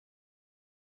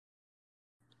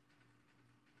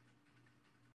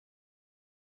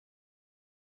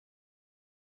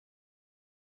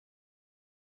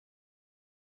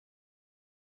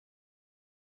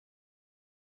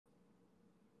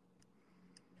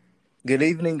Good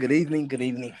evening, good evening, good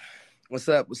evening. What's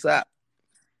up? What's up?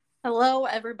 Hello,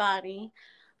 everybody.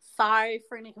 Sorry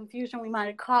for any confusion we might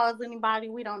have caused anybody.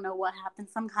 We don't know what happened.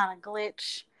 Some kind of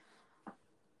glitch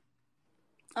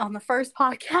on the first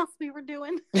podcast we were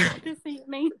doing this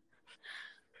evening.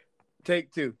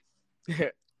 Take two.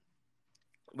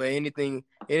 But anything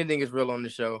is real on the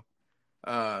show.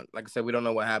 Like I said, we don't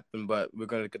know what happened, but we're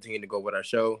going to continue to go with our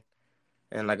show.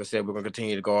 And like I said, we're going to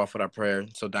continue to go off with our prayer.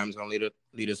 So Diamond's going to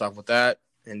lead us off with that.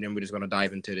 And then we're just going to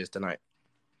dive into this tonight.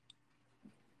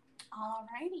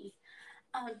 Alrighty.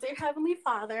 Dear Heavenly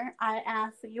Father, I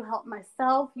ask that you help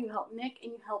myself, you help Nick,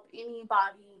 and you help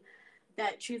anybody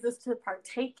that chooses to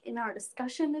partake in our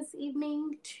discussion this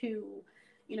evening to,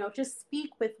 just speak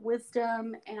with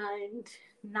wisdom and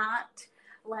not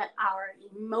let our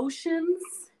emotions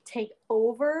take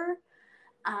over.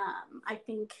 I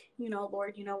think,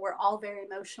 Lord, we're all very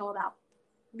emotional about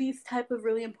these type of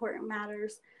really important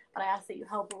matters, but I ask that you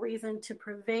help reason to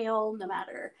prevail no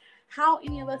matter how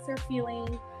any of us are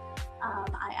feeling.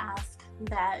 I ask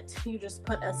that you just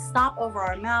put a stop over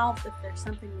our mouth if there's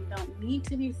something we don't need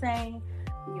to be saying.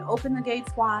 When you open the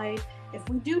gates wide, if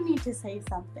we do need to say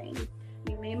something,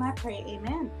 you may I pray,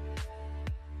 amen.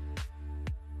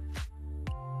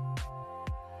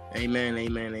 Amen,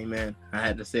 amen, amen. I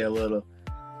had to say a little.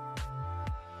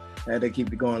 I had to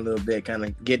keep it going a little bit, kind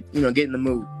of get in the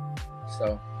mood.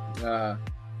 So,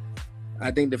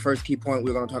 I think the first key point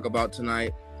we're going to talk about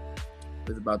tonight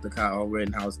is about the Kyle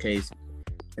Rittenhouse case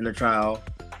in the trial.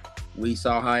 We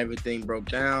saw how everything broke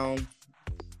down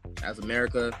as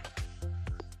America.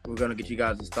 We're going to get you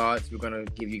guys' thoughts. We're going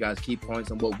to give you guys key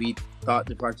points on what we thought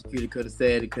the prosecutor could have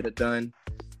said, could have done.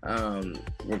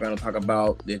 We're going to talk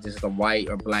about if this is a white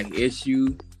or black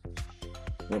issue.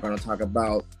 We're going to talk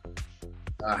about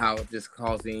how it's just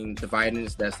causing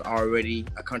dividends. That's already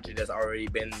a country that's already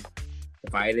been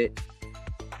divided.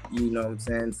 You know what I'm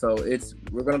saying? So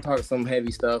we're going to talk some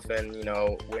heavy stuff, and,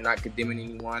 we're not condemning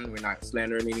anyone. We're not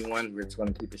slandering anyone. We're just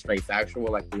going to keep it straight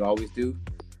factual like we always do.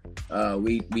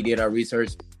 We did our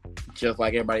research just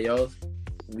like everybody else.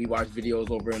 We watched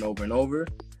videos over and over and over.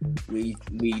 We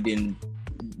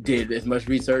did as much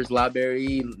research,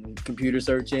 library, computer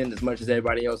searching, as much as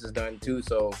everybody else has done too.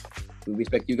 So we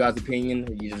respect you guys'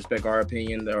 opinion. You respect our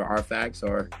opinion or our facts,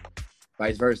 or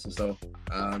vice versa. So,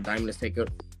 Diamond, let's take it.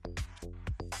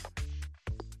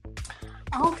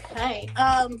 Okay.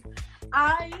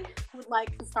 I would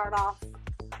like to start off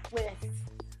with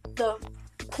the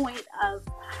point of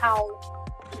how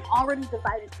an already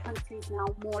divided country is now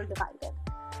more divided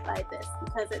by this,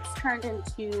 because it's turned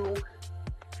into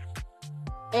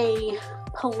a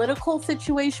political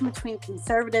situation between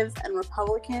conservatives and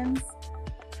Republicans,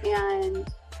 and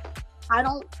I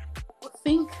don't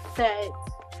think that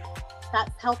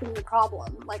that's helping the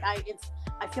problem. I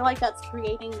feel like that's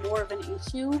creating more of an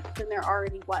issue than there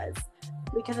already was,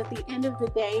 because at the end of the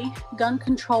day, gun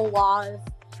control laws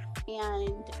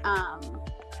and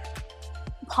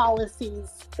policies,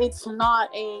 it's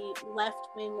not a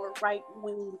left-wing or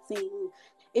right-wing thing.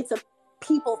 It's a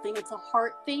people thing. It's a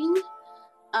heart thing.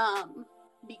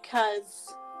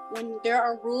 Because when there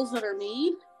are rules that are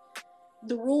made,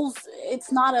 the rules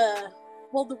apply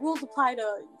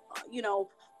to,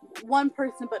 one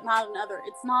person but not another.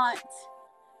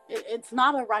 It's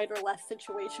not a right or left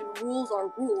situation. Rules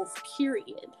are rules,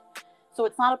 period. So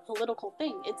it's not a political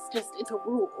thing. It's a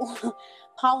rule.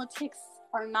 Politics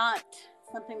are not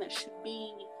something that should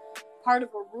be part of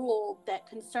a rule that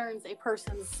concerns a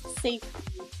person's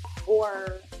safety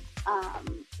or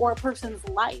a person's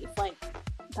life. Like,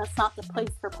 that's not the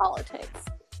place for politics.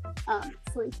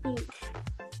 So I think,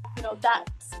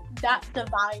 that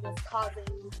divide is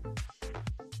causing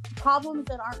problems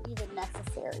that aren't even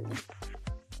necessary.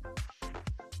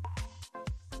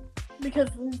 Because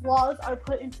these laws are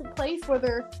put into place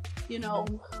whether,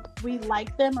 we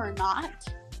like them or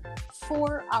not,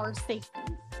 for our safety.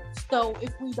 So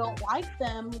if we don't like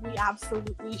them, we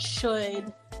absolutely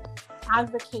should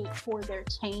advocate for their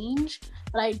change.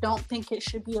 But I don't think it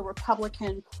should be a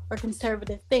Republican or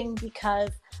conservative thing,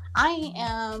 because I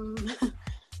am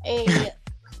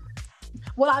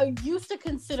what I used to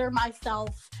consider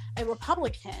myself a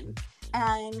Republican,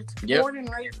 and born and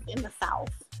raised in the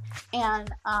South.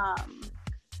 And I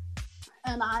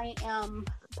am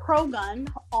pro-gun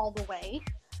all the way,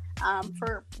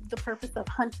 for the purpose of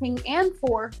hunting and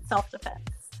for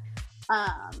self-defense.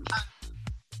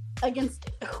 Against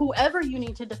whoever you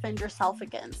need to defend yourself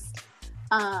against.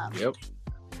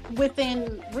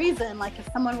 Within reason. Like, if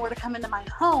someone were to come into my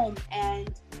home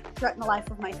and threaten the life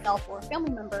of myself or a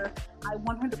family member, I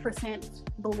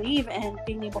 100% believe in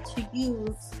being able to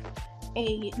use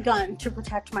a gun to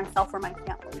protect myself or my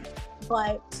family.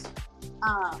 But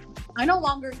I no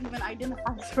longer even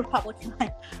identify as Republican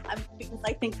because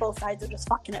I think both sides are just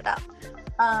fucking it up.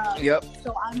 Yep.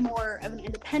 So I'm more of an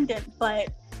independent, but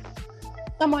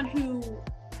someone who,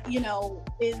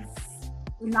 is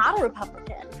not a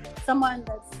Republican, someone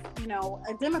that's,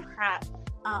 a Democrat,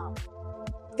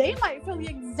 they might feel the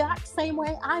exact same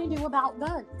way I do about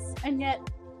guns. And yet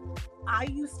I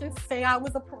used to say I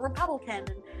was a Republican,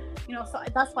 and so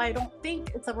that's why I don't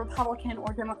think it's a Republican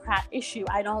or Democrat issue.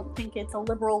 I don't think it's a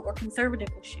liberal or conservative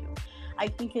issue. I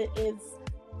think it is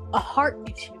a heart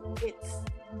issue. It's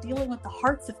dealing with the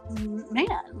hearts of man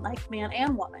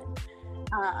and woman.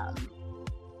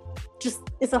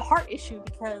 It's a heart issue,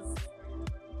 because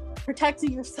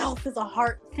protecting yourself is a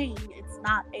heart thing. It's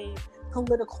not a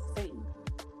political thing.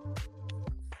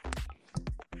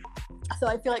 So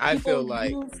I feel like people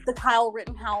use the Kyle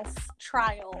Rittenhouse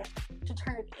trial to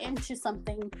turn it into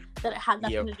something that it had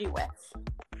nothing to do with.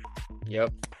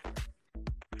 Yep. I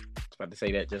was about to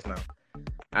say that just now.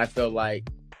 I feel like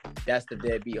that's the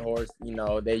deadbeat horse.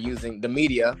 They're using, the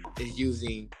media is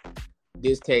using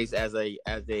this case as a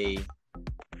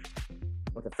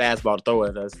fastball to throw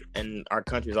at us, and our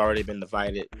country's already been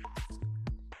divided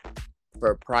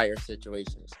for prior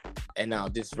situations, and now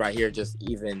this right here just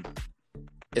even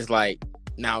is like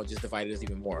now just divided us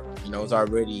even more. It's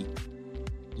already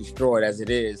destroyed as it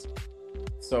is.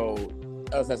 So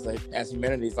us as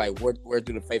humanity, it's like where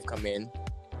do the faith come in?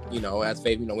 As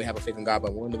faith, we have a faith in God,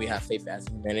 but when do we have faith as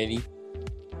humanity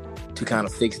to kind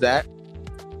of fix that?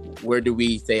 Where do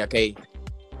we say, okay,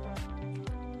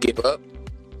 give up?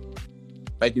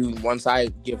 Like, do one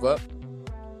side give up?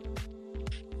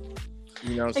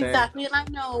 You know what I'm saying? Exactly. And I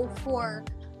know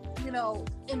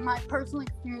in my personal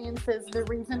experiences, the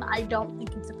reason I don't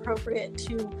think it's appropriate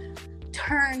to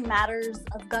turn matters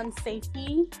of gun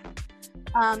safety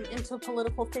into a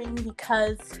political thing,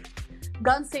 because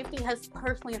gun safety has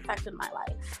personally affected my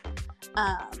life.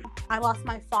 I lost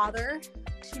my father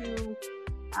to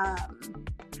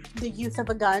the use of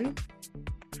a gun.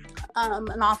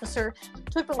 An officer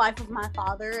took the life of my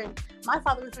father, and my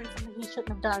father was doing something he shouldn't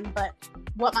have done, but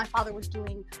what my father was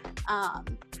doing,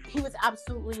 he was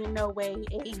absolutely in no way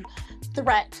a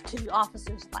threat to the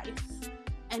officer's life,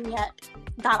 and yet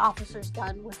that officer's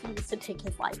gun was used to take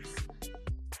his life.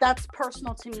 That's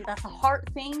personal to me. That's a heart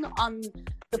thing on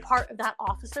the part of that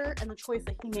officer and the choice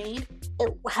that he made.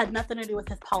 It had nothing to do with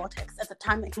his politics at the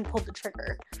time that he pulled the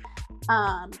trigger.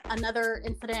 Another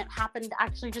incident happened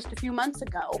actually just a few months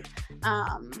ago,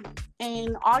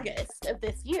 in August of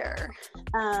this year.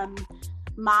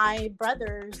 My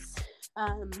brother's,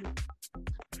 I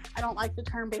don't like the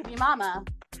term baby mama,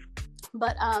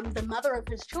 but the mother of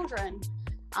his children,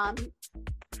 and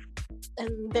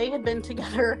they had been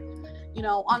together,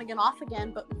 on again, off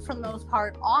again, but for the most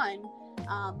part on,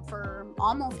 for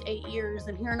almost 8 years.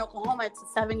 And here in Oklahoma, it's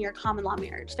a 7-year common law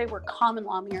marriage. They were common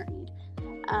law married.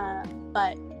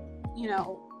 But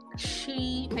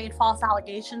she made false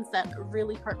allegations that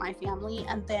really hurt my family,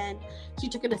 and then she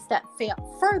took it a step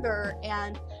further,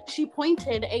 and she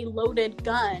pointed a loaded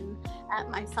gun at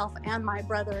myself and my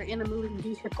brother in a moving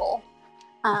vehicle,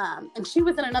 and she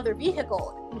was in another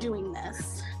vehicle doing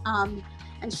this, and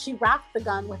she wrapped the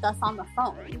gun with us on the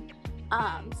phone,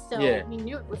 so we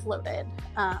knew it was loaded,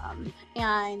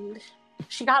 and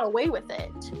she got away with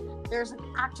it. There's an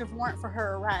active warrant for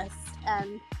her arrest,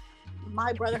 and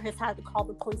my brother has had to call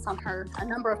the police on her a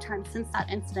number of times since that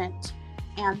incident,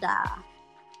 and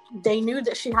they knew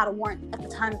that she had a warrant at the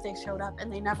time that they showed up,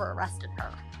 and they never arrested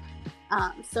her.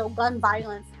 So gun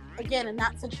violence, again, in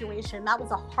that situation, that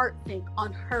was a heart thing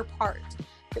on her part,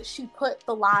 that she put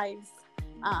the lives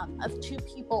of 2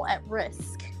 people at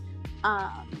risk,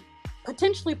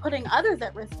 potentially putting others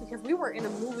at risk, because we were in a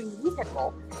moving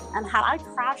vehicle, and had I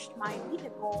crashed my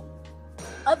vehicle,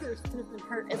 others could have been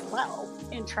hurt as well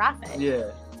in traffic.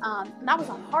 Yeah. And that was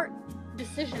a hard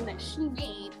decision that she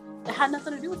made that had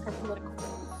nothing to do with her political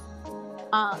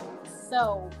views.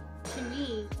 So to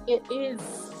me, it is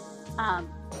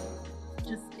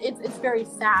it's very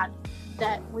sad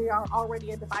that we are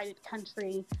already a divided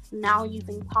country, now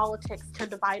using politics to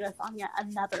divide us on yet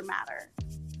another matter.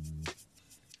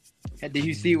 And did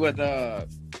you see what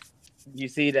you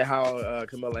see that how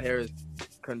Kamala Harris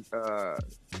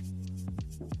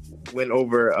went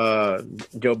over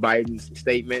Joe Biden's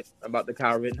statement about the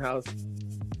Kyle Rittenhouse?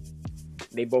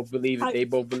 They both believe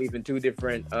in 2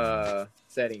 different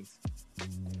settings.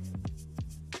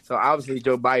 So obviously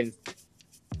Joe Biden's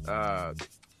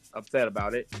upset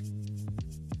about it,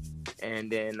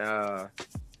 and then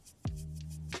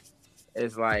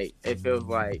it's like, it feels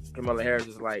like Kamala Harris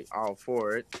is like all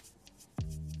for it,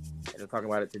 They're talking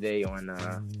about it today on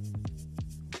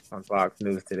Fox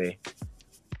News today.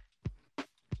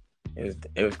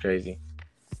 It was crazy.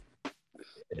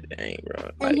 Dang, bro.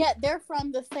 And yet they're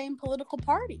from the same political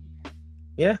party.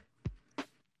 Yeah.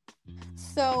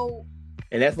 So.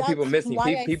 And that's what people are missing.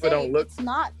 People don't look. It's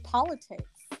not politics.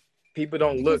 People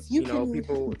don't look.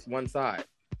 People. It's one side.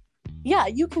 Yeah,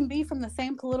 you can be from the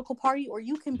same political party, or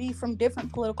you can be from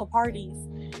different political parties,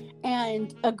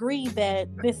 and agree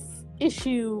that this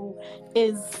issue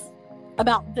is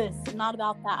about this and not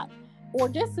about that, or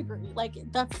disagree. Like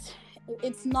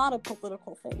it's not a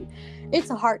political thing. It's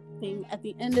a heart thing at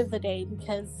the end of the day,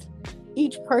 because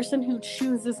each person who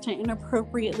chooses to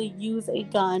inappropriately use a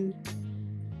gun,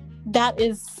 that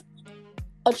is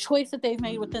a choice that they've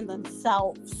made within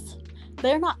themselves.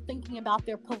 They're not thinking about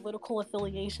their political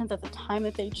affiliations at the time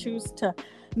that they choose to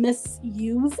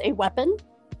misuse a weapon.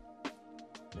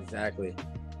 Exactly.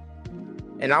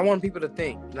 And I want people to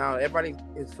think. Now, everybody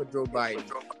is for Joe Biden.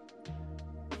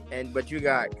 But you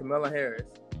got Kamala Harris.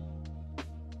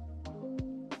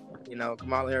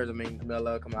 Kamala Harris,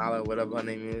 Kamala, whatever her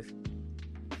name is.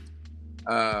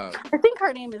 I think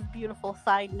her name is Beautiful,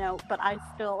 side note, but I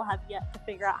still have yet to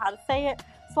figure out how to say it.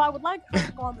 So I would like her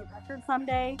to go on the record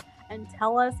someday and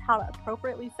tell us how to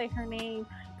appropriately say her name.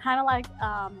 Kind of like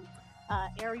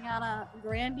Ariana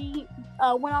Grande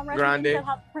went on record and said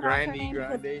how to pronounce her name.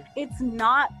 Grande. It's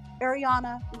not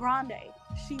Ariana Grande.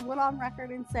 She went on record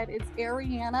and said it's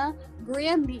Ariana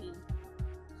Grande.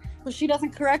 But she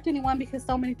doesn't correct anyone because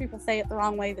so many people say it the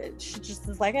wrong way that she just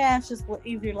is like, it's just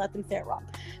easier to let them say it wrong.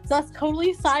 So that's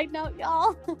totally side note,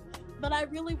 y'all. But I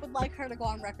really would like her to go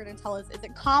on record and tell us, is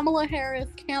it Kamala Harris,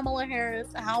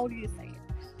 how do you say it?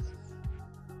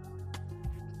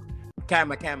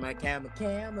 Camera.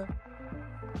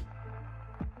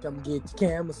 Come get your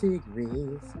camera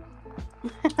cigarettes.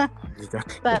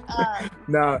 But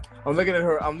no, I'm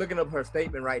looking up her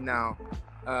statement right now.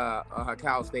 Her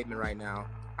cow statement right now.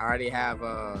 I already have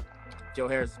Joe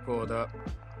Harris pulled up.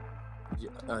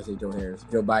 I say Joe Harris.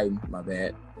 Joe Biden, my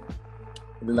bad.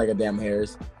 It looked like a damn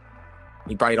Harris.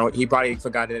 He probably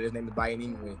forgot that his name is Biden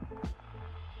anyway.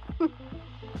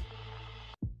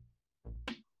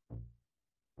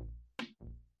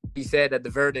 He said that the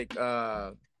verdict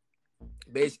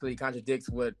basically contradicts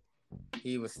what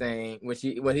he was saying, what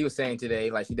he was saying today.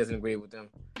 Like, she doesn't agree with him.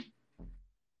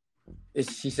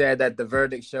 She said that the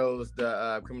verdict shows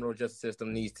the criminal justice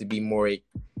system needs to be more,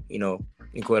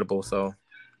 equitable. So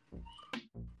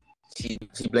she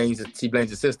blames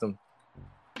the system.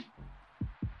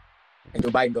 And Joe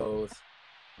Biden goes,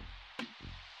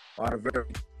 our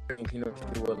verdict, people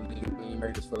will leave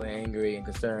Americans feeling angry and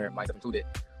concerned, myself included.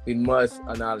 We must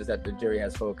acknowledge that the jury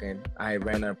has spoken. I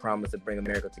ran a promise to bring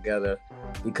America together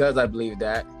because I believe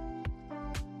that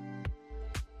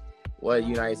what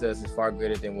unites us is far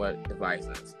greater than what divides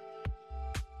us.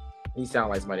 He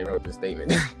sounds like somebody wrote this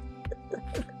statement.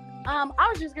 I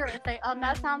was just going to say,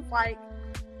 that sounds like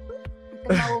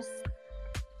the most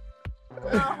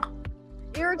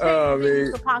irritating thing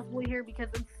you could possibly hear, because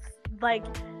it's like,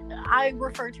 I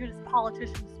refer to it as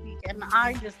politician speak, and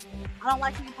I don't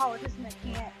like any politician that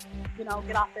can't,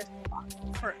 get off their spot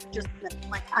for just a minute.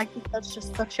 Like, I think that's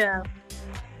just such a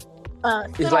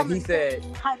it's like he said,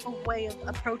 type of way of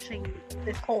approaching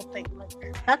this whole thing. Like,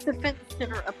 that's a fence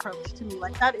sitter approach to me.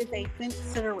 Like, that is a fence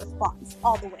sitter response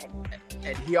all the way.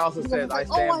 And he also says, I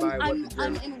stand by what the jury.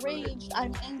 I'm enraged,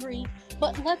 I'm angry,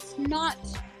 but let's not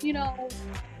be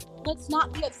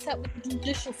upset with the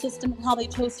judicial system and how they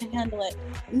chose to handle it.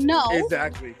 No.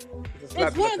 Exactly. It's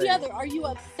one or the other. Are you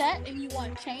upset and you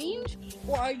want change,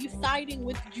 or are you siding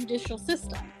with the judicial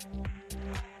system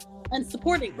and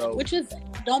supporting them? Which is it?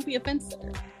 Don't be a fence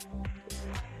sitter.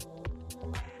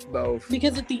 Both.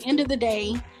 Because at the end of the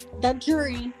day, that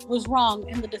jury was wrong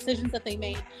in the decisions that they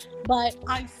made. But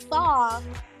I saw,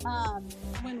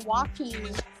 when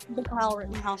watching the Kyle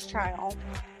Rittenhouse trial,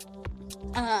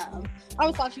 I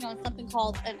was watching on something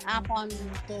called an app on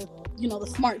the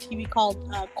smart TV called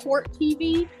Court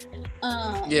TV.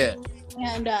 Yeah.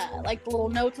 And like the little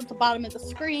notes at the bottom of the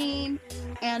screen,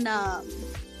 and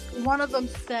one of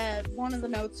the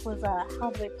notes was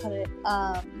how do they put it?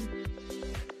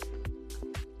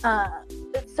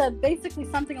 It said basically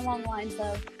something along the lines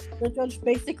of the judge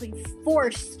basically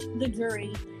forced the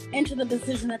jury into the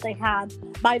decision that they had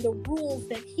by the rules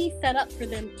that he set up for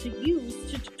them to use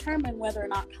to determine whether or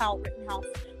not Kyle Rittenhouse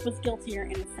was guilty or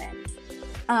innocent.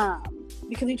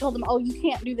 Because he told them, you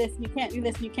can't do this, and you can't do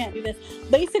this, and you can't do this.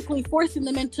 Basically forcing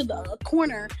them into the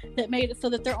corner that made it so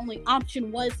that their only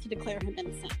option was to declare him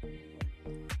innocent.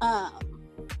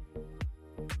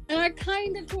 And I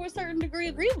kind of, to a certain degree,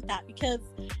 agree with that, because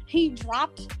he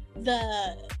dropped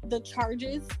the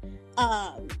charges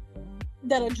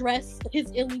that address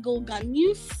his illegal gun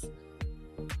use.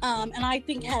 And I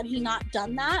think had he not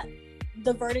done that,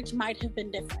 the verdict might have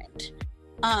been different.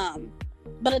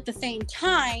 But at the same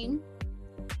time,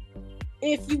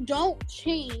 if you don't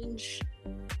change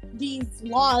these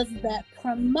laws that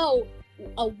promote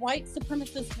a white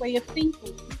supremacist way of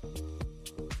thinking,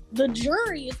 the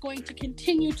jury is going to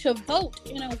continue to vote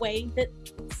in a way that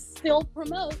still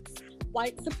promotes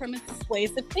white supremacist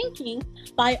ways of thinking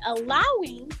by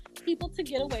allowing people to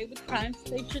get away with crimes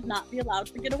they should not be allowed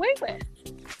to get away with.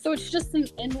 So it's just an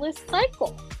endless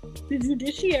cycle. The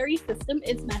judiciary system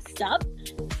is messed up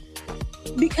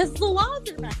because the laws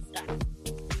are messed up.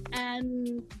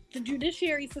 And the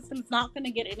judiciary system is not going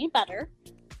to get any better.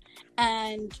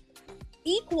 And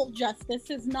equal justice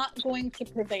is not going to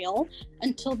prevail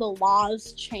until the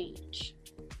laws change.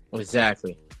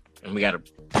 Exactly. And we got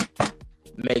to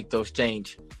make those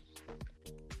change.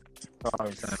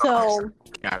 So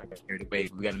we got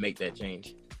to make that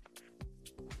change.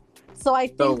 So I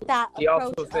think that he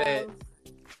also said.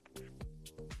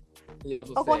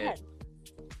 Go ahead.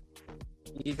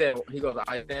 He said, he goes,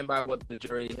 I stand by what the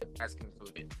jury has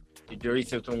concluded. The jury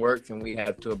system works and we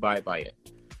have to abide by it.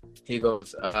 He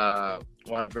goes, while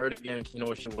a verdict against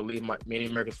Kenosha will leave many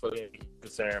Americans fully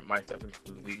concerned, myself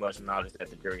included, we must acknowledge that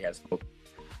the jury has spoken.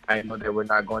 I know that we're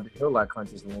not going to heal our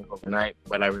country's link overnight,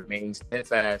 but I remain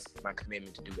steadfast in my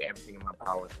commitment to do everything in my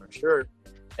power to ensure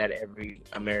that every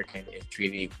American is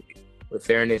treated equally, with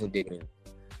fairness and dignity.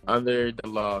 Under the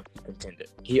law,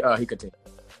 he contended.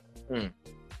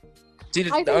 See,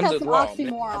 I think under that's the an law,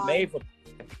 oxymoron. made for,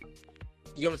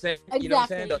 you know what I'm saying? Exactly. You know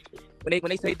what I'm saying? When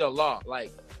they say the law,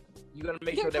 like, you gotta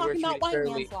make sure that we're treated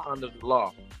fairly under the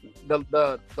law.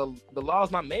 The law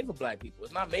is not made for black people.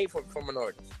 It's not made for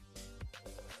minorities.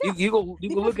 Yeah. You go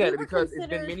look at it because it's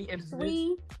been many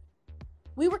instances.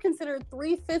 We were considered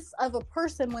 3/5 of a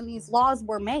person when these laws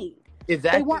were made.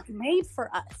 Exactly. They weren't made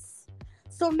for us.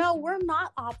 So no, we're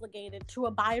not obligated to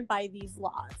abide by these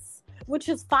laws, which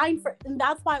is fine and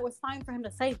that's why it was fine for him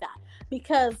to say that,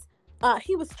 because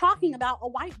he was talking about a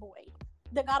white boy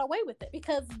that got away with it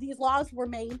because these laws were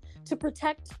made to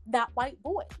protect that white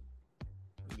boy.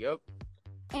 Yep.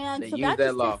 And so that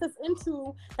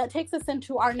takes us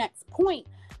into our next point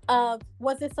of,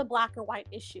 was this a black or white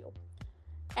issue?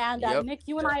 And Nick,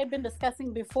 you and I had been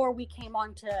discussing before we came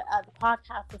on to the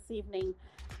podcast this evening.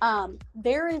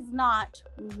 There is not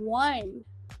one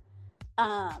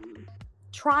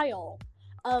trial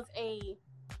of a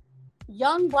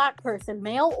young black person,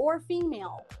 male or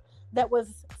female, that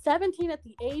was 17 at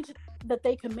the age that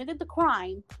they committed the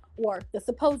crime, or the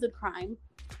supposed crime,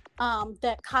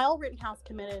 that Kyle Rittenhouse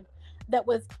committed, that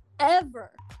was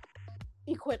ever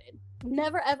acquitted.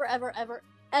 Never, ever, ever, ever,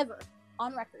 ever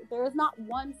on record. There is not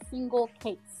one single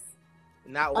case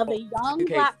of a young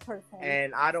black person.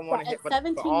 And I don't want to hit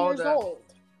 17 years old.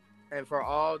 And for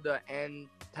all the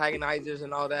antagonizers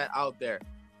and all that out there,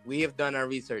 we have done our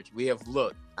research. We have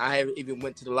looked. I have even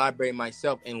went to the library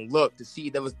myself and looked to see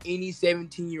if there was any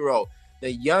 17-year-old.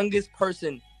 The youngest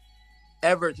person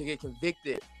ever to get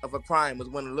convicted of a crime was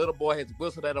when a little boy has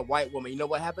whistled at a white woman. You know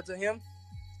what happened to him?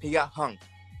 He got hung.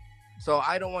 So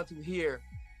I don't want to hear,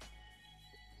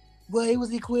 well, he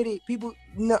was acquitted. People,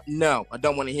 no, I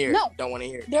don't want to hear it. Don't want to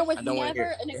hear it. There was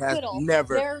never an acquittal.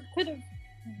 Never.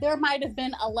 There might have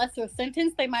been a lesser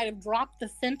sentence. They might have dropped the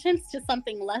sentence to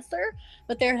something lesser,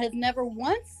 but there has never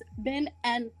once been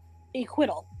an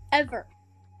acquittal. Ever.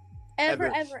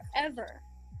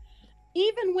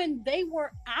 Even when they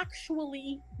were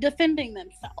actually defending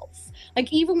themselves.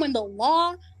 Like, even when the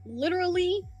law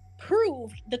literally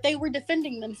proved that they were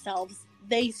defending themselves,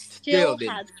 they still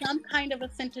had some kind of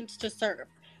a sentence to serve,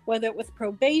 whether it was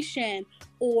probation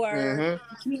or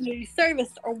community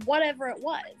service or whatever it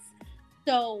was.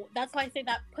 So that's why I say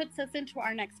that puts us into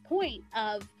our next point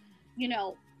of,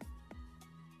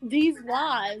 these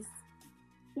laws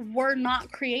were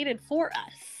not created for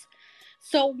us.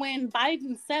 So when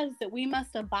Biden says that we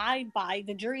must abide by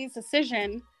the jury's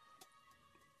decision,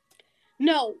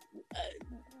 no,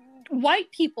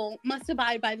 white people must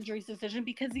abide by the jury's decision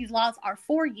because these laws are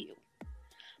for you.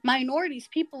 Minorities,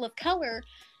 people of color,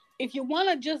 if you want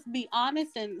to just be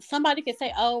honest, and somebody could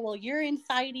say, oh, well, you're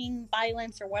inciting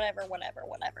violence or whatever.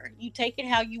 You take it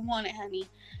how you want it, honey,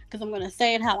 because I'm going to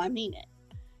say it how I mean it.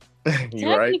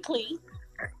 Technically,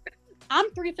 right. I'm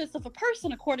 3/5 of a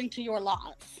person according to your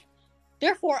laws.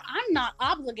 Therefore, I'm not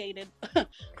obligated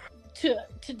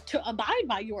to abide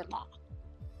by your law.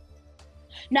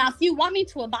 Now, if you want me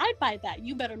to abide by that,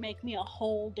 you better make me a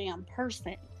whole damn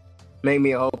person. Make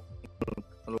me a whole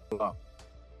law.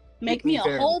 Make me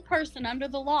a whole person under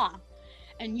the law,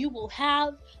 and you will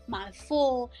have my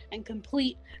full and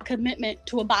complete commitment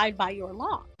to abide by your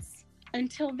laws.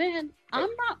 Until then, I'm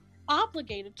not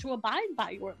obligated to abide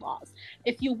by your laws.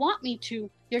 If you want me to,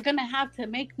 you're going to have to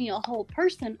make me a whole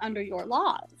person under your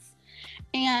laws.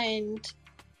 And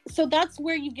so that's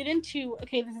where you get into,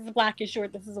 okay, this is a black issue or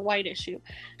this is a white issue.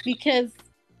 Because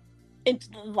it's,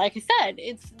 like I said,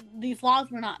 these laws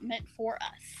were not meant for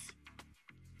us.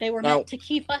 They were meant to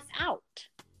keep us out.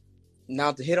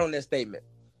 Now, to hit on that statement,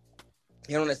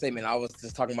 I was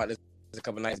just talking about this a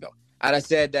couple nights ago. I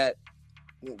said that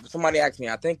somebody asked me,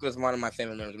 I think it was one of my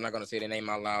family members, I'm not going to say their name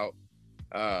out loud,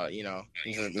 I'm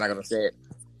not going to say it,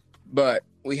 but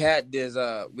we had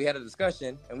a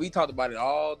discussion, and we talked about it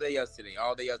all day yesterday,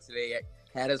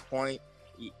 had his point,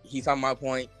 he's on my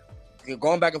point,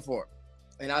 going back and forth,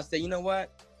 and I said, you know what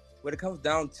it comes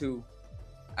down to,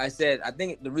 I said, I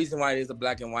think the reason why it is a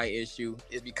black and white issue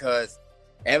is because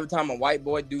every time a white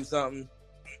boy do something,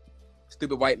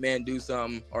 stupid white man do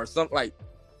something, or something like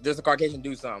just a Caucasian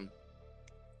do something,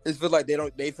 it feels like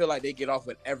they feel like they get off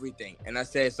with everything. And I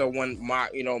said, so when my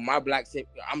black,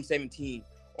 I'm 17,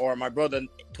 or my brother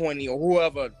 20, or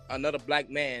whoever, another black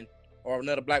man or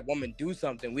another black woman do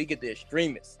something, we get the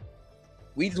extremists.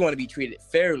 We just want to be treated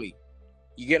fairly.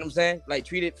 You get what I'm saying? Like,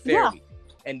 treated fairly. Yeah.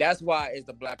 And that's why it's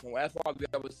the black and white. That's why we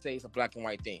always say it's a black and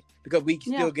white thing. Because we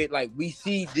still get, like, we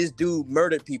see this dude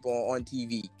murdered people on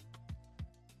TV.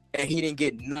 And he didn't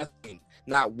get nothing.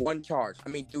 Not one charge. I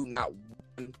mean, dude, not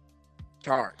one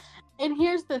charge. And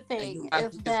here's the thing,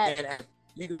 is that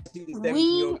you can see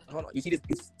this hold on. You see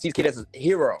this kid as a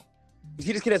hero. You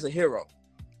see this kid as a hero.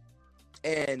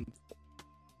 And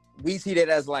we see that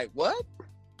as like, what?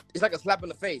 It's like a slap in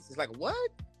the face. It's like, what?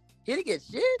 He didn't get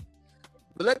shit?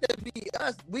 But let that be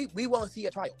us. We won't see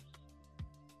a trial.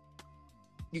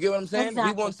 You get what I'm saying?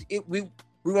 Exactly.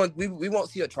 We won't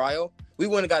see a trial. We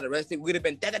wouldn't have got arrested. We would have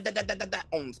been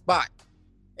on the spot.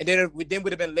 And then would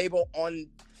have been labeled on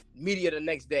media the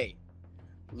next day.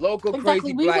 Local crazy black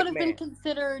man. We would have been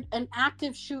considered an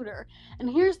active shooter. And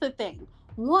here's the thing.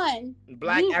 One,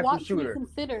 black active shooter.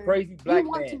 Crazy black man. We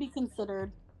want to be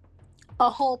considered a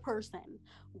whole person.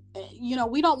 We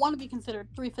don't want to be considered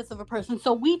 3/5 of a person.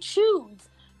 So we choose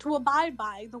to abide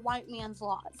by the white man's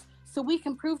laws. So we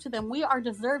can prove to them we are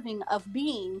deserving of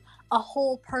being a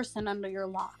whole person under your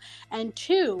law. And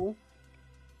two,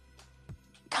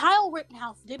 Kyle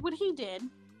Rittenhouse did what he did.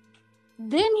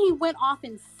 Then he went off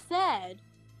and said,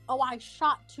 I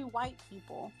shot 2 white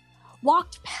people.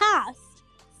 Walked past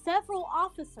several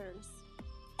officers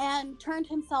and turned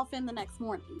himself in the next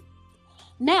morning.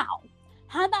 Now,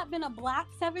 had that been a black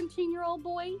 17-year-old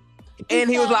boy, and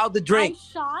he was allowed to drink.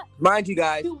 Shot, mind you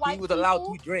guys, he was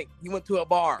allowed to drink. He went to a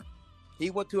bar. He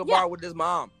went to a bar with his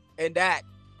mom and dad.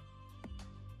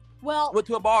 Well, went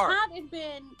to a bar. Had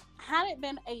it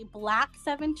been a black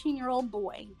 17-year-old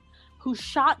boy who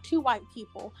shot 2 white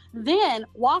people, then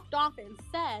walked off and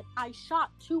said, I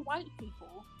shot 2 white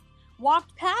people,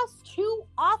 walked past 2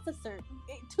 officers,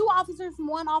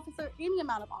 1 officer, any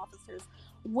amount of officers,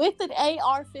 with an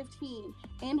AR-15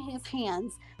 in his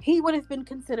hands, he would have been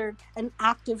considered an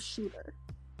active shooter.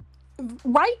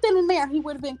 Right then and there, he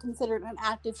would have been considered an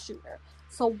active shooter.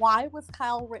 So why was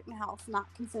Kyle Rittenhouse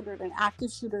not considered an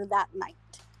active shooter that night?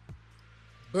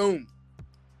 Boom.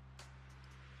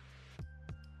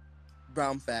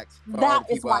 Brown facts. That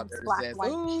is why it's black and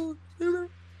white.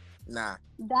 Nah.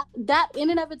 That in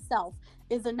and of itself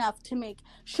is enough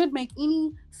should make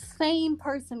any sane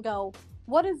person go,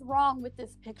 what is wrong with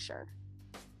this picture?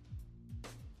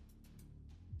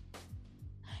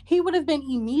 He would have been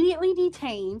immediately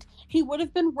detained. He would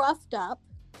have been roughed up.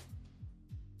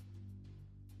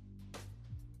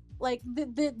 Like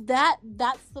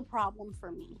that's the problem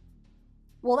for me.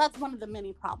 Well, that's one of the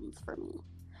many problems for me.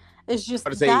 It's just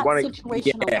that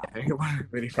situation. Yeah, one of the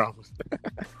many problems.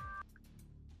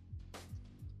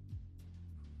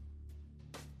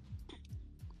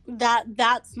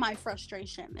 That's my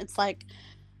frustration. It's like,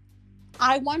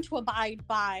 I want to abide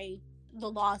by the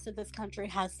laws that this country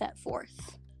has set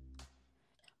forth,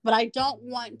 but I don't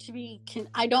want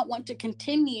to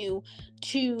continue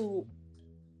to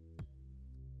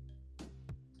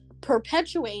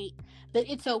perpetuate that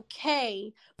it's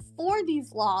okay for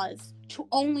these laws to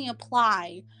only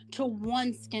apply to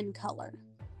one skin color.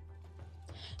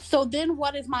 So then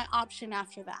what is my option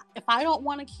after that? If I don't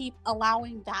want to keep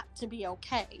allowing that to be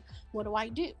okay, what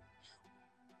do?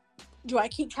 Do I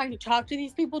keep trying to talk to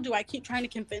these people? Do I keep trying to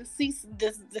convince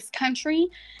this country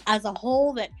as a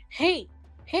whole that, hey,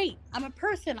 I'm a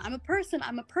person.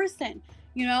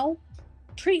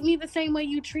 Treat me the same way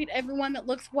you treat everyone that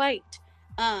looks white.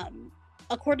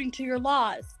 according to your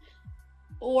laws?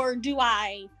 Or do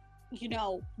I,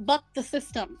 buck the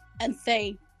system and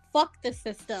say, fuck the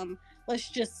system. Let's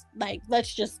just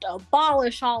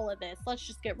abolish all of this. Let's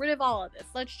just get rid of all of this.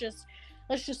 Let's just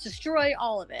destroy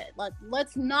all of it.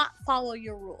 Let's not follow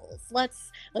your rules.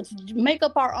 Let's make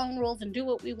up our own rules and do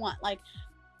what we want. Like,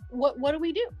 what do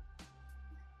we do?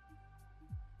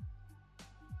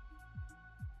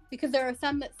 Because there are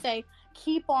some that say,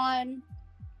 keep on,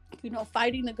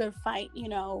 fighting the good fight,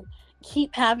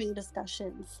 keep having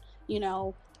discussions,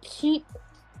 keep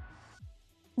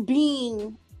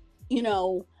being,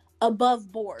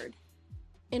 above board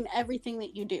in everything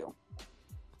that you do.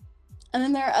 And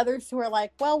then there are others who are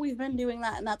like, well, we've been doing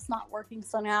that and that's not working.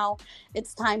 So now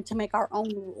it's time to make our own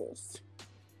rules,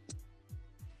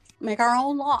 make our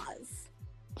own laws.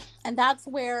 And that's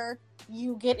where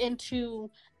you get into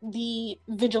the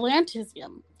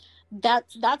vigilantism.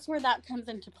 That's where that comes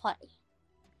into play.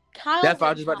 Kyle That's why I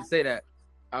was just about to say that.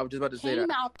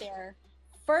 Came out there.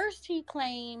 First, he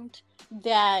claimed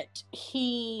that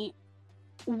he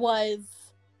was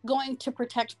going to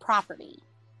protect property.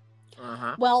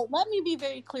 Uh-huh. Well, let me be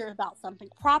very clear about something.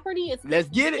 Property is... Let's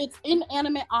get it. It's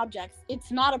inanimate objects.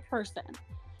 It's not a person.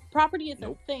 Property is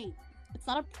Nope. a thing. It's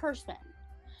not a person.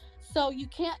 So you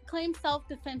can't claim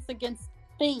self-defense against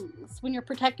things when you're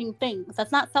protecting things.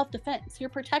 That's not self-defense. You're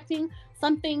protecting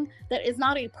something that is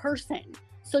not a person.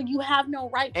 So you have no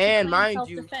right to And claim mind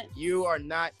self-defense.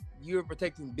 you're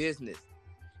protecting business.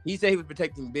 He said he was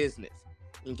protecting business.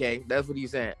 Okay, that's what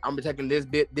he's saying. I'm protecting this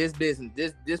business,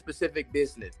 this specific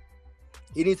business.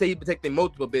 He didn't say he's protecting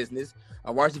multiple business. I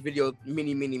watched the video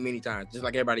many times, just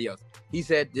like everybody else. He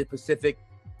said this specific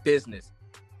business.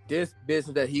 This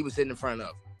business that he was sitting in front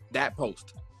of. That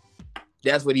post.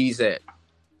 That's what he said.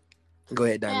 Go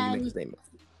ahead, Diamond, you make a statement.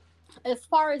 As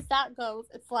far as that goes,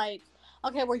 it's like,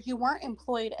 okay, well, you weren't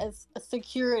employed as a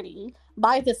security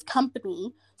by this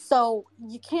company, so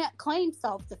you can't claim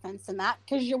self-defense in that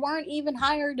because you weren't even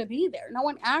hired to be there. No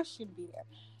one asked you to be there.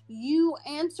 You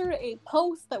answered a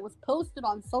post that was posted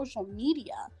on social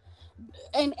media.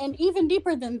 And even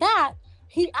deeper than that,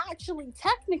 he actually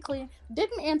technically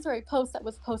didn't answer a post that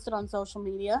was posted on social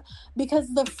media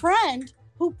because the friend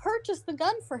who purchased the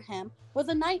gun for him was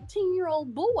a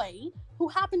 19-year-old boy who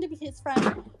happened to be his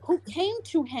friend, who came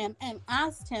to him and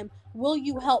asked him, will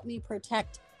you help me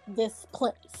protect this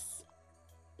place?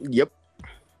 Yep.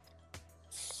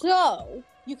 So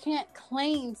you can't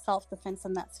claim self-defense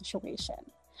in that situation.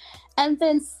 And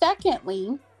then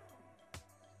secondly,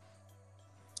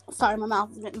 sorry, my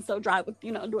mouth is getting so dry with,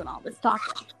 doing all this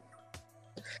talking.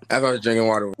 I was drinking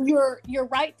water. Your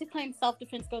right to claim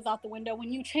self-defense goes out the window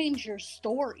when you change your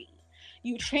story.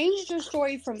 You changed your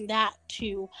story from that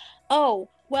to, oh,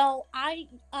 well, I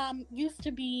used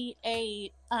to be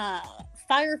a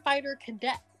firefighter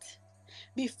cadet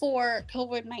before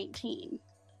COVID-19.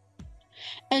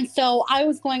 And so I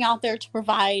was going out there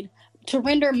to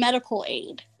render medical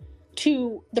aid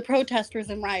to the protesters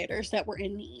and rioters that were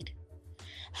in need.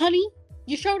 Honey,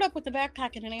 you showed up with a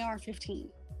backpack and an AR-15.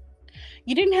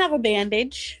 You didn't have a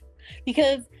bandage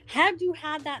because had you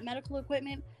had that medical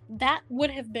equipment, that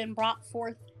would have been brought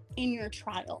forth in your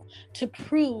trial to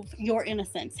prove your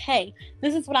innocence. Hey,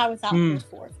 this is what I was out here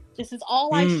for. This is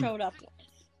all I showed up with.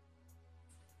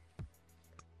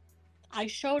 I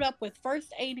showed up with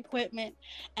first aid equipment,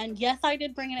 and yes, I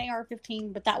did bring an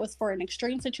AR-15, but that was for an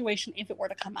extreme situation if it were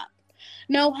to come up.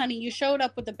 No, honey, you showed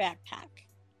up with a backpack.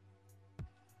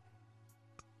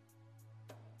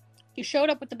 You showed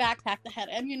up with the backpack that had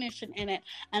ammunition in it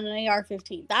and an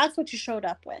AR-15. That's what you showed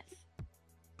up with.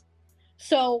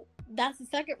 So that's the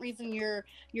second reason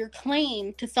your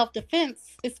claim to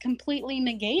self-defense is completely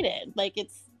negated. Like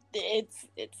it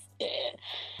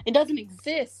doesn't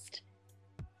exist.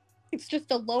 It's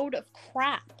just a load of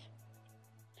crap.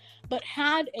 But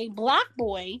had a black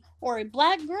boy or a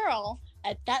black girl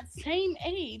at that same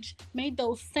age made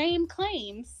those same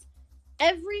claims,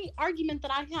 every argument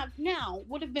that I have now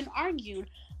would have been argued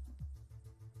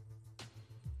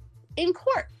in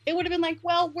court. It would have been like,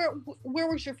 well, where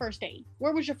was your first aid?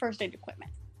 Where was your first aid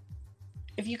equipment?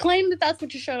 If you claim that that's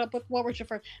what you showed up with, what was your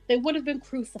first? They would have been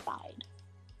crucified.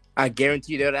 I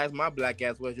guarantee they'll ask my black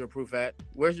ass, where's your proof at?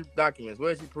 Where's your documents?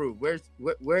 Where's your proof?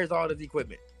 Where's all this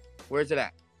equipment? Where's it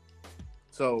at?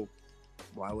 So,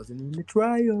 why wasn't it in the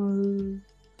trial?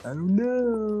 I don't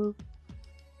know.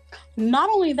 Not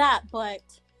only that, but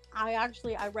I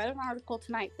read an article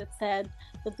tonight that said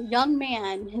that the young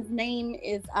man, his name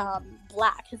is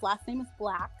Black. His last name is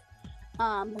Black.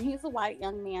 He's a white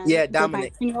young man. Yeah,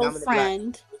 Dominic. Dominic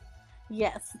friend. Black.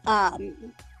 Yes.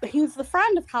 He was the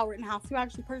friend of Kyle Rittenhouse who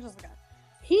actually purchased the gun.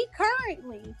 he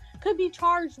currently could be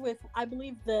charged with, I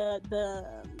believe the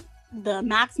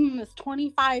maximum is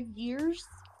 25 years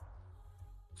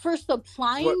for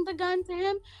supplying the gun to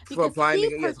him, because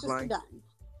he purchased the gun.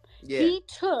 Yeah. He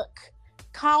took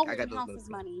Kyle Rittenhouse's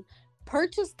money,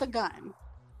 purchased the gun,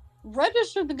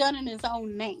 registered the gun in his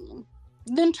own name,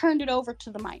 then turned it over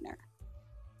to the minor.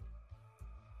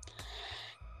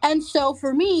 And so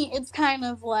for me, it's kind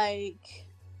of like,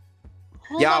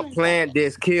 y'all planned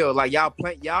this kill. Like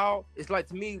y'all, it's like,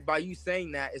 to me, by you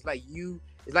saying that, it's like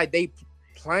they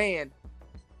planned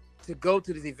to go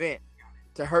to this event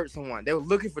to hurt someone. They were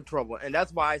looking for trouble. And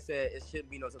that's why I said it shouldn't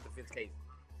be no self-defense case.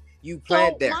 You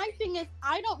planned that. My thing is,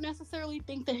 I don't necessarily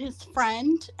think that his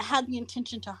friend had the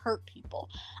intention to hurt people.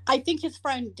 I think his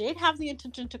friend did have the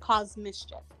intention to cause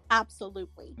mischief.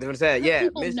 Absolutely. They're gonna say, yeah,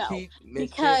 mischief.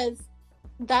 Because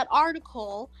that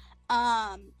article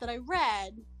that I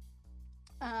read,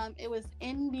 it was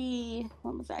I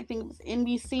think it was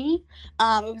NBC. It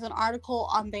was an article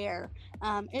on there.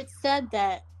 It said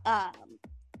that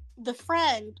the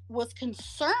friend was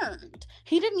concerned.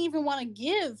 He didn't even want to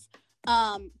give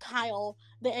Kyle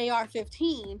the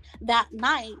AR-15 that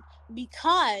night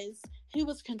because he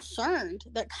was concerned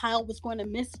that Kyle was going to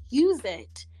misuse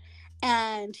it.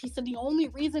 And he said the only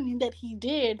reason that he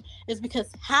did is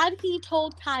because had he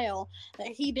told Kyle that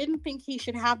he didn't think he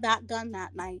should have that gun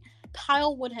that night,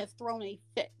 Kyle would have thrown a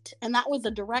fit. And that was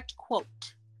a direct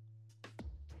quote.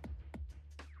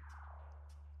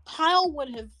 Kyle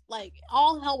would have,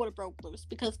 all hell would have broke loose,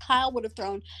 because Kyle would have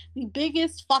thrown the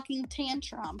biggest fucking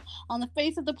tantrum on the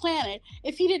face of the planet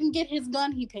if he didn't get his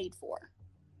gun he paid for.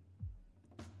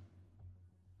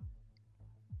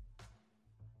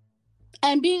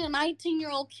 And being a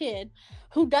 19-year-old kid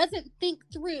who doesn't think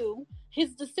through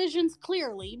his decisions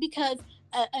clearly, because,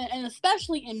 and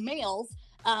especially in males,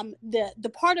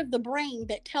 the part of the brain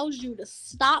that tells you to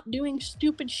stop doing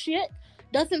stupid shit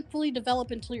doesn't fully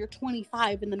develop until you're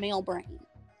 25 in the male brain.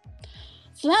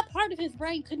 So that part of his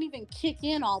brain couldn't even kick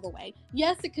in all the way.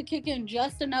 Yes, it could kick in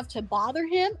just enough to bother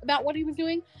him about what he was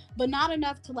doing, but not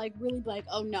enough to really be like,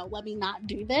 oh no, let me not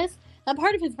do this. That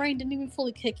part of his brain didn't even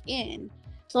fully kick in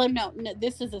to let him know, no,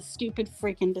 this is a stupid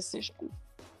freaking decision.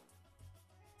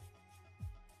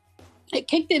 It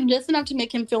kicked in just enough to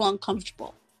make him feel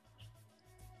uncomfortable.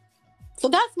 So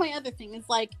that's my other thing, is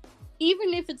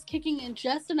even if it's kicking in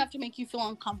just enough to make you feel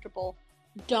uncomfortable,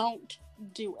 don't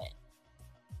do it.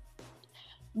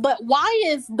 But why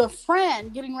is the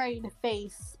friend getting ready to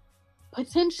face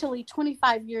potentially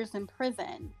 25 years in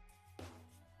prison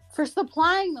for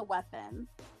supplying the weapon,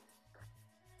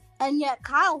 and yet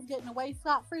Kyle's getting away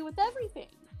scot-free with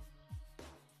everything?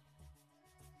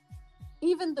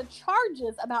 Even the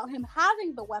charges about him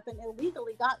having the weapon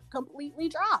illegally got completely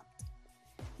dropped.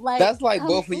 That's like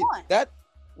both of you.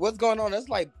 What's going on? That's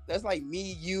like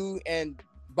me, you, and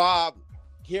Bob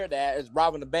hear that is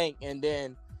robbing the bank, and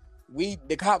then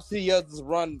the cops see us just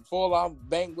run full on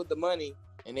bank with the money,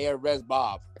 and they arrest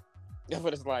Bob. That's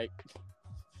what it's like.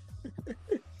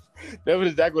 That's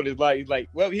exactly what it's like. He's like,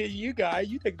 well, here you guys,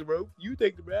 you take the rope, you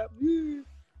take the rap.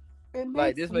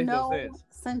 This makes no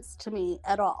sense to me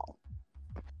at all.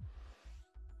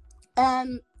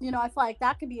 And I feel like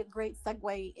that could be a great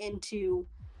segue into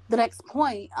the next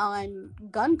point on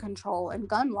gun control and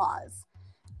gun laws.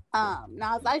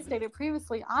 Now, as I stated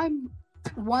previously, I'm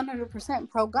 100%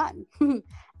 pro-gun.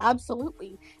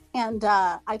 Absolutely. And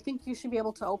I think you should be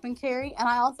able to open carry, and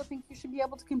I also think you should be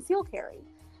able to conceal carry.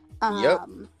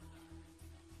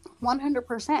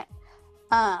 100%.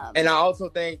 And I also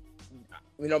think,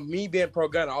 me being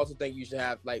pro-gun, I also think you should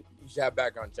have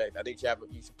background checks. I think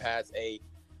you should pass a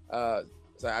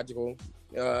psychological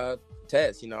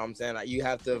test. You know what I'm saying? You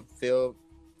have to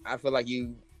I feel like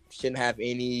you shouldn't have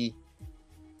any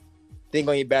thing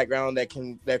on your background that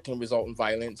can result in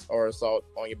violence or assault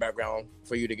on your background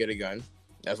for you to get a gun.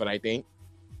 That's what I think.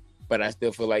 But I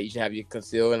still feel like you should have your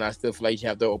conceal, and I still feel like you should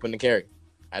have to open the carry.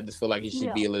 I just feel like it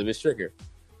should be a little bit stricter.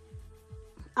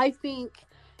 I think,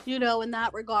 in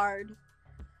that regard,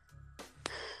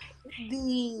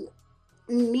 the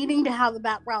needing to have a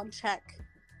background check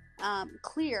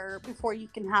clear before you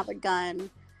can have a gun,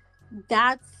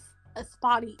 that's a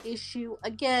spotty issue,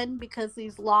 again, because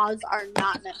these laws are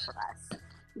not meant for us,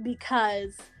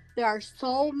 because there are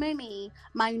so many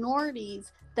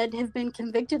minorities that have been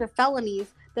convicted of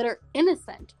felonies that are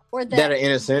innocent, or that are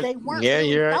innocent. They weren't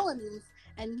really felonies,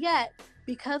 and yet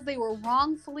because they were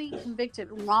wrongfully convicted,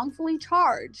 wrongfully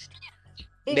charged,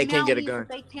 they can't get a gun.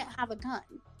 They can't have a gun,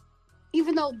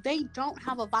 even though they don't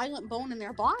have a violent bone in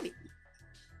their body.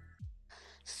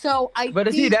 So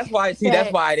that's why I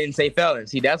didn't say felon.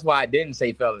 That's why I didn't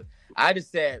say felon. I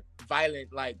just said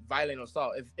violent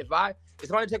assault. If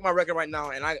somebody take my record right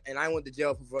now and I went to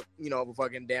jail for for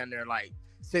fucking down there like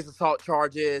 6 assault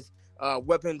charges,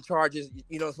 weapon charges,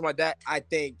 something like that, I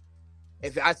think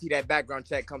if I see that background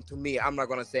check come to me, I'm not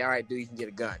gonna say, all right, dude, you can get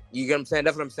a gun. You get what I'm saying?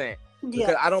 That's what I'm saying. Yeah.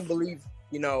 Because I don't believe,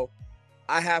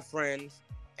 I have friends,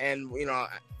 and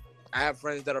I have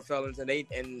friends that are felons, and they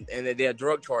are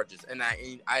drug charges, and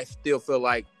I still feel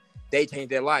like they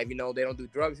changed their life. They don't do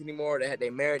drugs anymore. They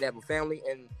married, they have a family,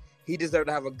 and he deserved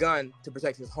to have a gun to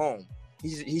protect his home.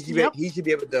 He should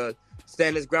be able to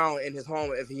stand his ground in his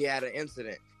home if he had an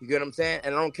incident. You get what I'm saying?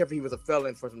 And I don't care if he was a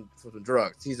felon for some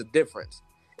drugs. He's a difference.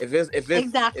 Exactly. If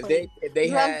they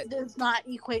drugs had, does not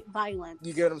equate violence.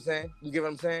 You get what I'm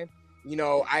saying?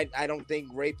 I don't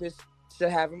think rapists should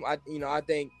have them. I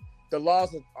think the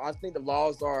laws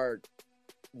are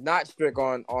not strict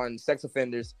on sex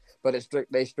offenders, but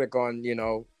they strict on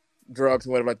drugs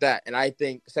and whatever like that. And I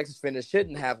think sex offenders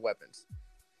shouldn't have weapons.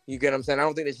 You get what I'm saying? I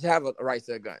don't think they should have a right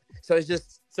to a gun. So it's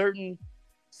just certain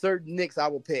nicks I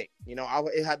will pick.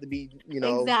 It had to be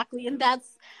exactly, and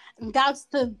that's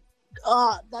the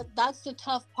that's the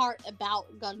tough part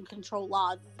about gun control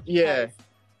laws. Yeah,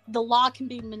 the law can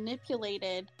be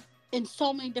manipulated in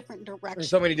so many different directions, in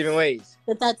so many different ways.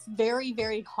 That's very,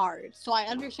 very hard. So I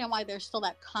understand why there's still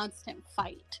that constant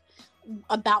fight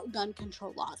about gun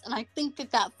control laws, and I think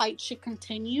that fight should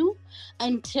continue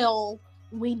until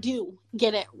we do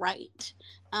get it right.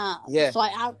 So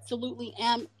I absolutely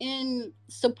am in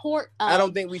support of. I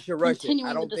don't think we should rush it.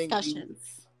 I don't the discussions.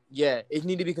 It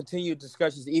need to be continued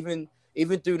discussions, even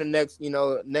through the next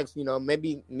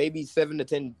maybe 7 to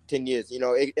 10 years.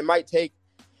 It might take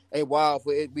a while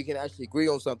for we can actually agree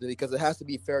on something, because it has to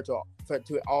be fair to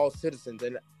all citizens,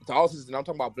 and to all citizens. I'm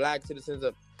talking about black citizens,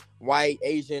 of white,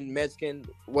 Asian, Mexican,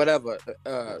 whatever,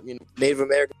 Native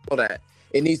American, all that.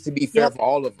 It needs to be fair for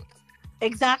all of us.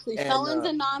 Exactly, felons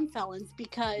and non-felons,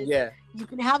 because you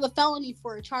can have a felony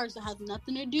for a charge that has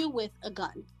nothing to do with a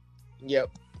gun.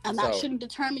 Yep. And that shouldn't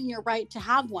determine your right to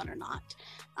have one or not.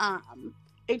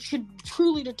 It should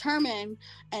truly determine,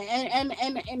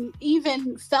 and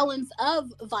even felons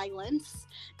of violence,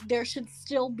 there should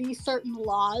still be certain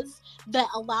laws that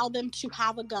allow them to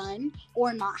have a gun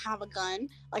or not have a gun.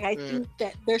 Like, I think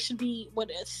that there should be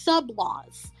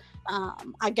sub-laws,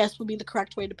 I guess would be the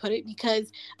correct way to put it,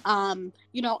 because,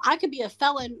 I could be a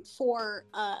felon for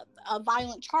a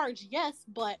violent charge, yes,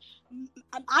 but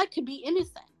I could be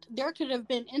innocent. There could have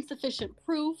been insufficient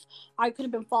proof. I could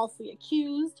have been falsely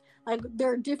accused. Like, there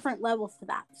are different levels to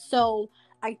that. So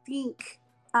I think,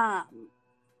 there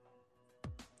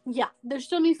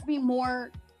still needs to be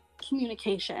more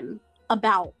communication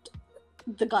about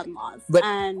the gun laws. But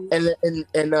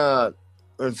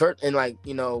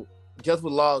just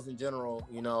with laws in general,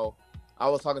 I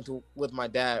was talking with my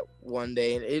dad one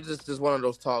day, and it's just one of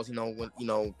those talks,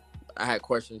 when I had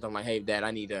questions. I'm like, hey, Dad,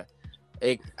 I need to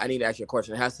ask you a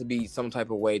question. It has to be some type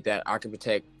of way that I can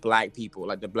protect black people,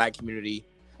 like the black community.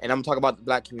 And I'm talking about the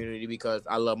black community because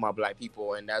I love my black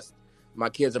people, and my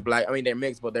kids are black. I mean, they're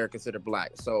mixed, but they're considered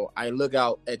black. So I look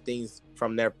out at things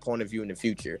from their point of view in the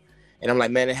future. And I'm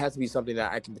like, man, it has to be something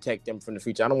that I can protect them from the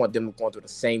future. I don't want them going through the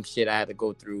same shit I had to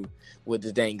go through with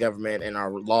the dang government and our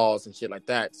laws and shit like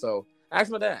that. So I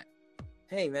asked my dad,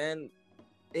 hey, man,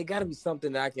 it got to be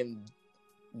something that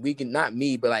we can, not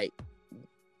me, but like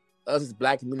us as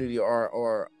black community,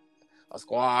 or a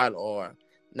squad, or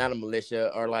not a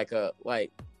militia, or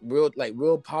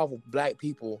real powerful black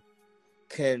people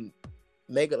can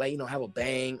make it, have a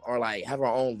bang, or have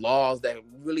our own laws that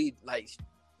really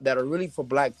that are really for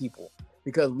black people,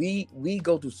 because we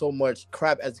go through so much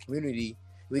crap as a community.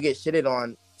 We get shitted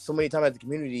on so many times as a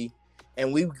community,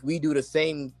 and we do the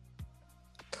same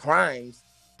crimes,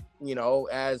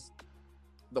 as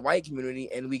the white community,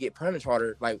 and we get punished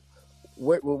harder. Like,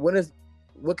 what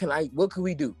can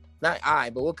we do? Not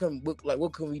but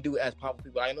what can we do as powerful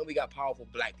people? I know we got powerful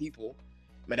black people.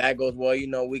 My dad goes, well,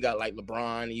 we got like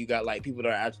LeBron, and you got like people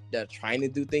that are trying to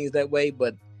do things that way,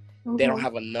 but they don't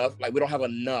have enough. Like, we don't have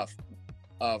enough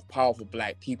of powerful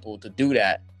black people to do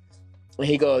that. And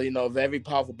he goes, if every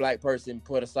powerful black person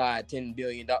put aside $10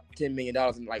 million in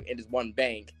this one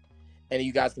bank, and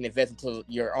you guys can invest into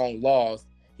your own laws,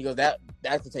 he goes,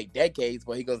 that's to take decades.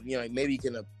 But he goes, maybe you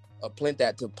can apply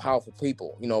that to powerful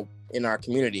people, in our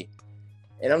community.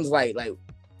 And I'm just like,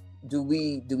 do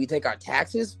we take our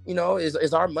taxes?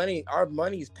 Is our money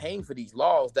is paying for these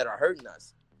laws that are hurting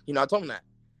us? I told him that.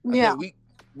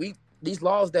 We these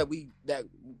laws that we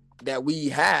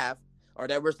have, or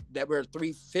that we're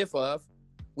 3/5 of,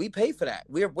 we pay for that.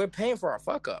 We're paying for our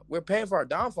fuck up. We're paying for our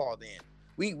downfall. Then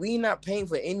we not paying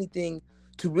for anything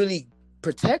to really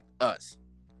protect us.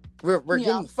 we're Yeah.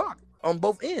 getting fucked on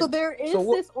both ends. So there is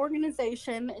this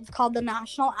organization. It's called the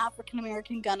National African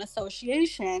American Gun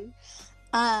Association.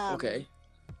 Okay.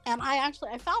 And I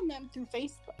found them through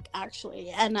Facebook,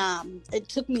 actually. And it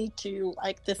took me to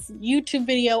like this YouTube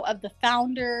video of the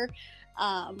founder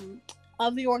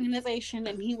of the organization.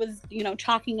 And he was,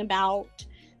 talking about,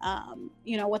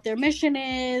 what their mission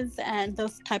is and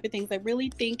those type of things. I really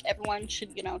think everyone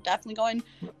should, definitely go and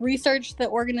research the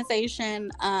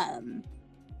organization.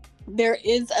 There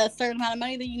is a certain amount of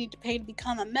money that you need to pay to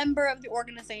become a member of the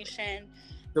organization.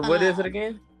 So what is it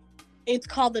again? It's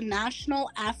called the National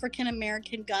African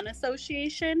American Gun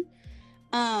Association.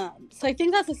 So I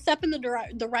think that's a step in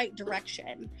the right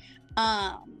direction.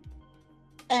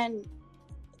 And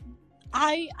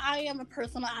I am a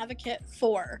personal advocate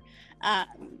for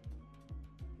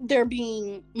there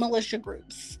being militia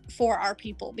groups for our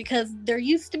people, because there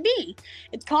used to be.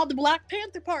 It's called the Black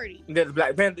Panther Party. The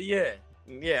Black Panther, yeah.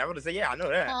 Yeah, I would say, yeah, I know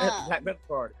that. The Black Panther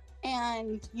Party.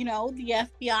 And, the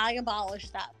FBI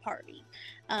abolished that party.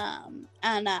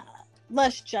 And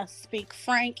let's just speak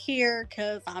frank here,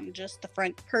 because I'm just a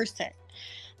frank person.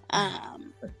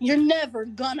 You're never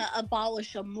gonna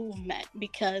abolish a movement,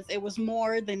 because it was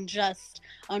more than just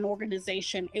an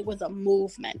organization. It was a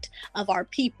movement of our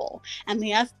people. And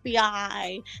the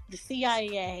FBI, the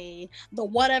CIA, the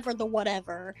whatever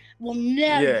will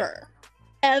never,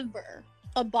 ever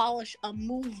abolish a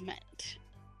movement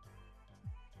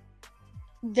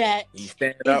that is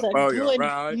a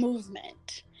good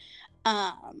movement.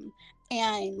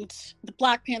 And the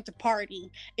Black Panther Party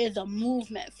is a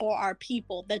movement for our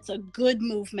people. That's a good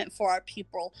movement for our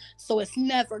people. So it's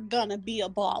never gonna be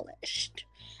abolished.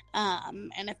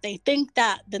 And if they think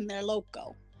that, then they're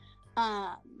loco.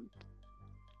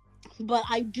 But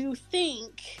I do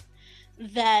think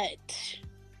that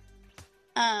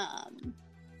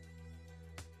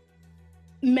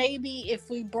maybe if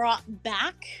we brought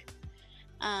back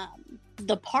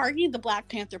the party, the Black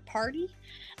Panther Party,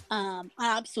 I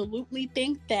absolutely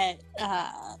think that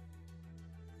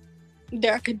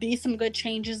there could be some good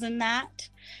changes in that.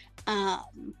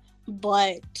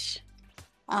 But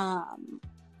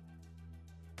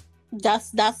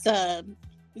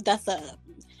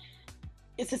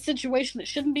it's a situation that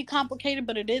shouldn't be complicated,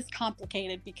 but it is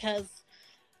complicated, because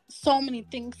so many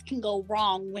things can go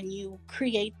wrong when you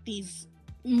create these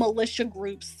militia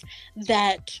groups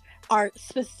that are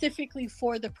specifically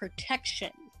for the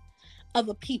protection of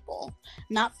a people,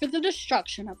 not for the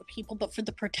destruction of a people, but for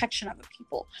the protection of a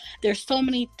people. There's so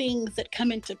many things that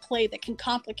come into play that can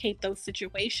complicate those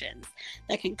situations,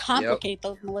 that can complicate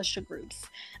those militia groups.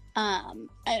 And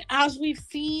as we've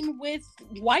seen with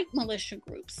white militia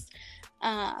groups,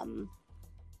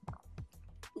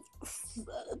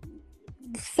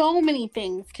 so many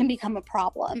things can become a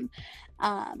problem.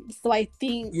 So I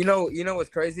think you know what's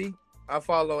crazy? I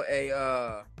follow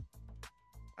a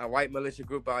white militia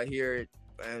group out here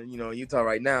in Utah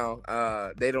right now.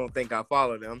 They don't think I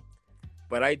follow them,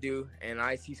 but I do, and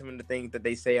I see some of the things that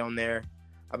they say on there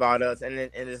about us, and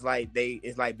it's like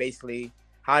basically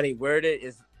how they word it,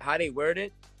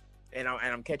 and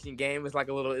I'm catching game. It's like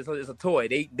it's a toy.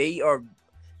 They are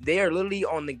literally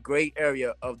on the gray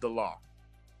area of the law,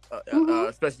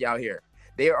 especially out here.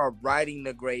 They are riding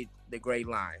the gray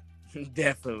line,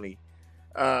 definitely.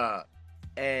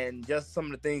 And just some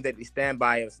of the things that they stand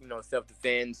by is,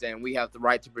 self-defense, and we have the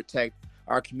right to protect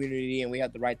our community, and we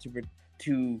have the right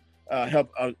to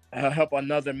help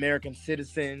another American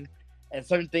citizen, and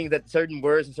certain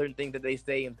words and certain things that they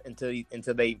say until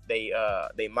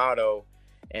they motto,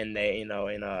 and they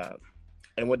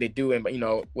and what they do, and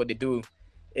what they do,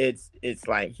 it's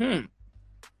like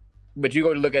But you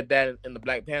go to look at that in the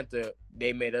Black Panther,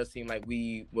 they made us seem like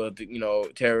we were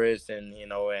terrorists, and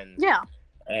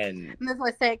And that's why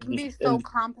I say it can be so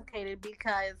complicated,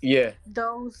 because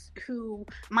those who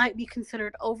might be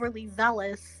considered overly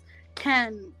zealous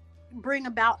can bring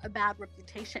about a bad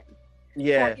reputation.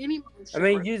 Yeah. For any I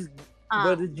mean, you just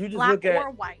black look at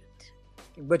or white.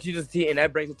 But you just see, and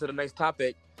that brings us to the next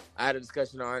topic I had a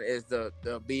discussion on, is the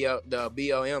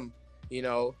BLM.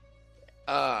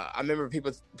 I remember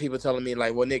people telling me,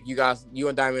 like, well, Nick, you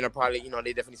and Diamond are probably,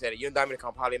 they definitely said it. You and Diamond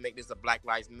can probably make this a Black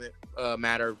Lives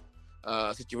Matter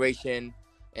situation,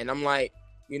 and I'm like,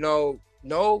 no,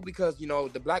 because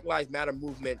the Black Lives Matter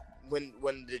movement, when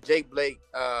the Jake Blake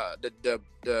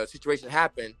the situation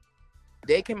happened,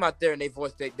 they came out there and they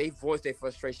voiced their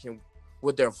frustration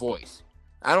with their voice.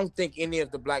 I don't think any of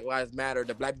the Black Lives Matter,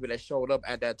 the Black people that showed up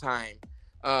at that time,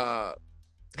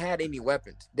 had any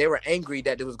weapons. They were angry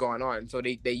that this was going on, so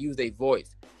they used their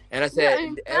voice. And I said,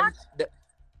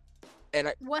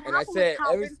 what happened with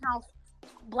Calvin's house?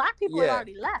 Black people had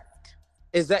already left.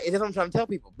 That's what I'm trying to tell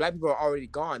people. Black people are already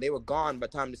gone. They were gone by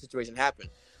the time the situation happened.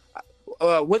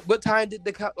 What time did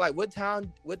the cop, like, what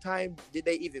time did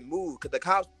they even move? Because the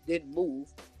cops didn't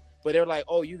move, but they're like,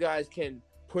 oh, you guys can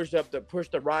push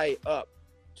the riot up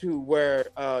to where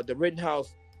the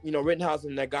Rittenhouse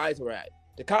and their guys were at.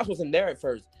 The cops wasn't there at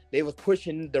first. They was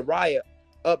pushing the riot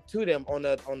up to them on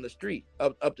the street,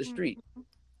 up the street.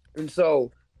 And so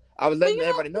I was letting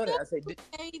everybody know that. I said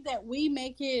that we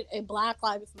make it a Black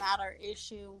Lives Matter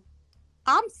issue.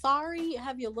 I'm sorry.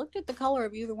 Have you looked at the color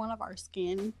of either one of our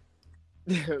skin?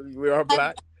 We are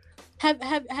black. Have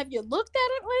you looked at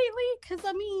it lately? Because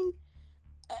I mean,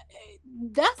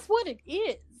 that's what it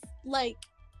is. Like,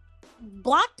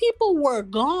 Black people were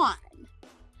gone.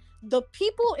 The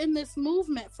people in this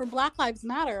movement for Black Lives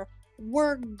Matter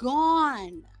were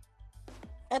gone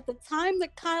at the time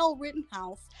that Kyle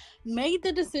Rittenhouse made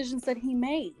the decisions that he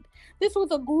made. This was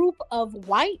a group of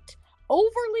white,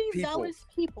 overly zealous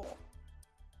people.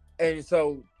 And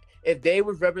so, if they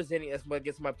was representing, that's what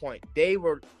gets my point.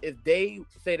 If they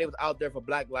say they was out there for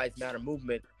Black Lives Matter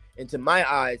movement, and to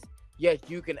my eyes, yes,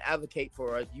 you can advocate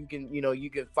for us. You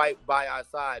can fight by our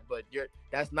side, but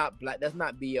that's not black. That's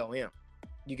not BLM.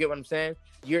 You get what I'm saying?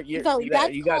 You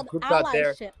got groups out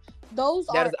there. Those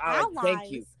are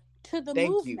allies to the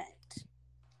movement.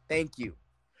 Thank you.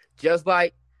 Just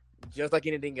like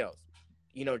anything else.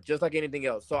 Just like anything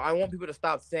else. So I want people to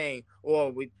stop saying,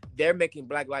 "Oh, they're making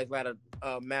Black Lives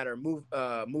Matter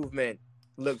movement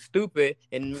look stupid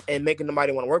and making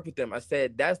nobody want to work with them." I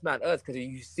said that's not us, because if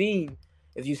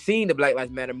you've seen the Black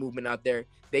Lives Matter movement out there,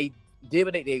 they did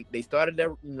what they started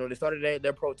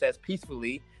their protest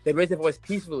peacefully. They raised their voice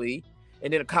peacefully,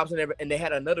 and then the cops and they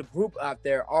had another group out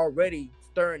there already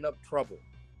stirring up trouble.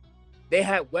 They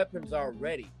had weapons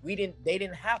already. They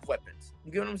didn't have weapons.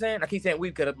 You get what I'm saying? I keep saying we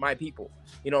because of my people.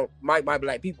 My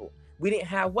Black people. We didn't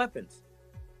have weapons.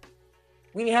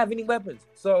 We didn't have any weapons.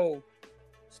 So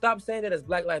stop saying that it's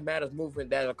Black Lives Matter movement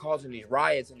that are causing these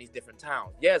riots in these different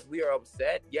towns. Yes, we are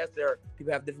upset. Yes,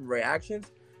 people have different reactions.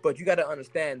 But you got to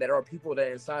understand that there are people that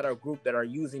are inside our group that are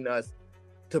using us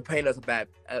to paint us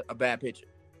a bad picture.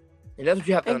 And that's what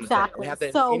you have to understand. You have to,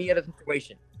 in any other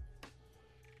situation.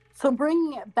 So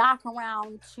bringing it back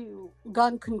around to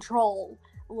gun control,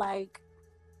 like,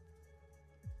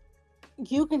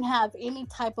 you can have any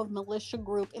type of militia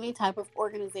group, any type of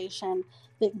organization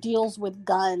that deals with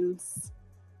guns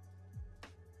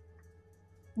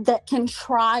that can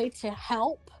try to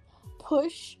help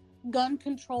push gun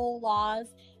control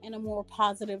laws in a more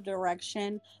positive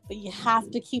direction, but you have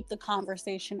to keep the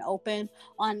conversation open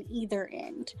on either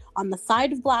end, on the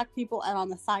side of Black people and on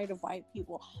the side of white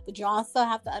people. But you also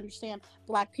have to understand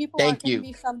Black people aren't going to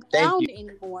be shoved down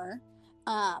anymore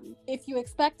if you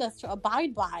expect us to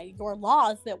abide by your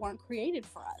laws that weren't created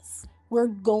for us. We're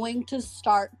going to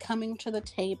start coming to the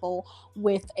table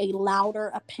with a louder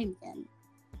opinion.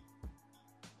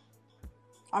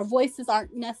 Our voices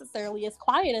aren't necessarily as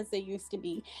quiet as they used to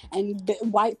be. And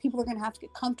white people are going to have to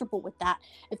get comfortable with that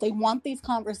if they want these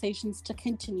conversations to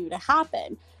continue to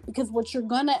happen. Because what you're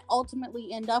going to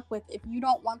ultimately end up with, if you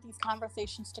don't want these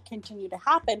conversations to continue to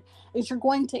happen, is you're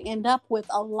going to end up with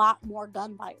a lot more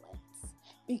gun violence.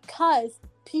 Because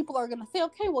people are going to say,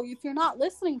 okay, well, if you're not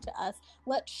listening to us,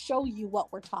 let's show you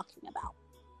what we're talking about.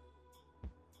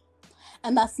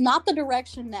 And that's not the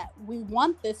direction that we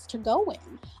want this to go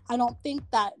in. I don't think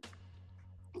that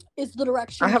is the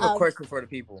direction. I have a question for the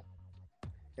people.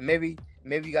 And maybe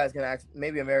you guys can ask,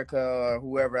 maybe America or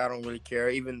whoever, I don't really care,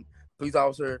 even police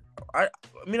officer. I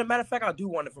mean, as a matter of fact, I do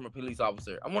want it from a police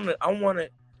officer. I want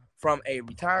it from a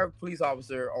retired police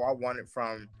officer, or I want it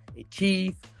from a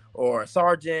chief or a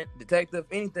sergeant, detective,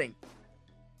 anything.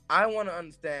 I want to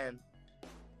understand,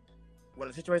 when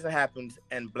a situation happens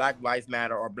and Black Lives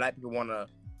Matter or Black people want to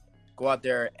go out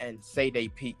there and say they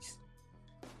peace,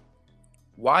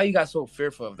 why are you guys so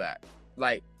fearful of that?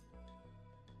 Like,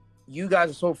 you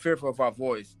guys are so fearful of our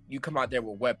voice. You come out there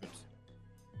with weapons.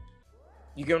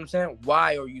 You get what I'm saying?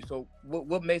 Why are you so?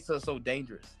 What makes us so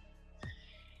dangerous?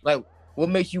 Like, what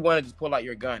makes you want to just pull out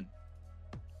your gun?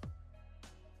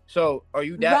 So, are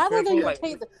you that rather fearful? Than your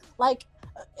taser? Like,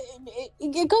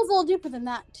 it goes a little deeper than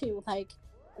that too. Like,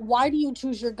 why do you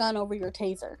choose your gun over your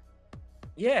taser?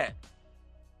 Yeah,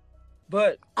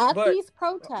 but these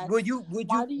protests, would you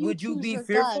be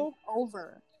fearful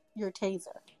over your taser?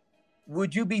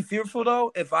 Would you be fearful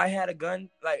though if I had a gun?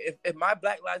 Like, if my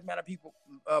Black Lives Matter people,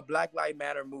 Black Lives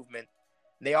Matter movement,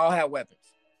 they all have weapons.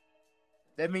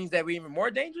 That means that we're even more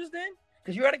dangerous then,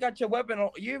 because you already got your weapon on.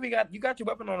 You got your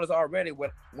weapon on us already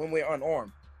when we're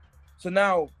unarmed. So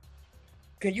now,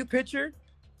 can you picture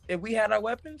if we had our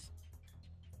weapons?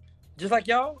 just like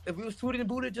y'all, if we were suited and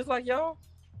booted just like y'all,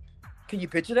 can you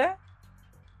picture that?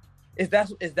 Is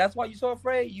that why you're so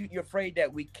afraid? You're afraid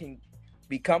that we can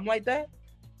become like that?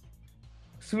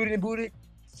 Suited and booted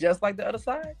just like the other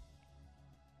side?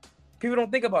 People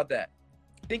don't think about that.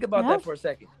 Think about that for a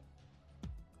second.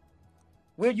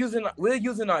 We're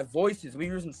using our voices.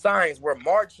 We're using signs. We're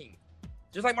marching.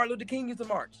 Just like Martin Luther King used to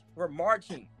march. We're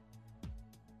marching.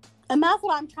 And that's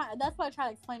what I try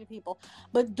to explain to people.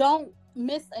 But don't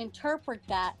misinterpret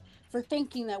that for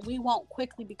thinking that we won't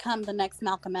quickly become the next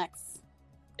Malcolm X.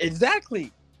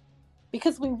 Exactly.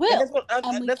 Because we will.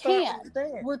 And we can.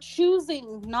 We're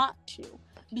choosing not to.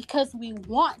 Because we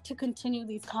want to continue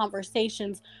these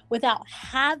conversations without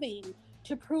having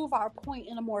to prove our point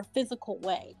in a more physical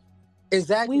way.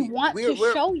 Exactly. We want to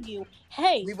show you,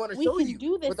 hey, we can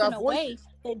do this in a way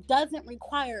that doesn't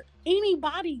require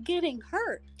anybody getting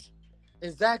hurt.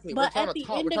 Exactly. But at the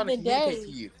end of the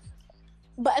day,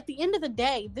 but at the end of the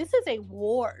day, this is a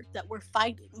war that we're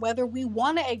fighting. Whether we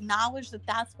want to acknowledge that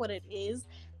that's what it is,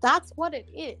 that's what it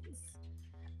is.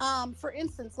 For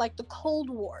instance, like the Cold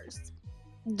Wars.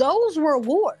 Those were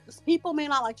wars. People may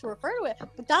not like to refer to it,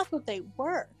 but that's what they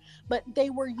were. But they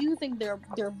were using their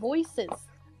voices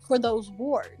for those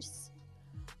wars.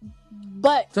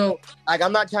 But so, like,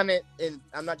 I'm not trying to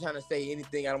say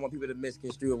anything. I don't want people to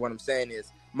misconstrue what I'm saying.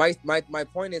 Is my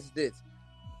point is this.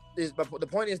 The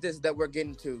point is this that we're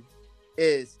getting to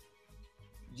is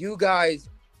you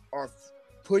guys are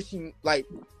pushing like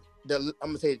I'm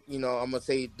gonna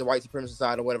say the white supremacist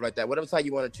side or whatever like that. Whatever side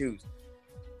you want to choose.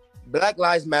 Black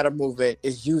Lives Matter movement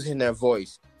is using their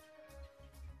voice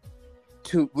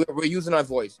we're using our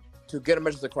voice to get a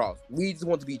message across. We just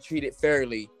want to be treated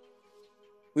fairly.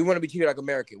 We want to be treated like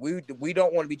American. We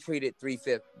don't want to be treated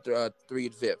 3/5.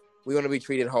 We want to be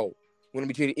treated whole. We want to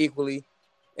be treated equally,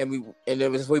 and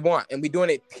that's what we want. And we're doing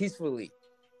it peacefully.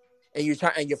 And you're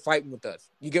fighting with us.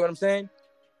 You get what I'm saying?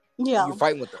 Yeah, you're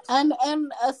fighting with us. And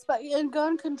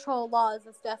gun control laws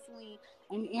is definitely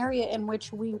an area in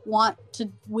which we want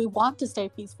to stay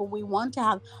peaceful. We want to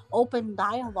have open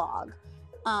dialogue.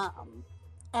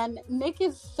 And Nick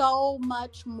is so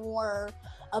much more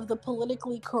of the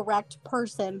politically correct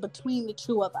person between the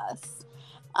two of us.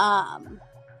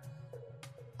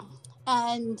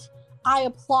 And I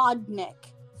applaud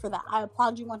Nick for that. I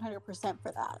applaud you 100%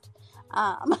 for that.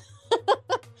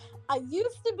 I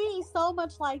used to be so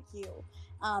much like you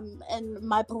and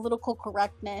my political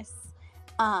correctness.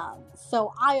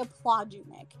 So I applaud you,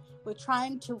 Nick, with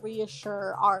trying to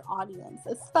reassure our audience,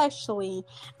 especially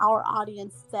our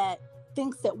audience that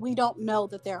thinks that we don't know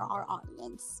that they're our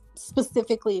audience,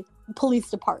 specifically police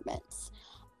departments,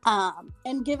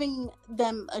 and giving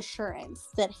them assurance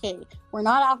that, hey, we're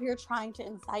not out here trying to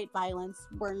incite violence.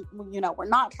 We're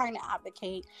not trying to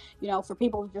advocate, for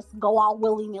people to just go all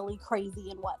willy-nilly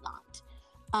crazy and whatnot.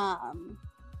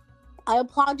 I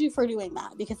applaud you for doing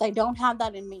that because I don't have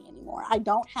that in me anymore. I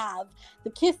don't have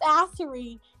the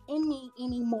kiss-assery in me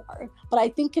anymore, but I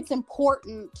think it's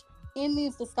important in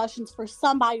these discussions for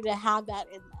somebody to have that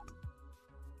in them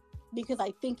because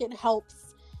I think it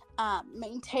helps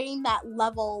maintain that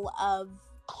level of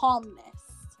calmness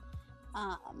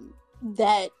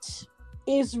that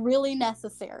is really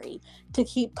necessary to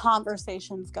keep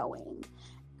conversations going.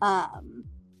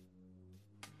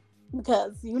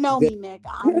 Because you know me, Nick,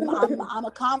 I'm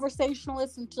a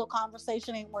conversationalist until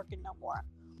conversation ain't working no more.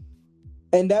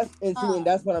 And that's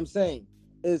what I'm saying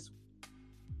is,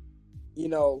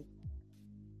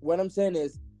 what I'm saying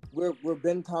is we've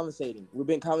been conversating. We've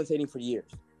been conversating for years.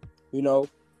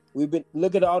 We've been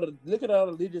look at all the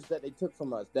leaders that they took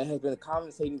from us that have been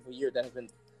conversating for years, that have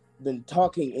been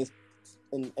talking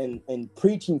and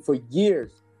preaching for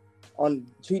years on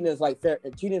treating us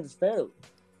fairly.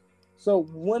 So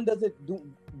when does it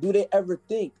do they ever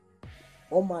think,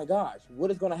 oh my gosh,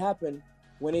 what is going to happen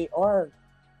when they are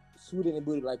suited and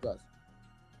booted like us?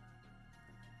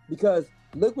 Because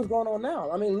look what's going on now.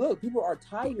 I mean, look, people are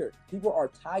tired.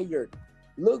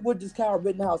 Look what this Kyle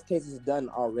Rittenhouse case has done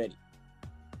already.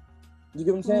 You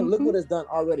get what I'm saying? Mm-hmm. Look what it's done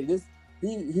already. His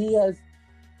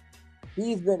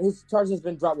charges has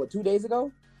been dropped 2 days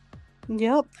ago?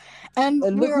 Yep. And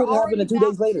look what happened 2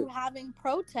 days later. Having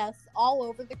protests all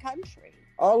over the country.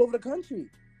 All over the country.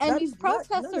 And these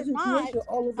protests are not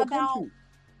all over the country.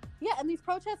 Yeah, and these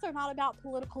protests are not about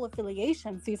political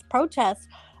affiliations. These protests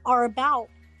are about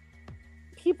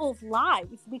people's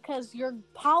lives because your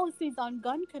policies on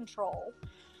gun control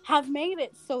have made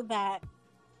it so that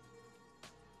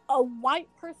a white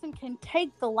person can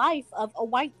take the life of a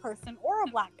white person or a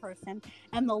black person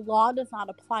and the law does not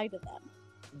apply to them.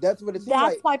 That's what it seems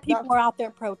like. That's why people are out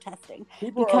there protesting.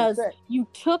 Because you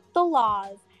took the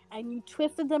laws and you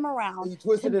twisted them around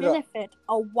to it up. benefit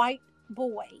a white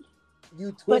boy.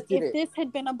 You But twisted if it. this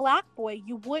had been a black boy,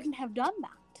 you wouldn't have done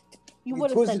that. You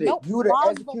would have twisted said, it. nope, You would have laws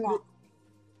executed. belong.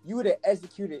 You would have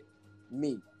executed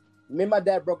me. Me and my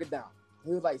dad broke it down.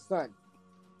 He was like, "Son,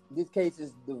 this case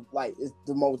is it's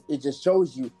the most. It just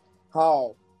shows you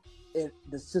how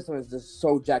the system is just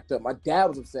so jacked up." My dad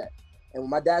was upset, and when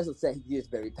my dad's upset, he gets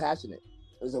very passionate.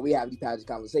 And so we have these passionate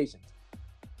conversations.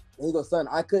 And he goes, "Son,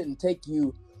 I couldn't take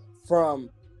you from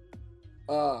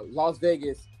Las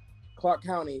Vegas, Clark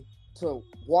County to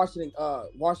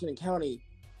Washington County,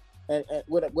 and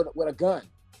with a gun.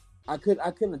 I couldn't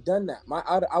have done that.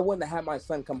 I wouldn't have had my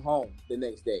son come home the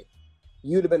next day.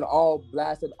 You'd have been all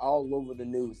blasted all over the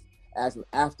news as an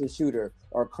after shooter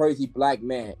or a crazy black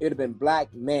man. It'd have been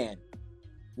black man,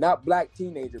 not black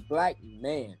teenager, black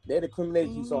man. They'd have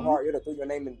incriminated you so hard, you'd have threw your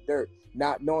name in the dirt,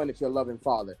 not knowing that you're a loving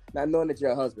father, not knowing that you're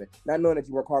a husband, not knowing that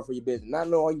you work hard for your business, not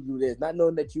knowing you do this, not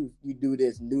knowing that you do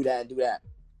this and do that and do that.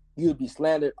 You'd be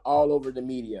slandered all over the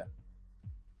media.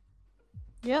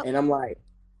 Yeah. And I'm like,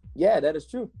 yeah, that is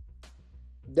true.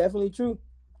 Definitely true.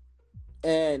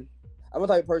 And I'm a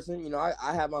type of person, I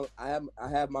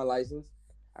have my license.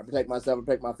 I protect myself, I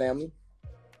protect my family.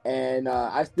 And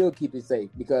I still keep it safe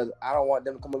because I don't want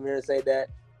them to come over here and say that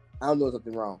I'm doing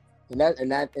something wrong. And I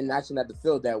shouldn't have to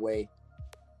feel that way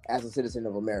as a citizen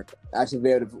of America. I should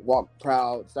be able to walk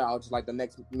proud style, just like the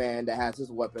next man that has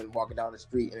his weapon walking down the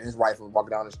street and his rifle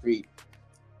walking down the street,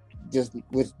 just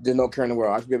with there's no care in the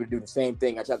world. I should be able to do the same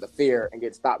thing. I should have to fear and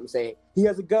get stopped and say, he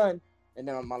has a gun, and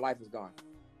then my life is gone.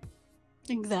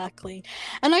 Exactly.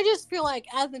 And I just feel like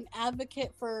as an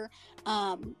advocate for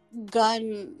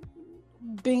gun,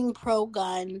 being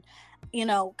pro-gun,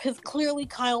 because clearly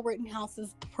Kyle Rittenhouse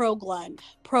is pro-gun.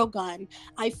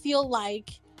 I feel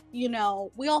like,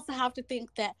 we also have to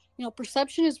think that,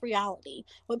 perception is reality.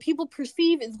 What people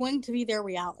perceive is going to be their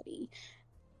reality.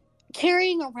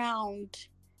 Carrying around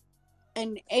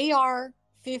an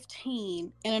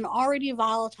AR-15 in an already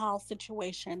volatile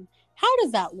situation, how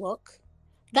does that look?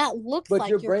 That looks but like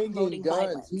you're bringing guns.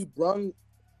 violence.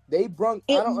 They brung.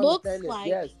 I don't understand this.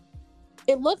 Yes.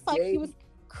 It looks like he was.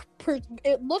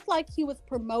 It looked like he was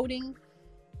promoting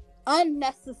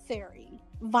unnecessary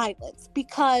violence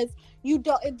because you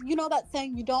don't. That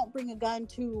saying, you don't bring a gun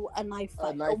to a knife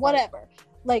fight or whatever.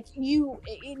 Like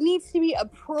it needs to be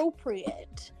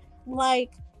appropriate.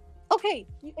 Like, okay,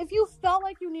 if you felt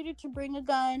like you needed to bring a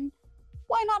gun,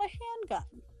 why not a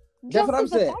handgun? That's what I'm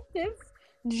saying.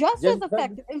 Just as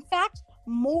effective. In fact,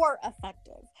 more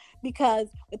effective. Because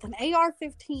with an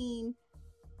AR-15,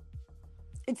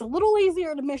 it's a little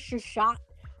easier to miss your shot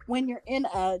when you're in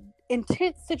a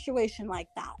intense situation like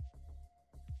that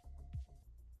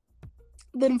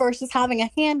than versus having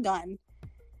a handgun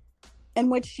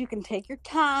in which you can take your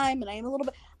time and aim a little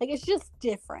bit. Like, it's just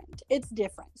different. It's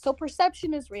different. So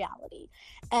perception is reality.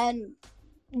 And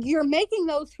you're making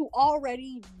those who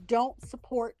already don't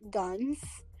support guns,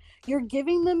 you're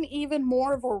giving them even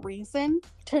more of a reason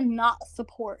to not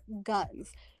support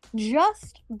guns,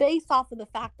 just based off of the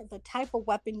fact of the type of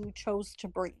weapon you chose to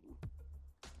bring.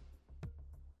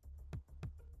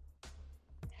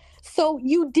 So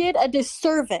you did a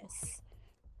disservice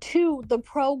to the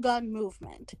pro-gun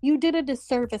movement. You did a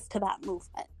disservice to that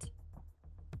movement.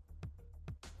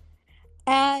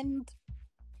 And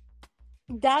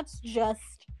that's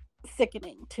just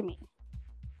sickening to me.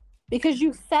 Because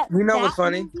you set that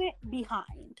movement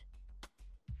behind.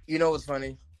 You know what's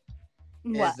funny?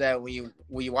 What? Is that when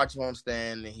you watch him on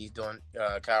stand and he's doing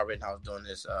Kyle Rittenhouse doing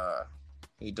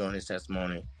his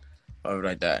testimony or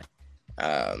like that.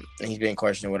 And he's being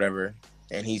questioned or whatever.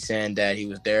 And he's saying that he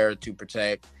was there to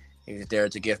protect, he was there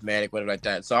to give medic, whatever like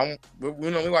that. So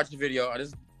we watched the video.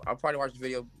 I'll probably watch the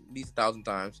video at least 1,000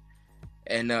 times.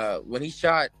 And when he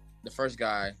shot the first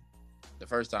guy the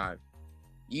first time,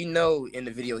 in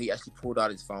the video he actually pulled out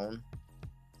his phone.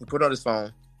 He pulled out his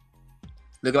phone,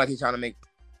 looking like he's trying to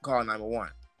call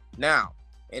 911. Now,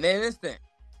 in an instant,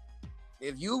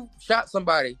 if you shot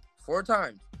somebody 4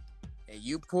 times and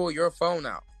you pull your phone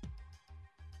out,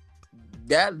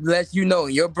 that lets you know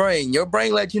in your brain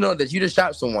lets you know that you just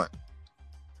shot someone.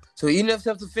 So even if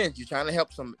self-defense, you're trying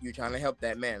to help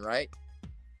that man, right?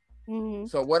 Mm-hmm.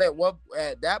 So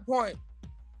at that point,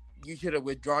 you should have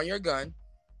withdrawn your gun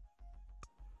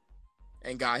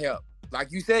and got help,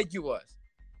 like you said you was,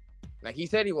 like he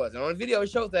said he was. And on the video, it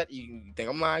shows that. You think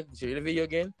I'm lying? You see the video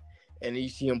again, and you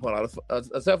see him pull out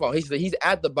a cell phone. He's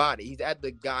at the body. He's at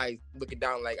the guy looking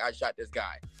down like, I shot this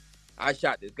guy.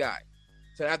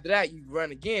 So after that, you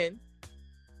run again,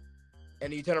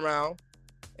 and then you turn around,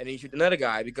 and then you shoot another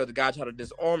guy because the guy tried to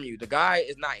disarm you. The guy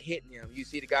is not hitting him. You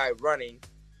see the guy running,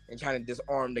 and trying to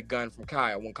disarm the gun from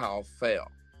Kyle when Kyle fell,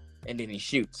 and then he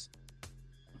shoots.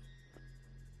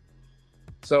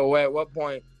 So at what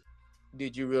point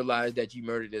did you realize that you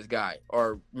murdered this guy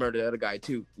or murdered the other guy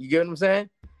too? You get what I'm saying?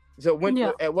 So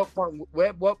at what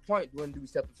point when do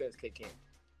self-defense kick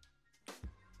in?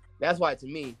 That's why to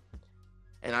me,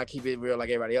 and I keep it real like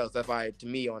everybody else, that's why to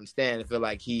me on the stand I feel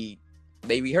like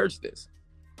they rehearsed this.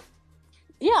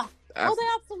 Yeah. They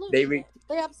absolutely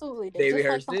did. They just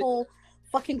rehearsed like the whole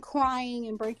fucking crying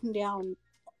and breaking down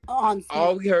on scene.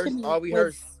 All we heard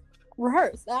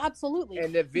rehearsed. Absolutely.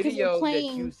 And the video that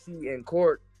you see in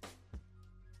court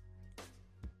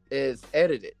is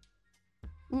edited.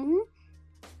 Mm-hmm.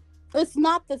 It's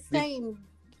not the same.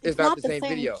 It's not the same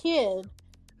video. Kid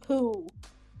who.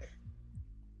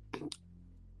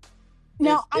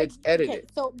 Now it's edited. Okay,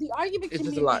 so the argument can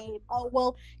be made. Oh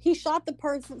well, he shot the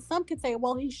person. Some could say,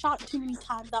 well, he shot too many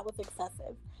times. That was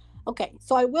excessive. Okay,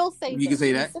 so I will say you can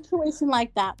say that. In a situation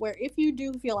like that, where if you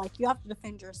do feel like you have to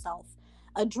defend yourself,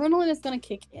 adrenaline is going to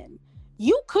kick in.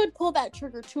 You could pull that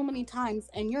trigger too many times,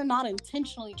 and you're not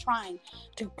intentionally trying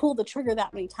to pull the trigger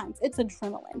that many times. It's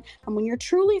adrenaline. And when you're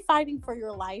truly fighting for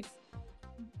your life,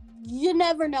 you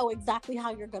never know exactly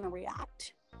how you're going to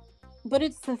react. But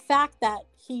it's the fact that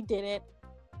he did it,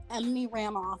 and then he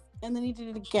ran off, and then he did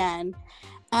it again.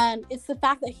 And it's the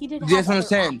fact that he didn't have other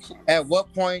options. At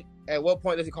what point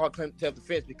does he call claim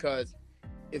self-defense? Because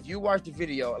if you watch the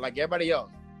video, like everybody else,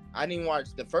 I didn't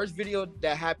watch the first video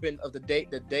that happened of the day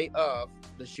of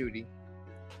the shooting,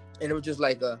 and it was just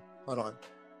like hold on.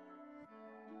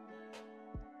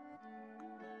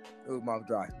 Ooh, mouth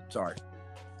dry. Sorry.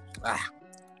 All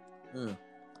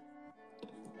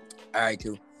right,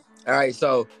 cool. All right,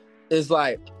 so it's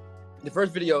like the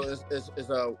first video is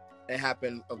it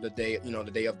happened of the day,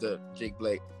 the day of the Jake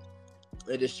Blake.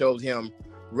 It just shows him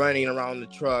running around the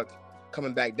truck,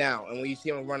 coming back down, and when you see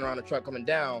him running around the truck coming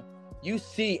down, you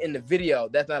see in the video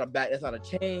that's not a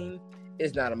chain,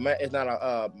 it's not a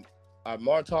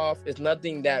Molotov, it's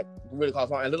nothing that really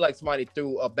causes harm. It looked like somebody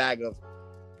threw a bag of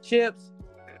chips,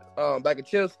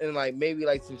 and like maybe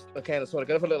like a can of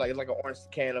soda. It looked like it's like an orange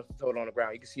can of soda on the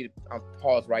ground. You can see I'm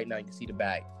paused right now. You can see the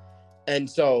bag, and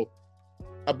so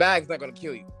a bag's not gonna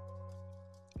kill you.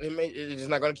 It's just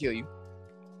not gonna kill you.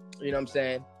 You know what I'm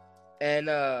saying? And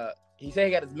he said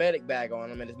he got his medic bag on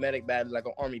him, and his medic bag is like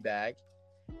an army bag.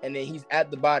 And then he's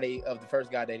at the body of the first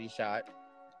guy that he shot,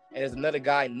 and there's another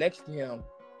guy next to him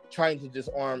trying to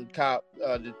disarm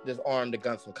the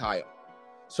guns from Kyle.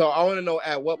 So I want to know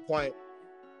at what point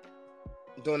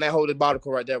doing that whole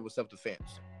debacle right there was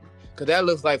self-defense, because that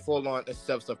looks like full-on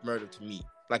self murder to me.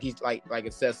 Like he's like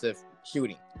excessive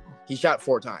shooting. He shot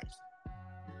 4 times.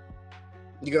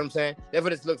 You get what I'm saying? That's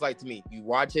what it looks like to me. You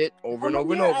watch it over and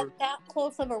over and over. At that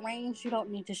close of a range, you don't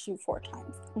need to shoot 4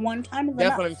 times. 1 time is enough.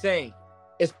 That's what I'm saying.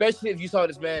 Especially if you saw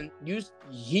this man,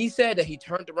 he said that he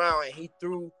turned around and he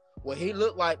threw what he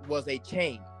looked like was a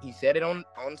chain. He said it on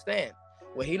the stand.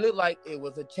 What he looked like, it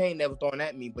was a chain that was thrown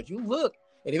at me. But you look,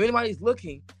 and if anybody's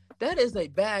looking, that is a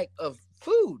bag of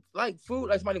food like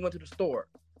somebody went to the store,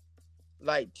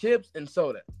 like chips and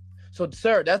soda. So,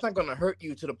 sir, that's not going to hurt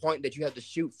you to the point that you have to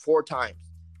shoot 4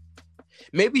 times.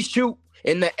 Maybe shoot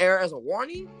in the air as a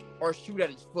warning, or shoot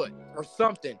at his foot or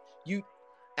something.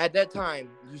 At that time,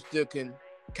 you still can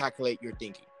calculate your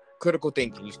thinking. Critical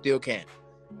thinking, you still can.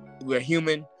 We're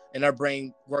human, and our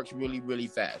brain works really, really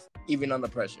fast, even under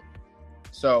pressure.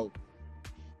 So,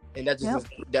 and that's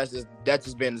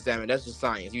just been examined. That's just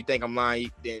science. You think I'm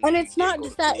lying? Then and it's not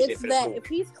just that. It's that if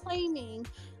he's claiming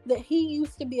that he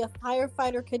used to be a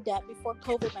firefighter cadet before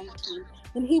COVID-19,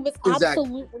 then he was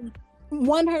absolutely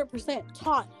 100%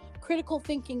 taught critical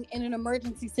thinking in an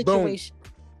emergency situation.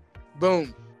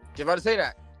 Boom. Just about to say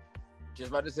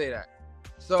that.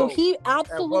 So he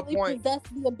absolutely possessed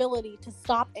the ability to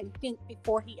stop and think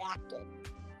before he acted.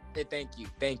 Hey,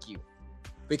 thank you.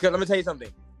 Because let me tell you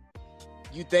something.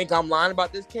 You think I'm lying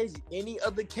about this case? Any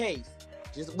other case?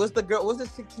 What's the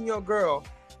 16-year-old girl?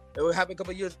 It happened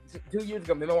 2 years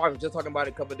ago. Me and my wife were just talking about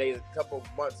it a couple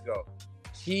months ago.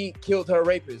 She killed her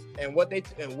rapist, and what did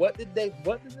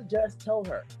the judge tell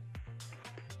her?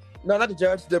 No, not the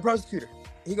judge, the prosecutor.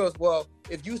 He goes, well,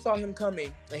 if you saw him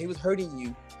coming and he was hurting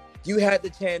you, you had the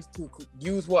chance to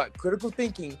use what? Critical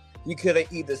thinking. You could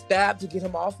have either stabbed to get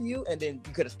him off of you, and then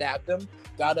you could have stabbed him,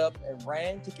 got up and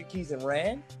ran, took your keys and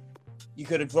ran. You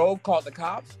could have drove, called the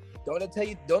cops. Don't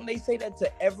they say that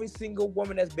to every single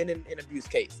woman that's been in an abuse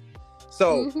case?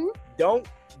 So don't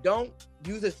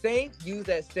use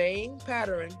that same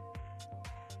pattern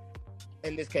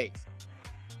in this case.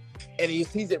 And he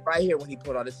sees it right here when he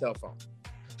pulled out his cell phone.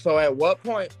 So at what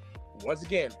point once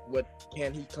again, what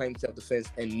can he claim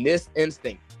self-defense? And this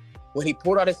instinct, when he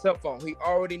pulled out his cell phone, he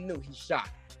already knew he shot.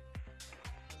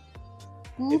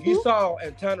 Mm-hmm. If you saw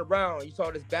and turned around, you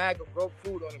saw this bag of broke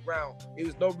food on the ground, there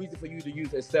was no reason for you to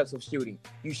use excessive shooting.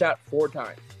 You shot 4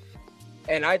 times.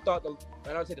 And I don't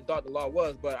say the law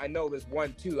was, but I know it's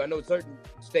 1-2. I know certain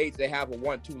states, they have a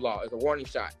 1-2 law. It's a warning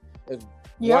shot. It's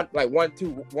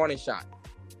 1-2 warning shot.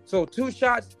 So 2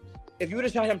 shots, if you would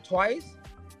have shot him twice,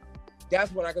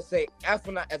 that's when I could say, as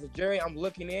a jury, I'm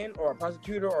looking in, or a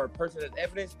prosecutor or a person as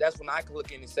evidence, that's when I could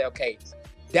look in and say, okay,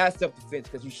 that's self-defense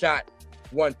because you shot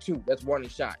 1-2. That's warning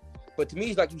shot. But to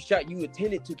me, it's like you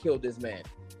intended to kill this man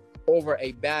over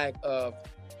a bag of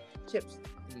chips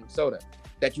and soda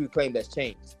that you claim that's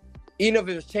changed. Even if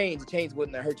it was changed, the change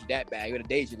wouldn't have hurt you that bad. It would have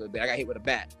dazed you a little bit. I got hit with a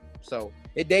bat. So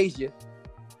it dazed you,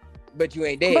 but you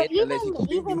ain't dead. But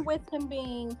even with him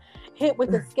being hit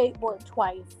with a skateboard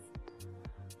twice,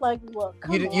 like, look,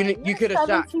 you could have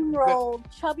shot 17-year-old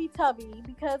chubby tubby,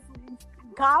 because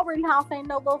Kyle Rittenhouse ain't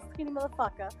no little skinny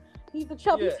motherfucker. He's a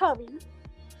chubby tubby.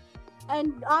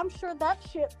 And I'm sure that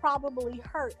shit probably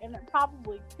hurt and it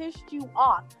probably pissed you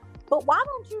off. But why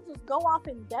don't you just go off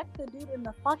and deck the dude in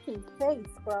the fucking face,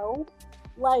 bro?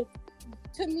 Like,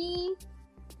 to me,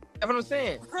 that's what I'm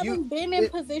saying. Having been in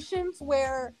positions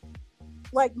where,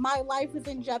 like, my life is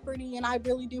in jeopardy and I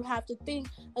really do have to think,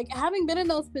 like, having been in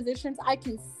those positions, I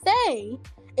can say,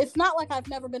 it's not like I've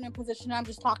never been in a position and I'm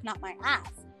just talking out my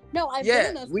ass. No, I've been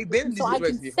in those we've been in these so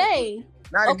situations. I can say,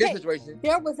 not in this situation.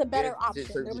 There was a better option.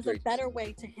 There was a better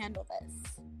way to handle this.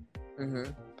 Mm-hmm.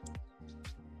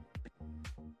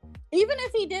 Even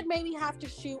if he did maybe have to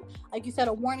shoot, like you said,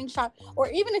 a warning shot, or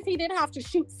even if he did have to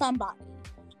shoot somebody,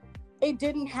 it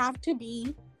didn't have to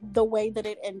be the way that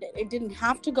it ended. It didn't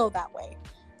have to go that way.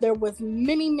 There was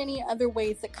many, many other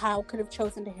ways that Kyle could have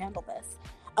chosen to handle this.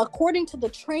 According to the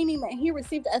training that he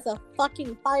received as a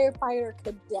fucking firefighter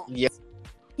cadet,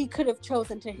 he could have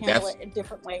chosen to handle it in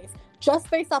different ways,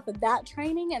 just based off of that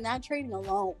training and that training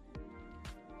alone.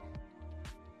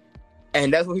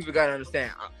 And that's what people gotta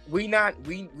understand. We want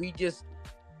you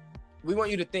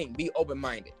to think, be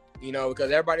open-minded,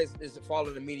 because everybody is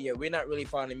following the media. We're not really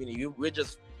following the media. We're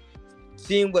just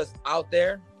seeing what's out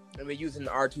there, and we're using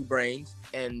our 2 brains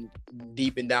and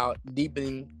digging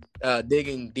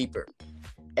deeper,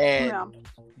 and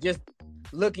just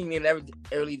looking in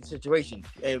every situation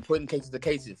and putting cases to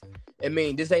cases. I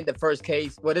mean, this ain't the first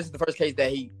case. Well, this is the first case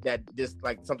that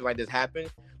something like this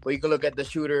happened. But you can look at the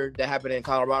shooter that happened in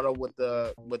Colorado with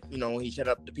he shot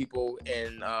up the people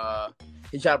and at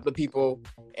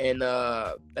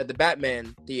the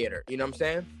Batman theater. You know what I'm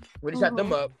saying? When he shot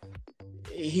them up,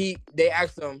 they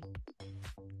asked him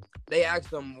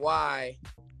why.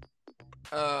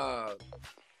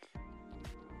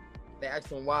 They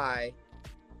asked him why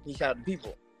he shot up the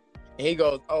people, and he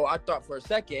goes, "Oh, I thought for a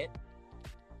second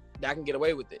that I can get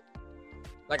away with it.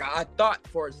 Like I thought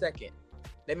for a second."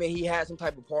 That means he had some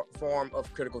type of form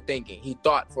of critical thinking. He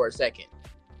thought for a second.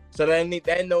 So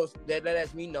that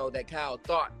lets me know that Kyle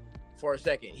thought for a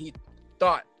second. He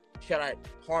thought, should I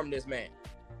harm this man?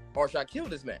 Or should I kill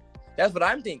this man? That's what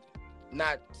I'm thinking.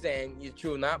 Not saying it's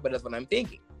true or not, but that's what I'm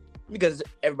thinking. Because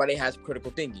everybody has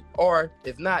critical thinking. Or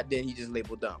if not, then he just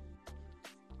labeled dumb.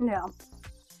 Yeah.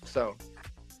 So.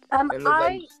 I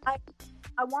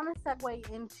want to segue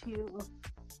into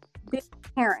being a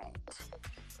parent.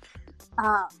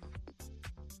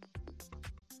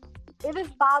 It has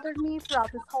bothered me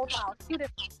throughout this whole trial.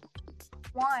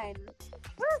 One,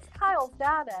 where's Kyle's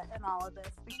dad at in all of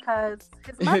this? Because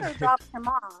his mother dropped him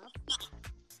off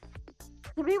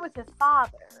to be with his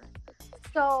father.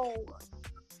 So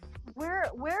where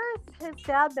has his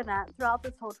dad been at throughout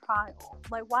this whole trial?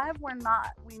 Like, why have we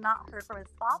not heard from his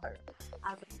father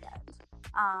as of yet?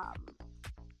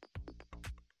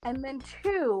 And then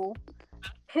 2,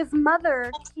 his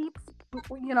mother keeps,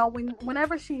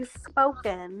 whenever she's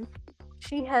spoken,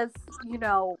 she has,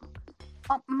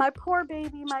 my poor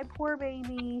baby,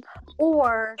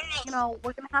 or, we're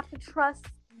going to have to trust,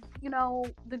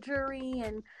 the jury,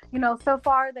 and, so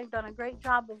far they've done a great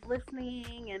job of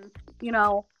listening, and,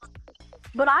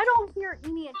 but I don't hear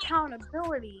any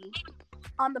accountability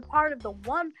on the part of the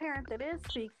one parent that is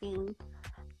speaking,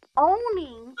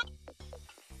 owning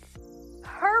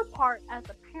her part as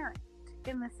a parent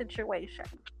in the situation.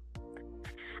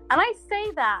 And I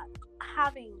say that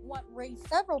having raised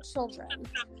several children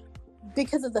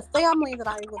because of the family that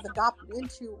I was adopted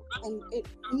into, and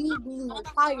me being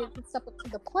required to step up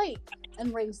to the plate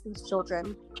and raise these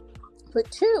children.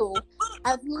 But 2,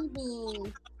 as me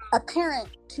being a parent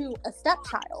to a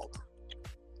stepchild.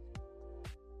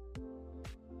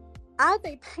 As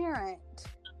a parent,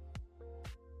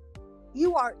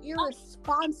 You are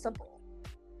irresponsible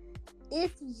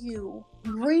if you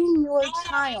bring your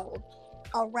child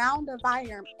around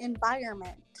an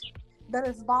environment that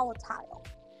is volatile.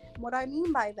 What I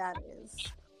mean by that is,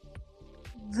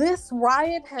 this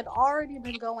riot had already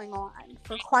been going on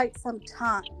for quite some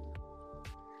time.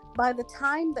 By the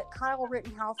time that Kyle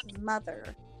Rittenhouse's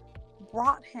mother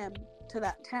brought him to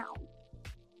that town,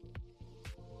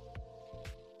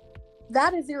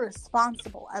 that is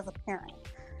irresponsible as a parent.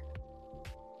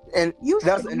 And you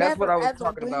that's should never what I was ever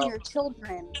talking bring about. your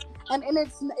children, and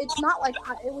it's not like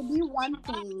it would be one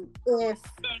thing if,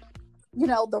 you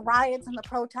know, the riots and the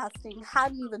protesting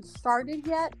hadn't even started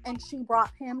yet and she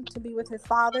brought him to be with his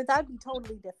father. That'd be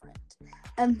totally different.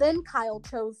 And then Kyle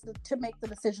chose to make the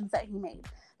decisions that he made.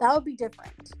 That would be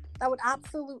different. That would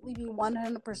absolutely be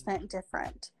 100%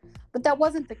 different. But that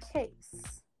wasn't the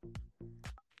case.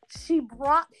 She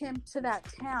brought him to that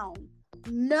town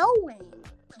knowing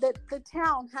that the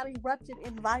town had erupted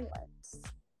in violence.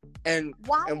 And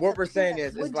what we're saying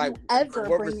is, it's like,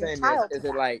 what we're saying is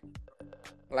it like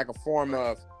a form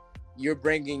of, you're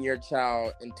bringing your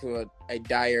child into a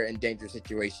dire and dangerous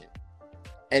situation,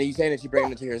 and you're saying that you bring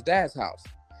him into his dad's house.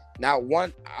 Now,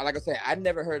 like I said, I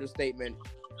never heard a statement.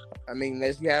 I mean,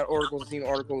 unless you had seen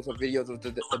articles or videos of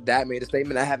the dad made a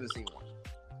statement, I haven't seen one.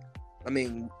 I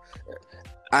mean,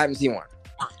 I haven't seen one.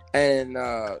 And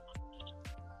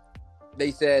they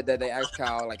said that they asked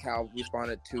Kyle, like, how he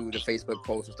responded to the Facebook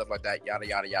post and stuff like that, yada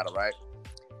yada yada, right?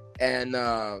 And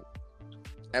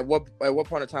at what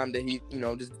point in time did he,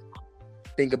 just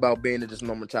think about being a just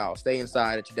normal child, stay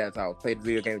inside at your dad's house, play the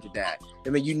video game with your dad? I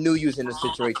mean, you knew you was in a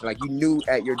situation, like, you knew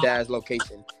at your dad's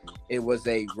location it was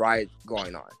a riot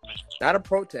going on, not a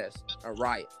protest, a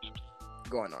riot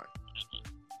going on.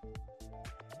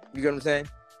 You get what I'm saying?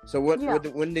 So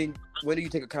when do you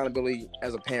take accountability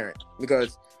as a parent?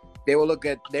 Because they will look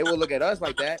at us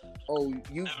like that. Oh,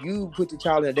 you put your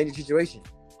child in a dangerous situation.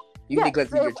 You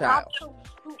neglected your child. Absolutely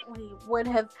would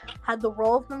have had the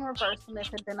roles been reversed, and this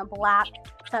had been a black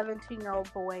 17-year-old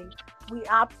boy. We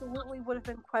absolutely would have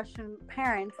been questioning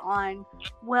parents on,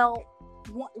 well,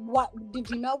 what did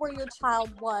you know where your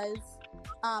child was?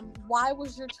 Why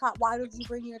did you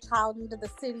bring your child into the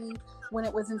city when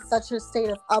it was in such a state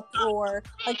of uproar?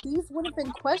 Like, these would have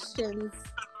been questions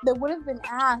that would have been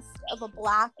asked of a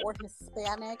black or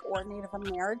Hispanic or Native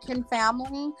American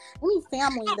family, any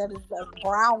family that is of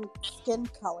brown skin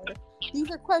color.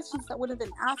 These are questions that would have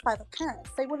been asked by the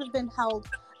parents. They would have been held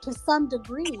to some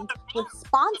degree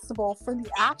responsible for the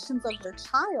actions of their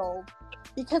child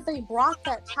because they brought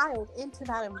that child into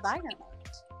that environment.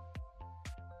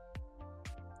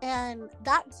 And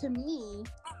that, to me,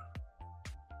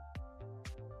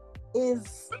 it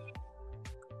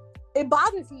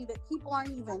bothers me that people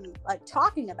aren't even, like,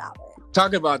 talking about it.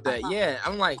 Talking about that, yeah.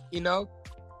 I'm like, people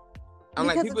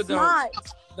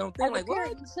don't think, like, what?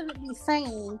 You shouldn't be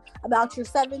saying about your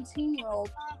 17-year-old,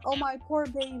 oh, my poor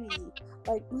baby.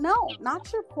 Like, no,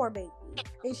 not your poor baby.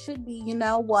 It should be, you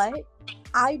know what?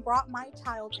 I brought my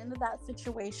child into that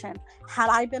situation. Had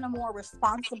I been a more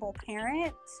responsible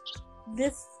parent,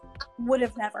 this would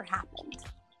have never happened.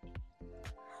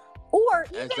 Or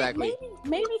even exactly.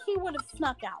 maybe he would have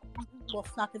snuck out. Well,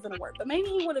 snuck isn't a word, but maybe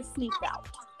he would have sneaked out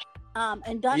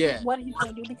and done what he's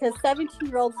going to do, because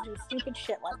 17-year-olds do stupid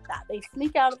shit like that. They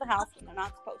sneak out of the house when they're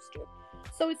not supposed to.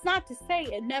 So it's not to say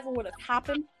it never would have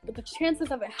happened, but the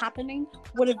chances of it happening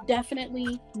would have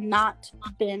definitely not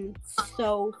been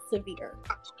so severe.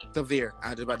 I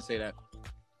was about to say that.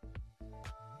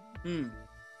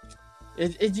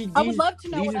 I would love to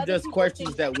know. These are just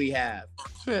questions that we have.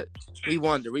 We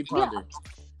wonder. We ponder.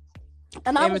 Yeah.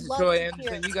 And I would Mr. love Troy to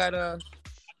Anderson, hear.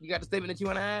 you got a statement that you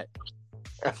want to add?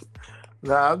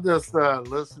 No, I'm just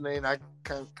listening. I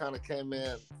kind of came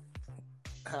in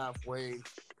halfway,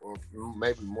 or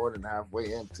maybe more than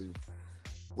halfway into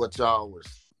what y'all was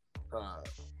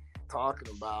talking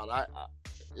about.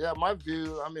 My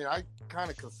view. I mean, I kind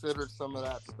of considered some of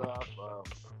that stuff.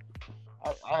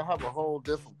 I have a whole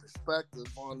different perspective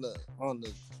on the.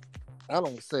 I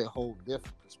don't say a whole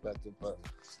different perspective, but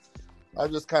I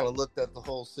just kind of looked at the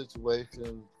whole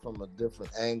situation from a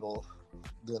different angle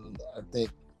than I think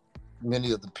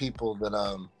many of the people that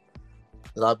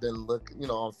I've been looking,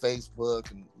 on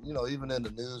Facebook and even in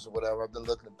the news or whatever. I've been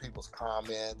looking at people's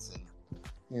comments and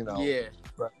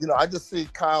but I just see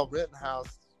Kyle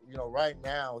Rittenhouse. Right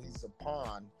now he's a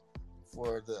pawn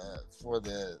for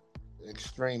the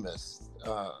extremists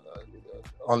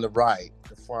on the right,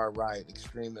 the far right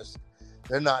extremists.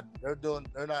 They're not doing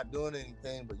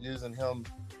anything but using him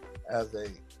as a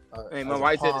my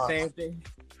wife said the same thing.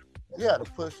 Yeah, to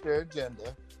push their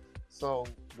agenda. So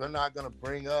they're not going to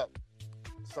bring up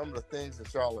some of the things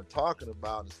that y'all are talking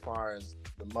about as far as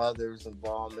the mother's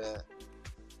involvement,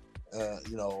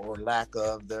 or lack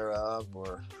of thereof,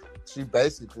 or she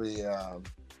basically,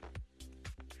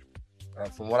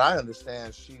 from what I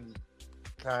understand, she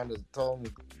kind of told me,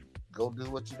 go do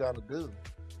what you got to do.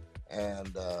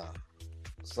 And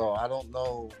so I don't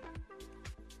know,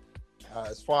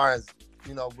 as far as,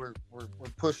 we're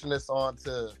pushing this on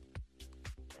to,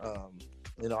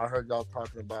 I heard y'all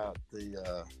talking about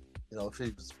the, if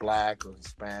he was black or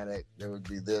Hispanic, there would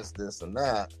be this, and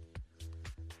that.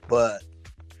 But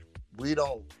we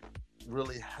don't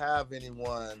really have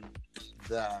anyone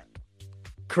that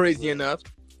crazy enough.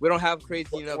 We don't have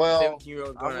crazy enough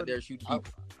 17-year-olds going out there shooting people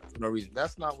for no reason.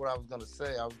 That's not what I was gonna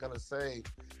say. I was gonna say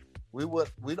we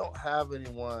don't have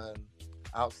anyone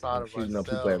outside of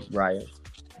ourselves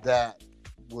that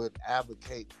would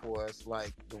advocate for us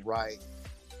like the right,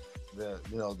 the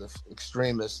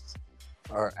extremists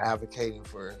are advocating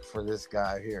for this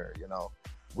guy here.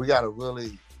 We got to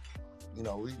really,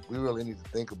 we really need to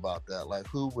think about that. Like,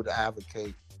 who would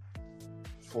advocate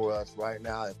for us right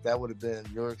now? If that would have been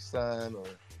your son,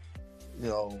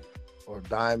 or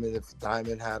Diamond, if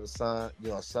Diamond had a son,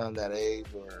 a son that age,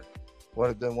 or would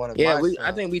have been one of my sons.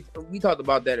 I think we talked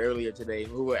about that earlier today.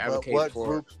 Who would advocate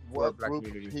for the black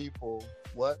community?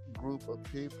 What group of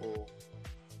people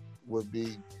would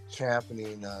be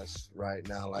championing us right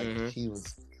now? Like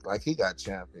he got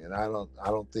championed. I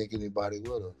don't think anybody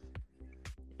would have.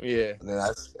 Yeah. And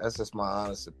that's just my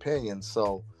honest opinion.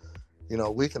 So,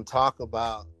 we can talk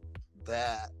about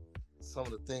that, some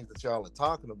of the things that y'all are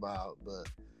talking about, but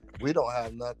we don't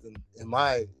have nothing in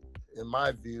my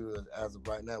view as of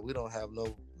right now. We don't have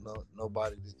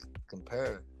nobody to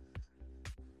compare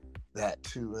that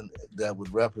to, and that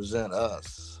would represent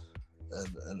us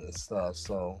and stuff.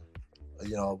 So,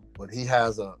 but he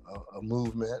has a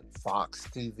movement, Fox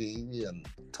TV and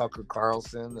Tucker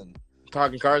Carlson and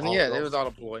Talking Carlson, they was all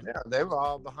deployed. Yeah, they were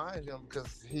all behind him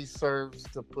because he serves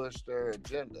to push their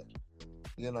agenda.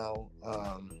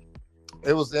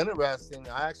 It was interesting.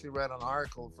 I actually read an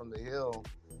article from The Hill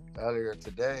earlier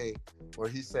today where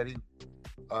he said he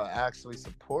actually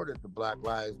supported the Black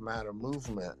Lives Matter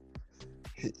movement.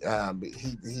 He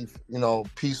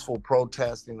peaceful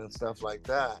protesting and stuff like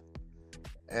that.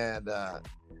 And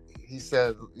he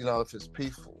said, if it's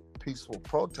peaceful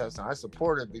protesting, I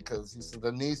support it, because he said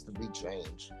there needs to be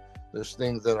change. There's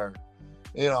things that are,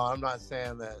 I'm not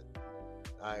saying that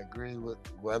I agree with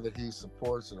whether he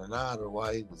supports it or not, or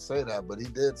why he would say that, but he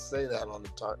did say that on the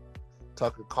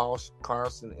Tucker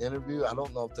Carlson interview. I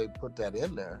don't know if they put that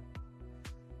in there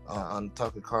on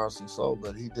Tucker Carlson show,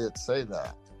 but he did say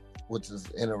that, which is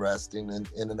interesting in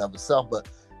and of itself. But,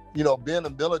 being a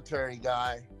military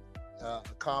guy, a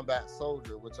combat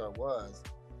soldier, which I was,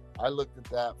 I looked at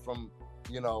that from,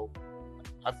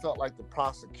 I felt like the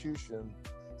prosecution's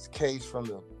case from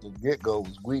the get-go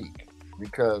was weak,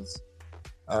 because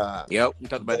we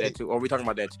talked about that too. Or we talking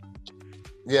about that too.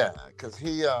 Yeah, because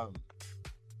he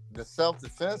the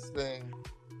self-defense thing,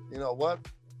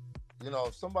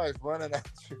 if somebody's running at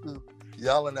you,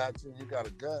 yelling at you, you got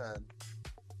a gun,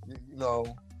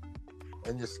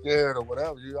 and you're scared or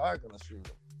whatever, you are gonna shoot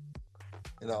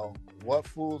them. What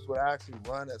fools would actually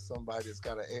run at somebody that's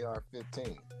got an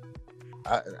AR-15?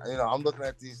 I'm looking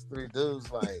at these three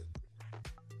dudes like,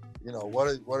 what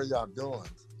are y'all doing?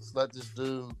 Just let this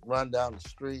dude run down the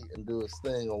street and do his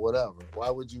thing or whatever. Why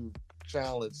would you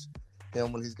challenge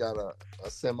him when he's got a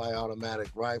semi-automatic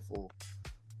rifle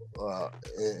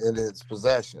in his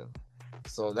possession?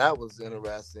 So that was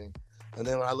interesting. And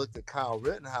then when I looked at Kyle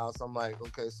Rittenhouse, I'm like,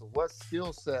 okay, so what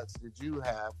skill sets did you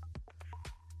have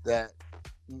that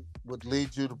would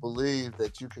lead you to believe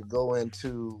that you could go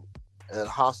into a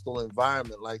hostile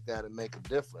environment like that and make a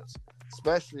difference,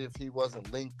 especially if he wasn't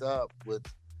linked up with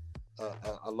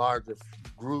a larger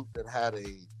group that had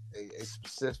a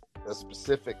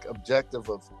specific objective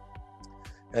of,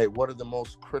 hey, what are the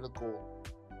most critical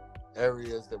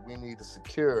areas that we need to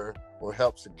secure or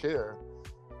help secure?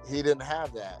 He didn't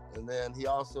have that. And then he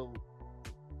also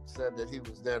said that he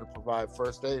was there to provide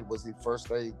first aid. Was he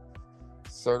first aid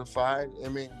certified? I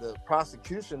mean, the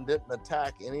prosecution didn't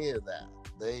attack any of that.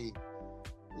 They,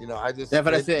 That's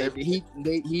what I said. He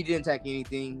didn't attack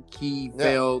anything. He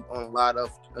failed on a lot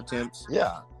of attempts.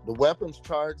 Yeah, the weapons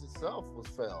charge itself was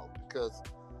failed because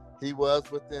he was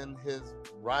within his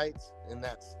rights in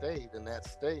that state.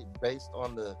 Based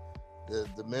on the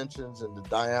dimensions and the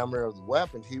diameter of the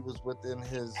weapon, he was within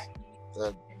his.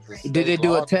 Did they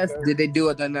do a test? Did they do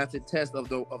a diagnostic test of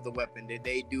the weapon? Did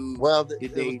they do?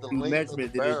 Did they do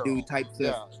measurements? Did they do types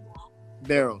of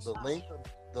barrels?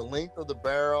 The length of the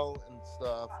barrel and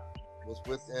stuff was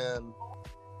within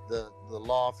the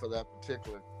law for that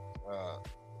particular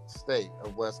state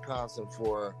of Wisconsin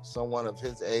for someone of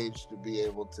his age to be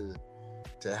able to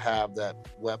have that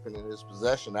weapon in his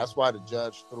possession. That's why the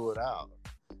judge threw it out,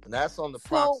 and that's on the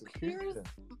prosecution. Here's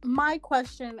my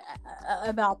question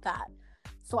about that.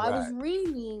 So I was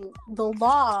reading the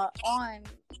law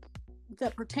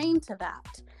that pertained to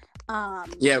that.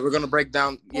 We're gonna break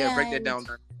that down.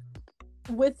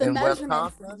 With the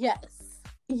measurements, yes.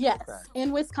 Okay.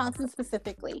 In Wisconsin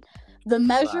specifically, the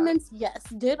measurements, yes,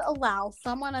 did allow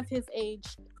someone of his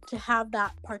age to have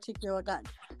that particular gun.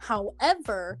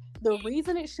 However, the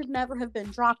reason it should never have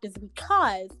been dropped is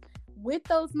because with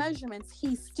those measurements,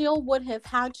 he still would have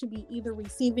had to be either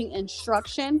receiving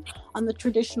instruction on the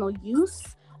traditional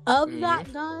use of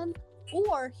that gun,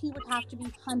 or he would have to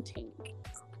be hunting.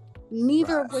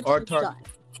 Neither of which was done.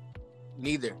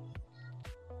 Neither.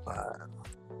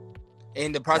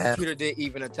 And the prosecutor didn't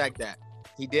even attack that.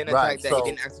 He didn't attack that. So,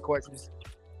 he didn't ask the questions.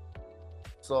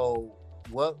 So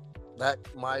what that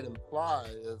might imply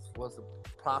was the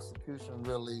prosecution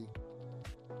really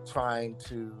trying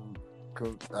to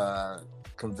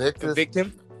convict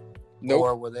him? Nope.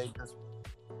 Or were they just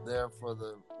there for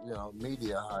the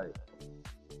media hype?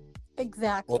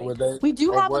 Exactly. We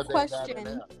do have a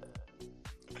question.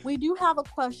 We do have a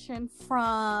question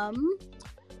from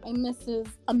a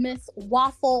Miss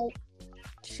Waffle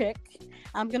Chick.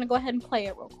 I'm gonna go ahead and play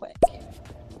it real quick.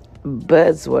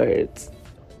 Buzzwords.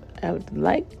 I would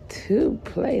like to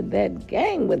play that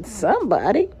game with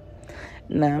somebody.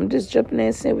 Now I'm just jumping in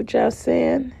and seeing what y'all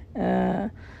saying.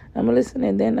 I'm gonna listen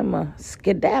and then I'm gonna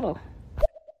skedaddle.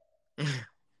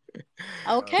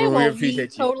 Okay, well, we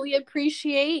totally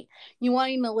appreciate you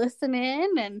wanting to listen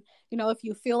in, and if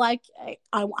you feel like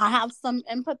I have some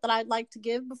input that I'd like to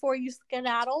give before you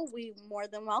skedaddle, we more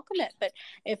than welcome it. But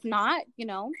if not,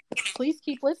 please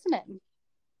keep listening.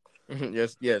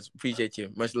 Yes, appreciate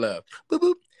you. Much love. Boop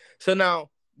boop. So now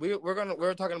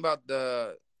we're talking about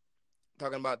the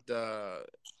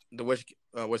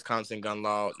Wisconsin gun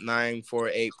law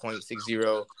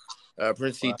 948.60,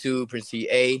 Prince C2, Prince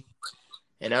CA.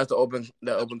 And that's the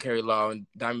open carry law, and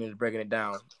Diamond is breaking it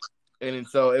down. And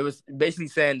so it was basically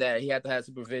saying that he had to have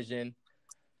supervision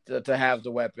to have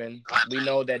the weapon. We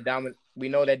know that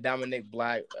Dominic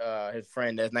Black, his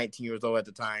friend that's 19 years old at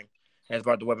the time, has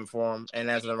brought the weapon for him. And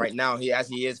as of right now, he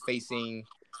actually is facing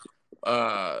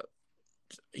what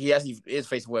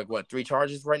 3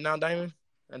 charges right now, Diamond?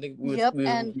 I think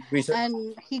and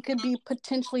he could be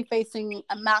potentially facing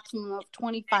a maximum of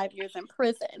 25 years in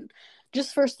prison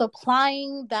just for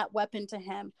supplying that weapon to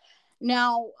him.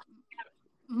 Now,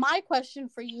 my question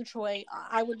for you, Troy,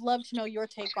 I would love to know your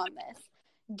take on this.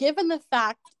 Given the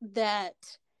fact that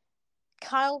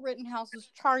Kyle Rittenhouse's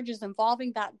charges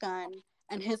involving that gun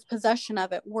and his possession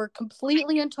of it were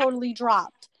completely and totally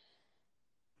dropped,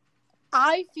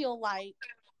 I feel like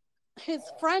his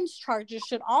friend's charges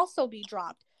should also be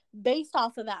dropped based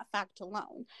off of that fact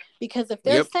alone. Because if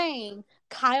they're saying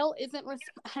Kyle isn't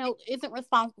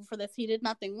responsible for this, he did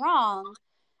nothing wrong,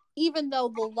 even though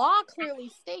the law clearly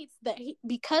states that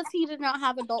because he did not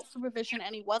have adult supervision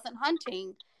and he wasn't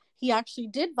hunting, he actually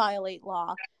did violate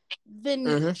law,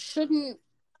 then shouldn't,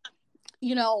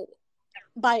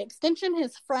 by extension,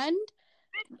 his friend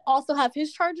also have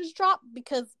his charges dropped?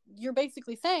 Because you're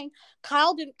basically saying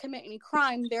Kyle didn't commit any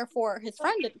crime, therefore his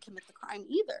friend didn't commit the crime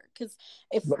either. Because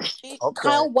if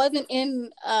Kyle wasn't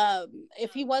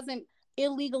if he wasn't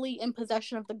illegally in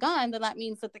possession of the gun, then that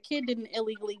means that the kid didn't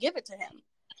illegally give it to him.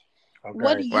 Okay.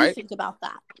 What do you think about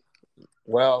that?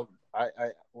 Well,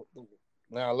 I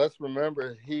now let's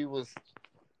remember it was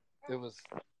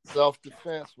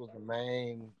self-defense was the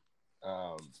main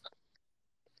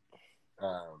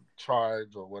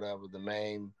charge or whatever, the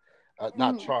main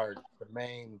not charge, the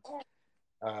main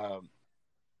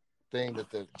thing that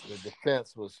the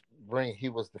defense was bringing. He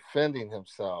was defending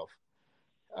himself.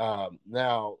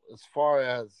 Now, as far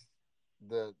as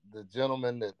the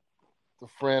gentleman that the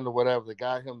friend or whatever that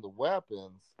got him the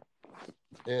weapons,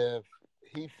 if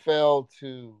he failed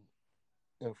to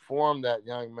inform that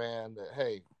young man that,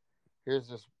 hey, here's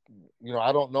this,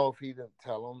 I don't know if he didn't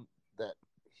tell him that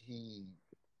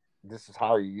this is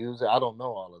how you use it. I don't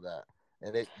know all of that.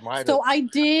 And it might So I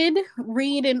did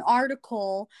read an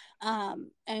article, and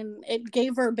it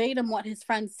gave verbatim what his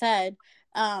friend said.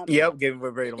 Gave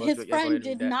verbatim. His friend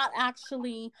did not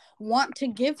actually want to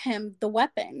give him the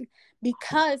weapon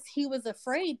because he was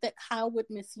afraid that Kyle would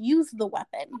misuse the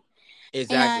weapon.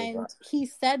 Exactly. And he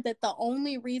said that the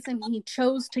only reason he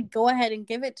chose to go ahead and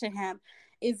give it to him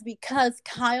is because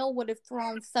Kyle would have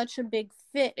thrown such a big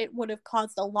fit, it would have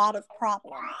caused a lot of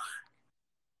problems.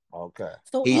 Okay.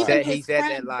 So He All even right. said his that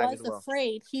friend live as was well.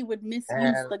 afraid he would misuse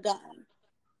And the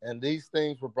gun. these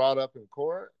things were brought up in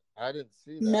court? I didn't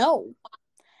see that. No,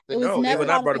 it was No, it never was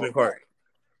not brought up brought up in in court.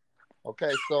 court.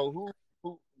 Okay, so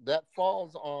who that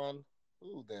falls on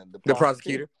who then? The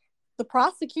prosecutor. The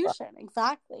prosecution,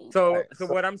 exactly. So, Right. so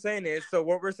what I'm saying is, so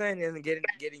what we're saying is, and getting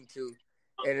to,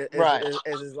 and Right.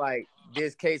 is like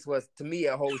this case was to me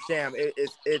a whole sham.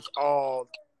 It's all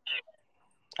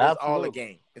a Absolutely.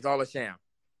 game. It's all a sham.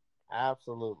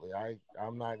 Absolutely.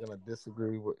 I'm not gonna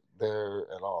disagree with there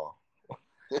at all.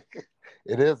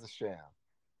 It is a sham.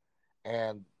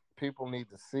 And people need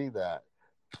to see that.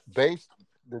 Based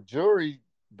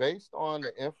on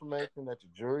the information that the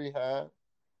jury had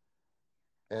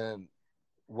and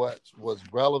what was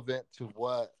relevant to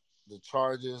what the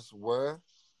charges were,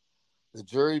 the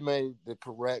jury made the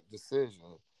correct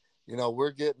decision. You know,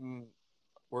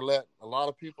 a lot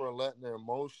of people are letting their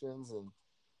emotions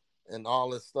and all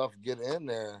this stuff get in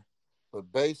there,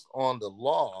 but based on the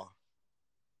law,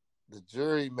 the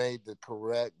jury made the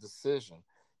correct decision.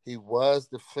 He was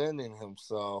defending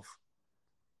himself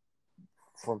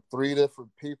from 3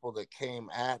 different people that came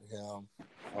at him,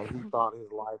 and he thought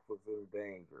his life was in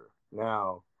danger.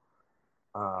 Now,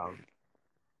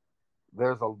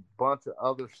 there's a bunch of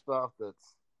other stuff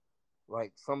that's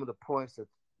like some of the points that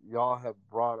y'all have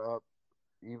brought up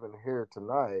even here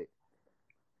tonight,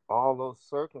 all those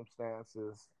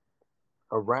circumstances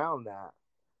around that,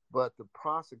 but the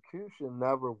prosecution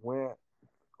never went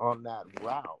on that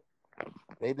route.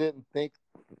 They didn't think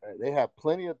they had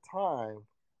plenty of time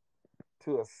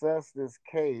to assess this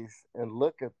case and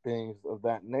look at things of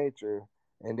that nature,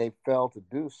 and they failed to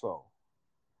do so.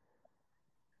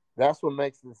 That's what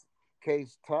makes this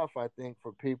case tough, I think,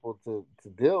 for people to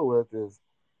deal with is,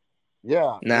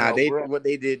 What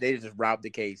they did, they just robbed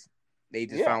the case. They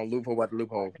just found loophole after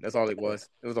loophole. That's all it was.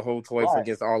 It was a whole choice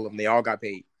against all of them. They all got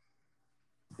paid.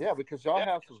 Yeah, because y'all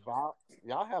have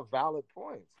valid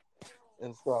points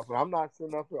and stuff. And I'm not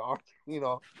sitting up here,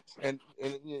 and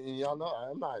y'all know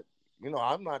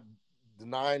I'm not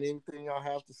denying anything y'all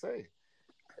have to say.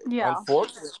 Yeah.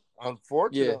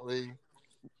 Unfortunately,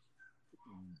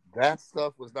 that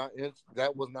stuff was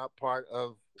not part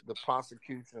of the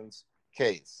prosecution's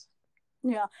case.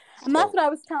 Yeah, and that's what I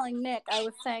was telling Nick. I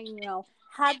was saying,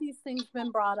 had these things been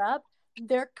brought up,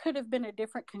 there could have been a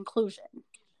different conclusion.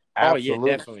 Absolutely. Oh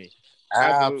yeah, definitely.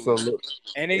 Absolutely.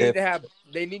 And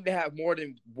they need to have more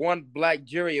than one black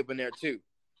jury up in there too.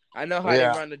 I know how they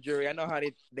run the jury. I know how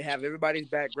they have everybody's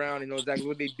background. They know exactly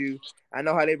what they do. I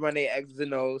know how they run their X's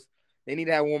and O's. They need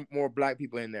to have more black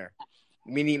people in there.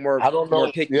 We need more. I don't know.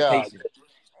 More pick Yeah,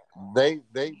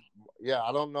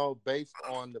 I don't know based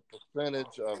on the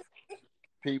percentage of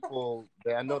people.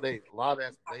 I know a lot of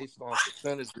that's based on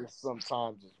percentages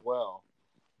sometimes as well.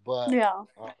 But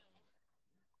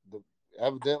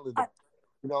evidently,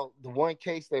 the one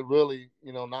case they really,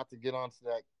 not to get onto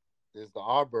that, is the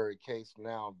Arbery case.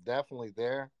 Now, definitely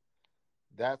there,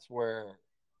 that's where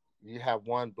you have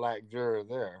one black juror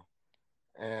there,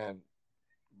 and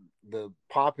the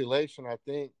population, I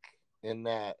think, in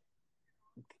that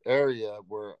area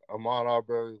where Ahmaud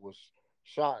Arbery was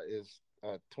shot is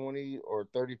 20 or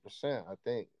 30%. I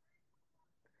think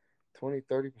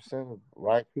 20-30% of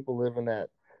black people live in that,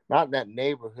 not in that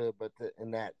neighborhood, but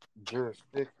in that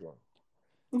jurisdiction.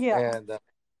 Yeah. And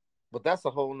but that's a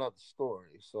whole nother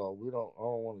story. So I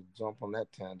don't want to jump on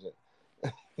that tangent.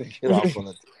 Get off on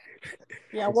it.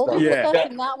 Yeah, we'll be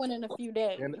discussing that one in a few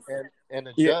days. And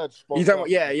the judge spoke you talking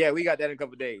up. About, we got that in a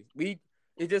couple of days.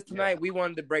 It's just tonight we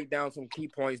wanted to break down some key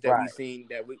points that we seen,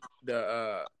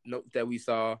 the notes that we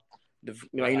saw.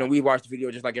 We watched the video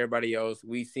just like everybody else.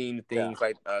 We seen things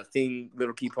like seeing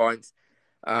little key points.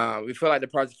 We feel like the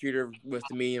prosecutor was,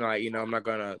 to me, like, I'm not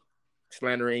gonna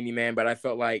slander any man, but I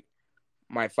felt like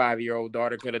my 5-year-old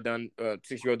daughter could have done,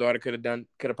 6-year-old daughter could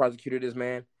have prosecuted this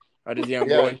man or this young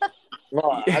boy.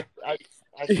 No, I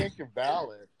think you're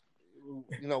valid.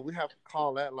 We have to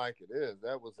call that like it is.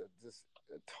 That was just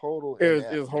a total.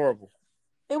 It was horrible.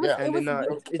 It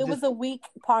was a weak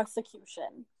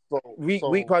prosecution.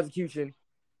 Weak prosecution.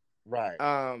 Right.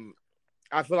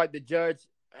 I feel like the judge.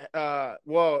 If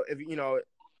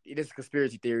it is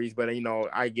conspiracy theories, but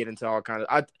I get into all kinds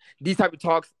of these type of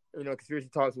talks. Conspiracy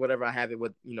talks, whatever. I have it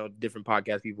with different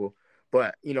podcast people,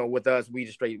 but with us, we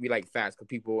like facts because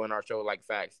people in our show like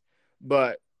facts.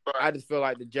 But I just feel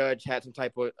like the judge had some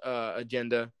type of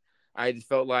agenda. I just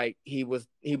felt like he was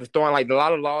throwing like a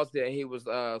lot of laws that he was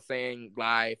saying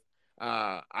live.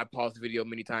 I paused the video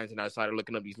many times and I started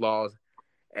looking up these laws,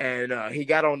 and he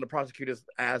got on the prosecutor's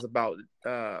ass about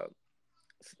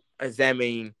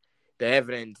examining the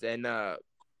evidence. And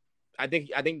I I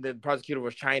think the prosecutor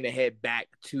was trying to head back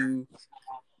to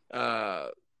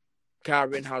Kyle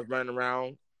Rittenhouse running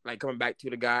around, like coming back to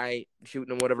the guy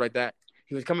shooting him, whatever like that.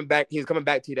 He was coming back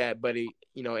to that, but he,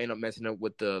 ended up messing up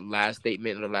with the last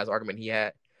statement and the last argument he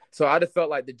had. So I just felt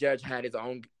like the judge had his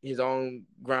own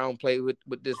ground play with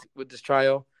this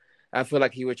trial. I feel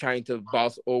like he was trying to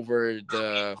boss over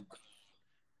the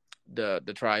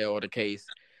trial or the case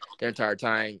the entire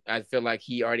time. I feel like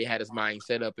he already had his mind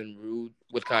set up and ruled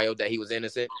with Kyle that he was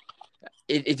innocent.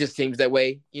 It just seems that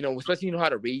way, especially how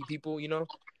to read people,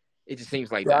 It just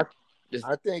seems like that.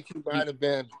 I think he might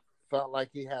have felt like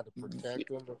he had to protect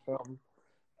him or something.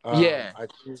 Yeah. I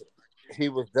think he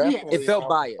was definitely. It felt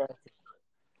biased.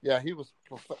 Yeah, he was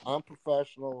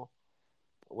unprofessional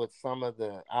with some of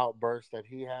the outbursts that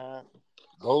he had.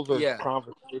 Those are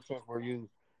conversations where you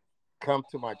come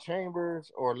to my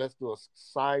chambers or let's do a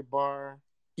sidebar.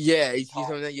 Yeah, you see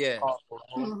something. Yeah.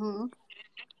 Mm-hmm.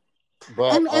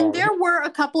 But, and there were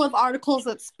a couple of articles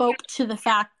that spoke to the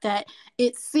fact that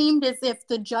it seemed as if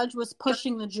the judge was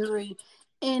pushing the jury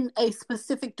in a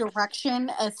specific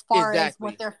direction as far as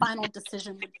what their final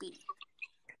decision would be.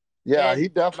 Yeah, and he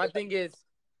definitely. My thing is,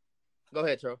 go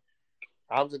ahead, Tro.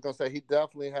 I was just gonna say he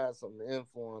definitely has some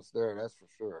influence there. That's for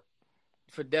sure.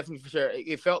 For sure,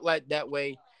 it felt like that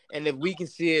way. And if we can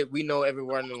see it, we know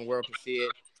everyone in the world can see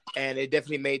it. And it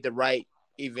definitely made the right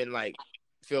even like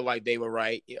feel like they were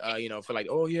right. Feel like,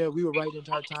 oh yeah, we were right the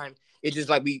entire time. It's just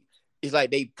like it's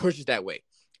like they pushed us that way.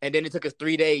 And then it took us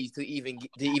 3 days to even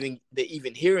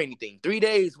hear anything. 3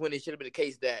 days when it should have been the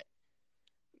case that,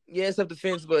 yeah,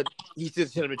 self-defense, but he still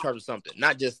should have been charged with something,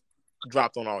 not just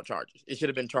dropped on all charges. It should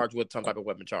have been charged with some type of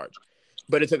weapon charge.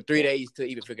 But it took 3 days to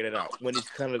even figure it out. When it's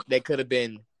they could have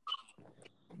been,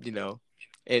 in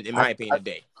my opinion, a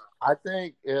day. I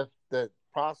think if the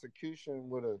prosecution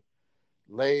would have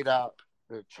laid out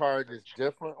the charges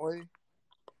differently,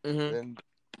 then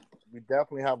we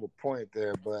definitely have a point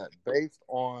there. But based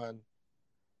on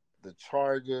the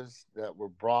charges that were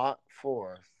brought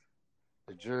forth,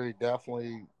 the jury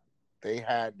definitely they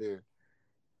had to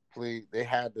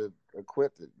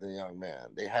acquit the young man.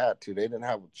 They had to. They didn't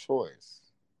have a choice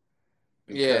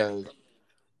because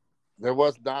there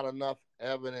was not enough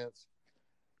evidence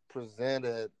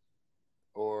presented,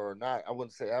 or not. I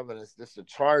wouldn't say evidence. Just the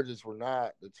charges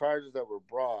that were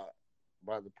brought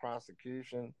by the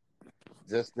prosecution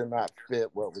just did not fit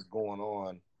what was going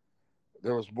on.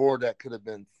 There was more that could have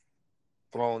been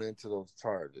thrown into those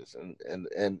charges, and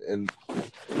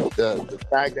the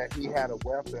fact that he had a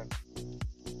weapon,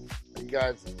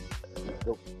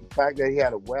 the fact that he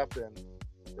had a weapon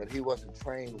that he wasn't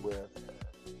trained with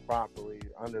properly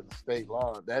under the state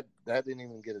law, that didn't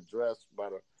even get addressed by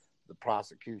the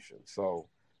prosecution. So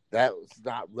that was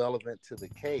not relevant to the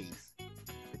case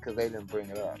because they didn't bring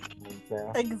it up. You know what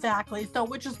I'm saying? Exactly. So,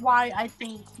 which is why I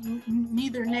think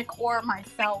neither Nick or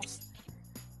myself,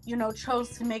 chose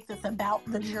to make this about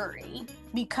the jury,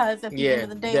 because at the end of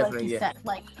the day, like you said,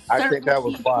 like I think that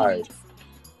was wise.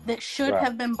 That should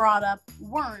have been brought up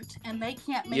weren't, and they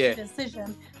can't make a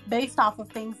decision based off of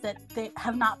things that they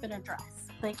have not been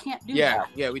addressed. They can't do that.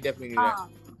 Yeah, we definitely do that.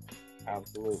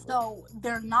 Absolutely. So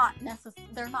they're not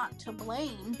to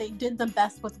blame. They did the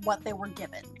best with what they were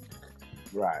given.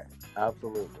 Right.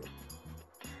 Absolutely.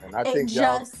 And I think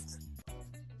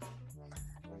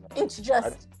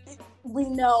we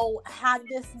know, had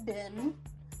this been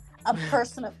a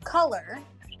person of color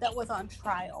that was on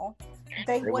trial,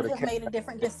 they would have made a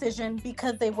different decision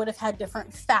because they would have had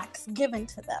different facts given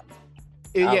to them.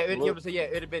 It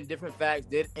would have been different facts.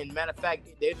 And matter of fact,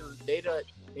 they'd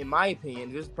in my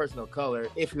opinion, this person of color,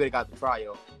 if we would have got the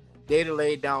trial, they'd have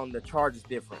laid down the charges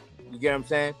different. You get what I'm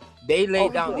saying? They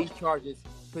laid down these charges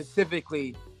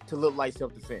specifically to look like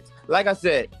self-defense. Like I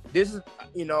said, this is,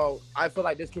 I feel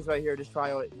like this case right here, this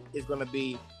trial is going to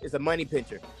be, it's a money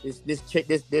pincher. This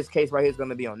case right here is going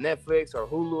to be on Netflix or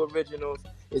Hulu Originals.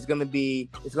 It's going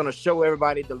to show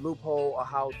everybody the loophole of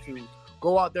how to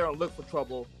go out there and look for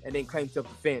trouble and then claim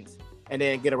self-defense and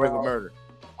then get away with murder.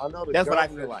 I know that's what I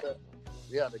feel like.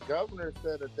 The governor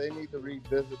said that they need to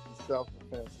revisit the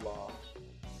self-defense law.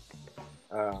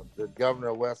 The governor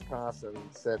of Wisconsin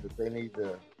said that they need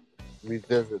to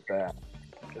revisit that.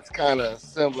 It's kind of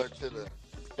similar to the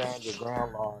standard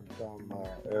ground law in some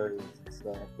areas and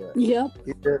stuff. But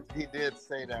he did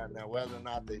say that. Now, whether or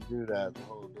not they do that is a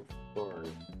whole different story.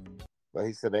 But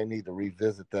he said they need to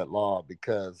revisit that law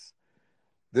because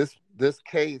this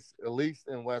case, at least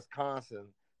in Wisconsin,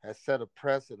 has set a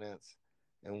precedence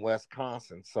in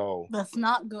Wisconsin. So that's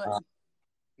not good.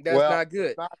 That's not good.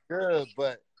 It's not good,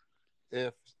 but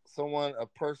if a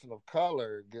person of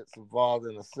color gets involved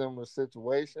in a similar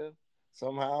situation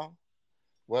somehow,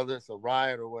 whether it's a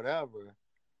riot or whatever,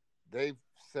 they've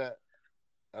set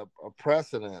a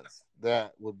precedence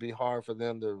that would be hard for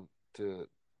them to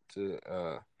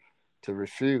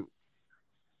refute.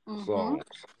 Mm-hmm. So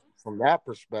from that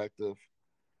perspective,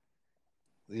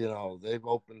 they've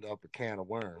opened up a can of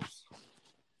worms.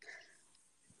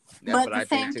 That's But what at I the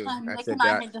think same too. time, I Nick said and I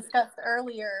that. had discussed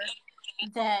earlier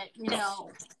that,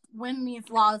 when these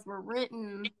laws were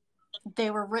written,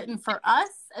 they were written for us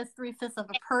as 3/5 of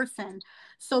a person.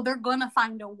 So they're going to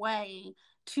find a way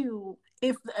to,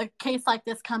 if a case like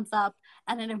this comes up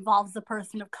and it involves a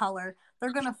person of color,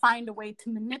 they're going to find a way to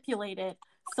manipulate it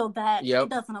so that Yep. it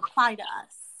doesn't apply to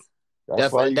us.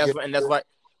 That's why I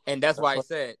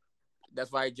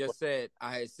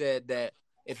had said that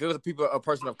if it was a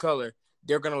person of color,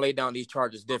 they're gonna lay down these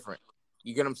charges different.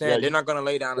 You get what I'm saying? Yeah, they're not gonna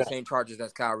lay down the same charges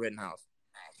as Kyle Rittenhouse.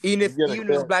 Even if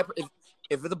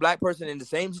it's a black person in the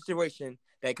same situation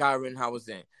that Kyle Rittenhouse was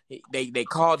in, they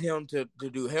called him to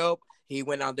do help. He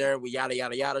went out there with yada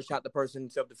yada yada, shot the person,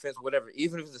 self-defense, whatever.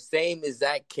 Even if it's the same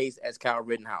exact case as Kyle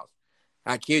Rittenhouse,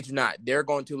 I kid you not, they're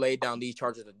going to lay down these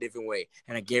charges a different way,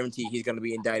 and I guarantee he's going to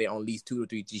be indicted on at least 2 or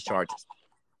 3 of these charges.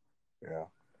 Yeah,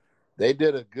 they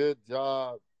did a good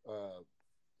job.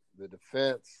 The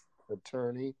defense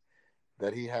attorney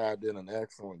that he had did an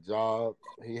excellent job.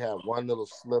 He had one little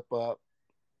slip up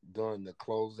during the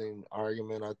closing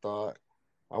argument. I thought,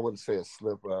 I wouldn't say a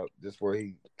slip up, just where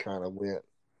he kind of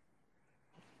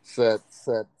said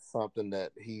something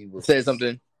that he was Said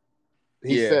something.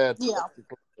 He said, yeah,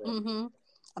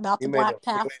 about the black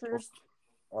pastors.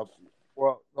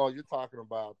 Well, no, you're talking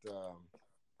about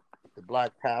the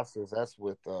black pastors. That's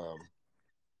with the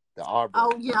Aubrey.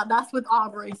 Oh yeah, that's with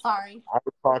Aubrey. Sorry. I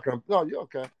was talking. No, you're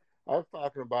okay. I was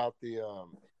talking about the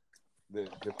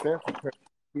defense attorney.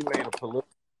 He made a political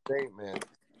statement.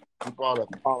 He brought up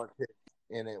politics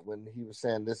in it when he was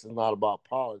saying this is not about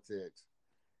politics.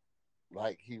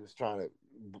 Like he was trying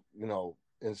to,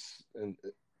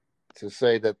 to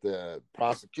say that the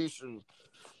prosecution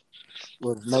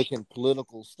was making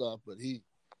political stuff, but he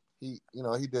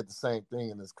did the same thing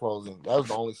in his closing. That was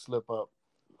the only slip up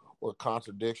or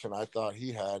contradiction I thought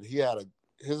he had.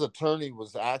 His attorney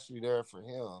was actually there for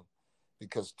him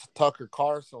because Tucker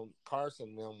Carlson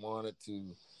them wanted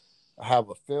to have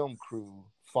a film crew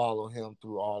follow him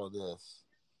through all of this,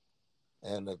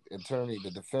 and the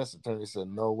defense attorney said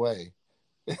no way.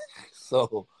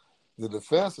 So the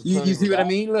defense attorney, you see what I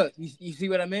mean? Look, you see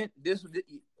what I meant?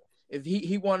 If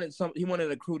he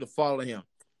wanted a crew to follow him.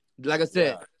 Like I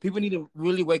said, people need to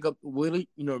really wake up. Really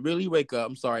wake up.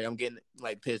 I'm sorry, I'm getting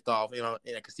pissed off. And I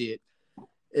can see it.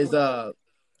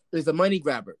 It's a money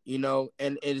grabber, and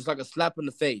it's like a slap in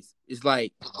the face. It's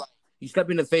like you slap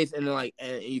me in the face, and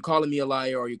and you calling me a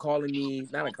liar, or you calling me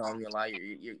not calling me a liar.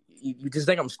 You just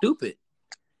think I'm stupid,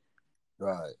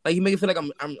 right? Like you make it feel like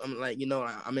I'm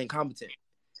I'm incompetent,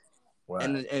 right?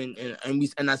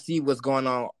 And I see what's going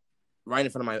on right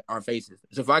in front of our faces.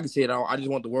 So if I can see it, I just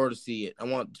want the world to see it. I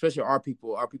want, especially our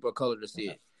people of color, to see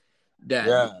it.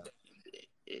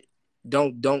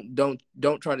 Don't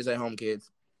try this at home,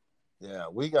 kids. Yeah,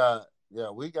 we got,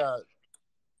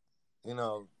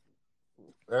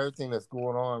 everything that's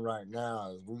going on right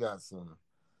now is we got some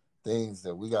things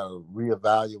that we got to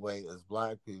reevaluate as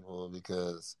Black people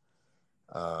because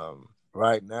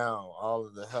right now, all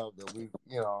of the help that we,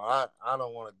 I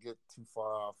don't want to get too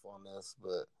far off on this,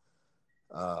 but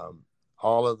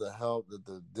all of the help that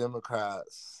the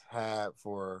Democrats had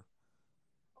for,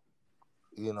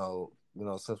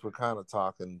 since we're kind of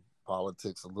talking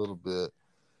politics a little bit,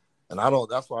 and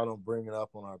that's why I don't bring it up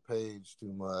on our page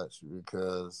too much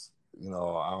because,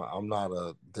 I'm not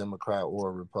a Democrat or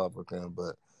a Republican,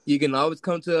 but you can always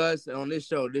come to us on this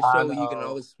show. You can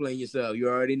always explain yourself. You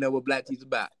already know what Black Tea's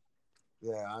about.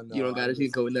 Yeah, I know. You don't got to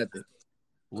sugarcoat nothing.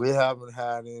 We haven't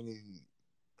had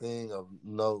anything of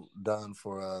note done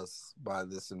for us by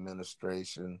this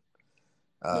administration.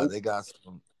 Nope. They got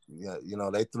some,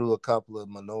 they threw a couple of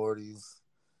minorities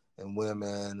and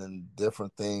women and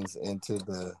different things into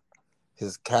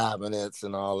his cabinets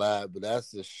and all that, but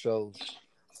that's just show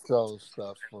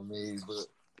stuff for me.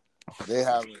 But they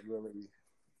haven't really,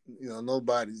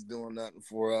 nobody's doing nothing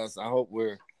for us. I hope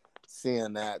we're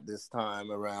seeing that this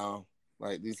time around.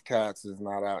 Like these cats is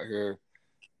not out here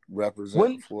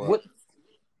representing for us.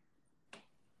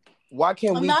 Why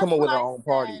can't we come up with our own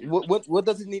party? What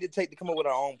does it need to take to come up with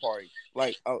our own party?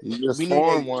 You just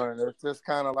form one. It's just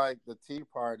kind of like the tea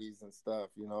parties and stuff,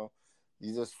 You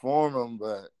just form them,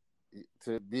 but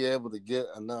to be able to get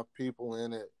enough people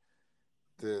in it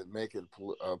to make it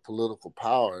a political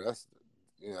power, that's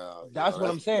what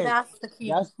I'm saying. That's the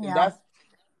key.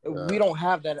 we don't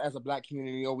have that as a black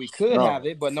community, or we could No. have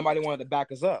it, but nobody wanted to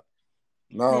back us up.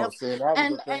 No, Yep. see, that was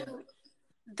And the thing.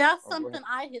 that's Oh, go something ahead.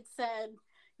 I had said,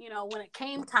 when it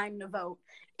came time to vote,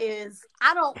 is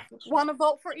I don't want to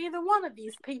vote for either one of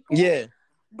these people. Yeah.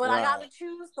 But I got to Right.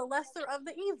 choose choose the lesser of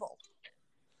the evil.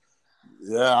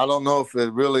 Yeah, I don't know if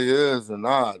it really is or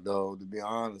not, though, to be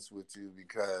honest with you,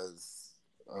 because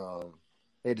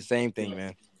They're the same thing,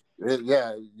 man.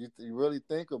 you really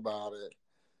think about it,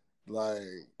 like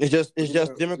It's just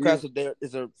you- Democrats are there.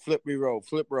 It's a flip row.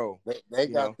 they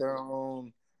You got know? their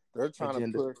own. They're trying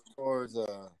Agenda. to push towards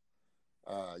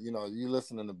you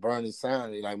listening to Bernie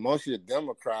Sanders, like most of the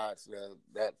Democrats,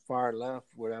 that far left,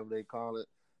 whatever they call it,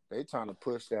 they trying to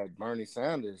push that Bernie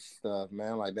Sanders stuff,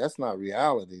 man. Like that's not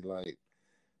reality. Like,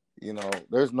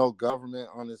 there's no government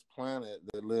on this planet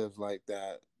that lives like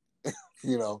that.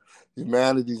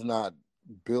 Humanity's not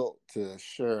built to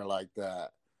share like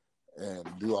that and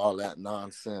do all that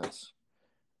nonsense.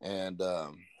 And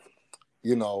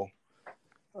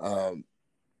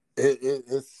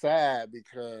it's sad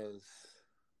because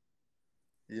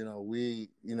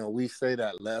we say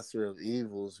that lesser of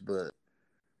evils, but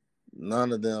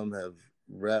none of them have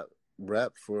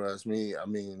rep for us. I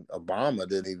mean, Obama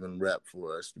didn't even rep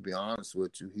for us, to be honest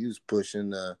with you. He was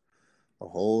pushing a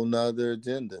whole nother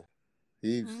agenda.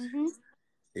 He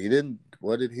didn't.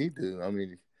 What did he do? I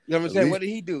mean, You know what I'm saying? What did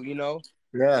he do?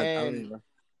 Yeah, And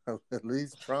at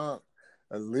least Trump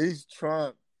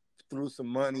threw some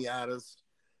money at us,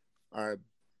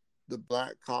 the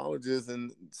black colleges,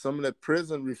 and some of the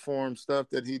prison reform stuff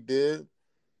that he did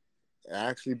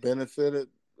actually benefited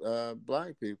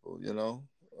black people.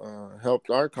 Helped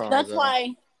our cause. That's out.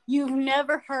 why you've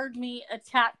never heard me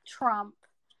attack Trump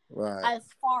Right. as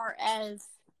far as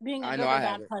being a I good know or I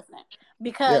bad haven't. president,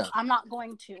 because Yeah. I'm not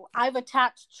going to. I've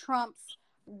attacked Trump's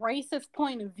racist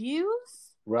point of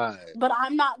views, Right. but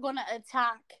I'm not going to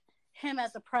attack him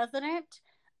as a president,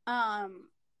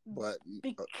 But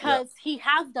because he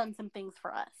has done some things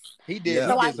for us. He did. Yeah.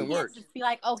 So He I did some can't work. just be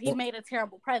like, oh, he made a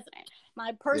terrible president. And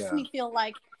I personally feel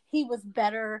like he was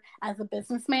better as a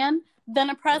businessman than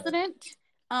a president.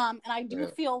 And I do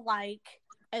feel like,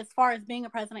 as far as being a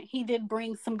president, he did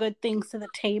bring some good things to the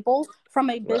table from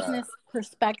a business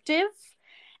perspective.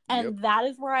 And that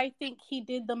is where I think he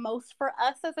did the most for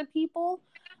us as a people.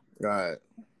 Right.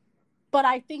 But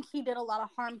I think he did a lot of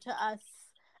harm to us,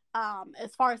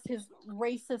 as far as his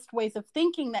racist ways of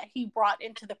thinking that he brought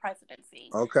into the presidency.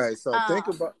 Okay, so think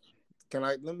about. Can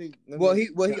I let me? Well, he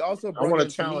also. I want to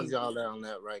challenge y'all on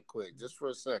that right quick, just for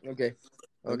a second. Okay.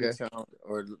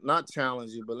 Or not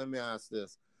challenge you, but let me ask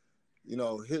this.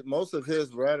 Most of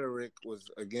his rhetoric was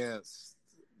against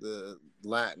the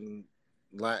Latin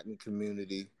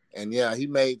community, and he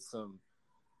made some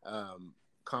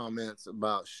comments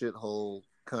about shithole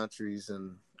countries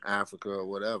in Africa or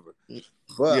whatever.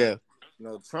 But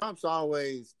Trump is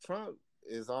always,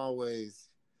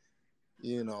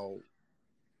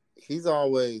 he's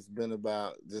always been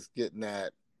about just getting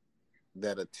that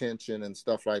attention and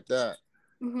stuff like that.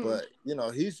 Mm-hmm. But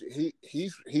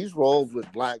he's rolled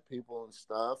with black people and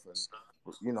stuff, and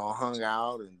hung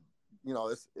out, and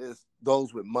it's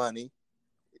those with money.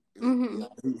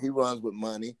 Mm-hmm. He runs with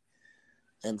money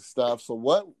and stuff. So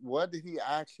what did he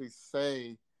actually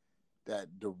say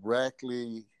that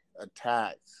directly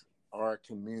attacks our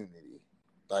community?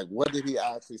 Like, what did he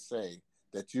actually say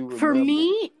that you remember? For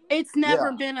me, it's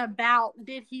never been about,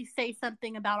 did he say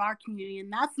something about our community?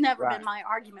 And that's never been my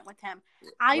argument with him.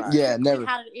 I've never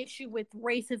had an issue with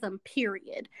racism,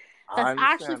 period. That's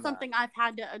actually something I've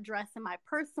had to address in my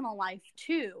personal life,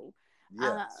 too.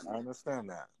 Yes, I understand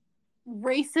that.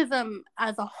 Racism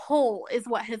as a whole is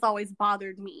what has always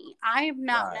bothered me. I have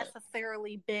not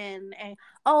necessarily been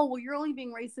you're only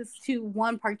being racist to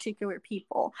one particular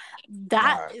people.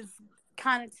 That is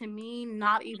kind of, to me,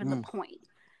 not even the point.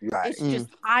 Right. It's just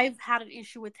I've had an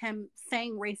issue with him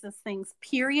saying racist things,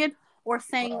 period, or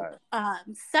saying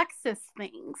sexist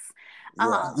things.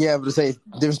 But to say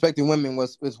disrespecting women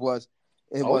was what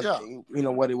it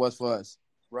was for us.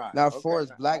 Right. Now, as far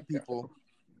as black people,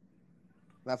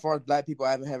 I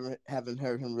haven't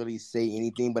heard him really say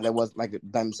anything. But it was, like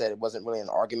Diamond said, it wasn't really an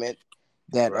argument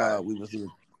that we was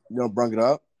bring it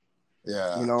up.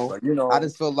 Yeah. But, I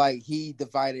just feel like he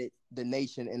divided the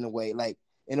nation in a way. Like,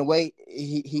 in a way,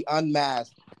 he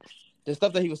unmasked the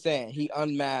stuff that he was saying. He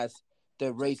unmasked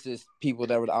the racist people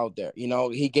that were out there.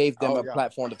 He gave them a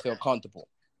platform to feel comfortable.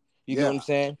 You get what I'm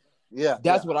saying? Yeah.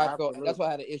 That's what I felt. That's what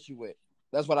I had an issue with.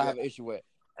 That's what I have an issue with.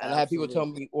 And I had people tell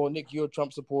me, "Well, Nick, you're a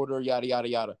Trump supporter, yada yada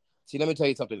yada." See, let me tell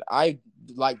you something. I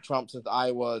liked Trump since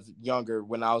I was younger,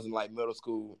 when I was in like middle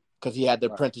school because he had the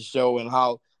Right. apprentice show, and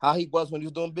how he was when he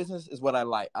was doing business is what I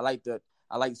like. I like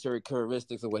certain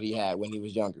characteristics of what he had when he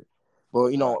was younger.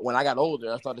 But Right. when I got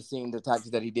older, I started seeing the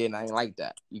tactics that he did, and I didn't like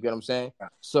that. You get what I'm saying?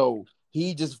 Right. So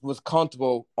he just was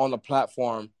comfortable on the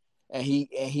platform, and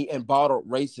he embodied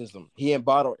racism. He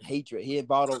embodied hatred. He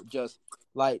embodied just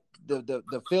like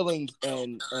the feelings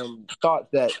and thoughts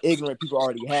that ignorant people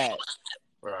already had.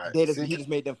 Right. See, He just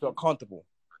made them feel comfortable.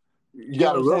 you You get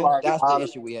got what to I'm saying? realize That's the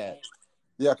issue we had.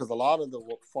 yeah, because a lot of the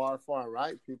far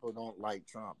right people don't like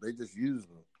Trump. They just use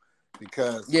him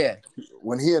because Yeah.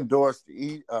 when he endorsed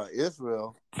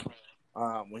Israel,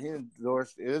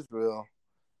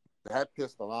 that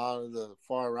pissed a lot of the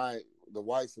far right, the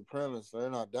white supremacists. They're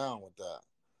not down with that.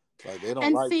 Like they don't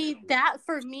And like. see, that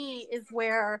for me is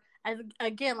where,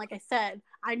 again, like I said,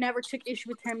 I never took issue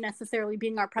with him necessarily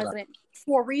being our president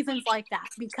for reasons like that.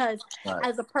 Because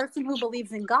as a person who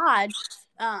believes in God,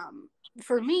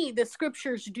 for me, the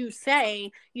scriptures do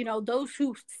say, those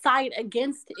who side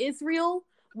against Israel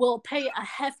will pay a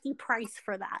hefty price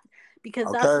for that. Because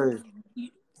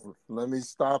let me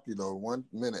stop you though 1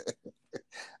 minute.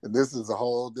 And this is a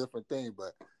whole different thing,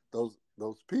 but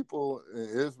those people in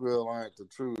Israel aren't the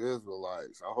true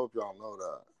Israelites. I hope y'all know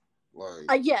that.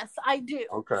 Like, yes, I do.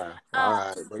 Okay, all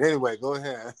right, but anyway, go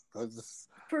ahead.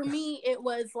 For me, it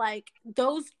was like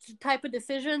those type of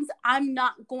decisions. I'm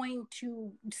not going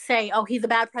to say, "Oh, he's a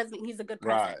bad president. He's a good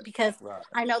president," because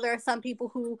I know there are some people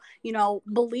who,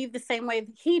 believe the same way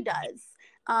that he does,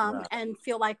 and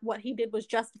feel like what he did was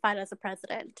justified as a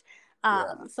president.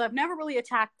 So I've never really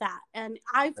attacked that, and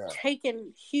I've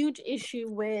taken huge issue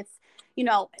with,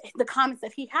 the comments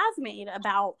that he has made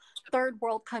about third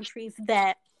world countries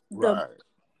that the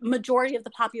majority of the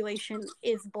population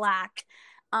is Black.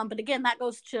 But again, that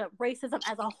goes to racism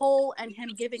as a whole and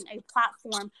him giving a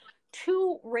platform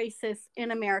to racists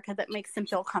in America that makes him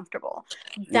feel comfortable.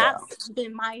 That's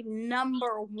been my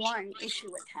number one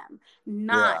issue with him.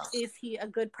 Not is he a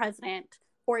good president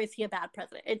or is he a bad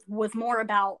president. It was more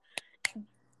about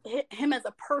him as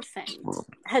a person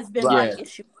has been my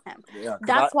issue with him.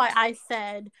 That's why I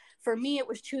said, for me, it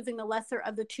was choosing the lesser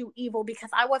of the two evil, because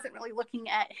I wasn't really looking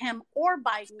at him or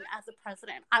Biden as a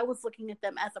president. I was looking at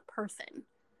them as a person.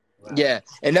 Yeah,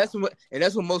 and that's what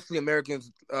mostly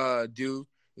Americans do.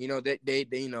 They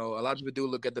a lot of people do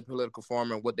look at the political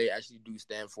farm and what they actually do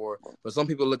stand for, but some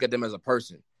people look at them as a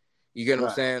person. You get what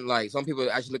I'm saying? Like some people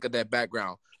actually look at their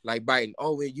background. Like Biden,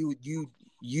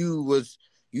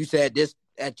 you said this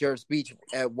at your speech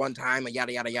at one time and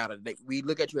yada yada yada. We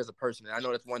look at you as a person, and I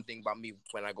know that's one thing about me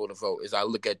when I go to vote is I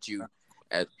look at you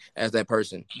as that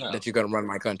person that you're gonna run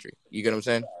my country. You get what I'm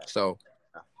saying? So,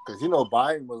 because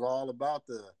Biden was all about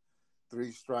the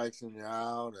 3 strikes and you're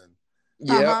out, and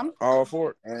all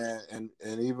for it. And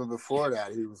even before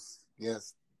that, he was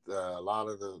against a lot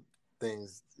of the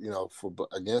things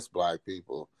against Black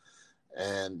people,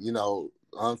 and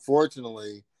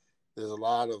unfortunately, there's a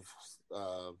lot of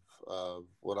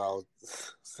what I would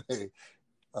say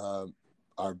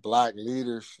our Black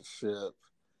leadership,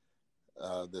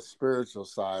 the spiritual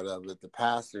side of it, the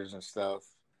pastors and stuff,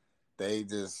 they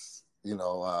just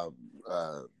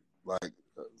like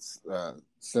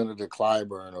Senator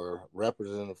Clyburn or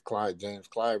Representative James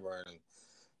Clyburn and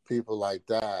people like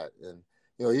that, and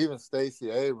even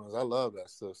Stacey Abrams. I love that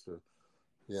sister,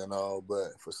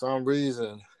 but for some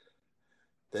reason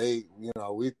they we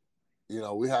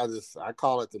have this, I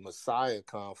call it the Messiah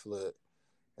conflict,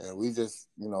 and we just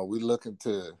we looking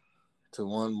to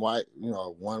one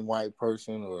white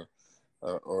person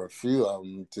or a few of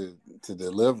them to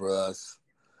deliver us,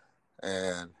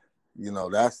 and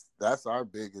that's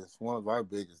one of our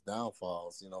biggest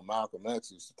downfalls. Malcolm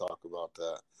X used to talk about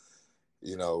that.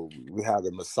 We have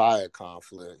the Messiah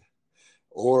conflict.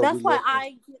 That's why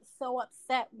I get so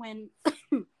upset when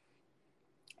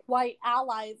white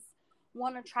allies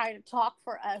want to try to talk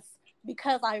for us,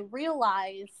 because I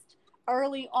realized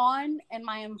early on in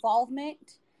my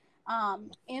involvement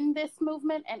in this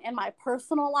movement and in my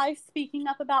personal life, speaking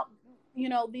up about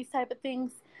these type of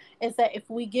things, is that if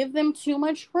we give them too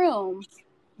much room,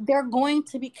 they're going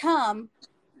to become,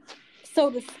 so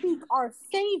to speak, our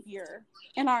savior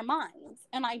in our minds,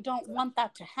 and I don't want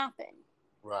that to happen.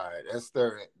 Right, that's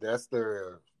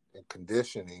their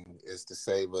conditioning, is to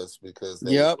save us, because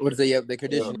they're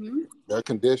conditioned. They're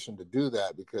conditioned to do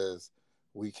that because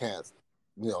we can't.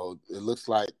 It looks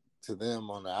like to them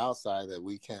on the outside that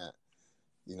we can't,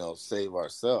 save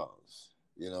ourselves.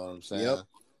 You know what I'm saying? Yep.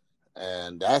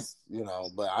 And that's,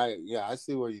 but I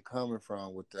see where you're coming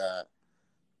from with that,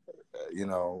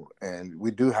 and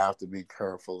we do have to be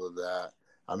careful of that.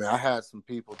 I mean, I had some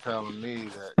people telling me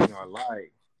that,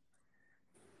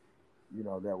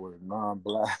 that were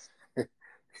non-black.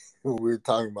 When we were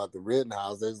talking about the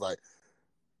Rittenhouse, there's like,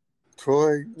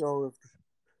 Troy,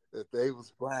 if they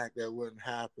was black, that wouldn't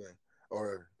happen,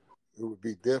 or it would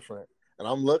be different. And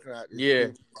I'm looking at these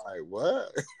people like,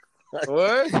 what?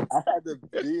 What? I had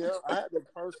the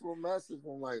personal message.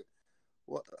 I'm like,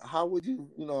 what? How would you,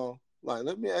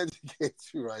 let me educate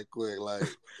you right quick. Like,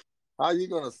 how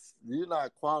you're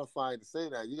not qualified to say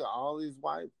that. You got all these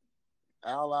white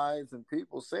allies and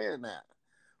people saying that.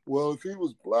 Well, if he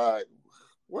was black,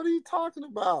 what are you talking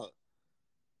about?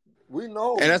 We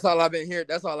know, and that's all I've been hearing.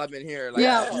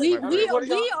 Like, we already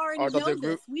know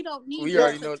this. We don't need you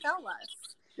to tell us.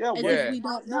 Yeah, we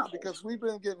don't know, because we've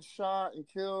been getting shot and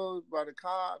killed by the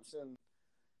cops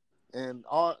and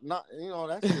all. Not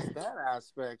that's just that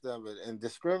aspect of it, and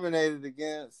discriminated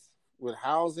against with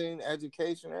housing,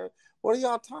 education. What are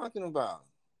y'all talking about?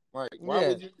 Like, why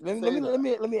would you let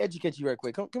me educate you right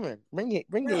quick. Come here,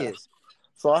 bring this.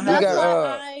 So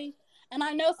and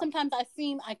I know sometimes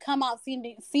I come out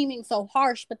seeming so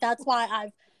harsh, but that's why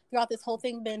I've throughout this whole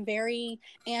thing been very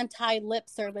anti-lip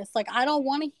service. Like, I don't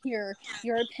want to hear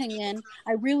your opinion.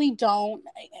 I really don't.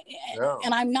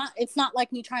 And I'm not, it's not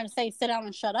like me trying to say, sit down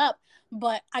and shut up,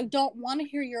 but I don't want to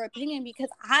hear your opinion because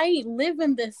I live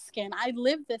in this skin. I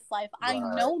live this life. Right.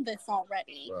 I know this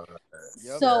already.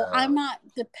 Right. So I'm not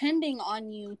depending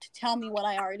on you to tell me what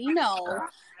I already know.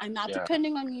 I'm not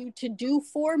depending on you to do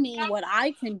for me what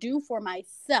I can do for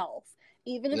myself,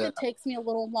 even if it takes me a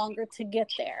little longer to get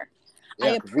there.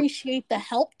 I appreciate the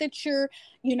help that you're,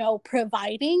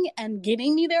 providing and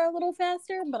getting me there a little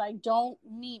faster, but I don't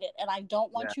need it. And I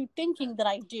don't want you thinking that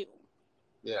I do.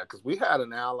 Yeah, because we had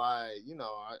an ally,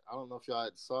 I don't know if y'all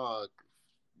saw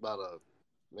about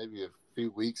maybe a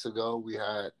few weeks ago, we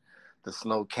had the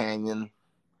Snow Canyon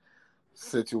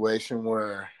situation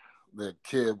where the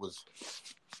kid was,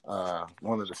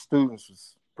 one of the students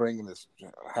was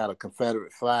had a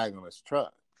Confederate flag on his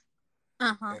truck.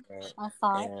 Uh-huh. I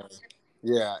saw it.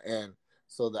 Yeah, and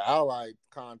so the ally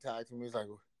contacted me. He's like,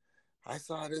 I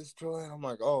saw this, Troy. And I'm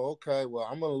like, oh, okay. Well,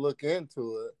 I'm going to look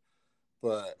into it.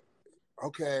 But,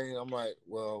 okay. I'm like,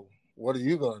 well, what are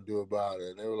you going to do about it?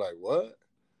 And they were like, what?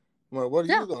 I'm like, what are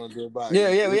you going to do about it?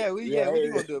 Yeah. What are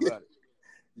you going to do about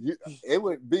it? It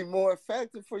would be more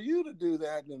effective for you to do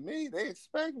that than me. They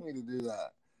expect me to do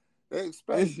that. They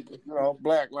expect,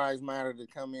 Black Lives Matter to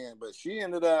come in. But she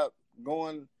ended up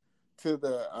going to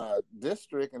the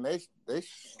district, and they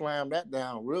slammed that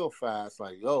down real fast.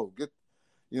 Like, yo, get,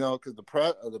 because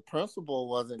the principal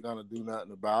wasn't gonna do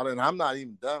nothing about it, and I'm not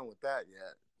even done with that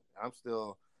yet. I'm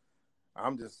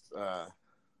just,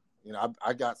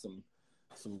 I got some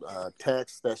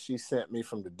texts that she sent me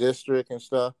from the district and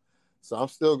stuff, so I'm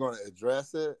still gonna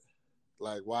address it.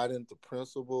 Like, why didn't the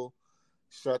principal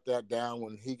shut that down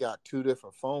when he got 2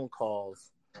 different phone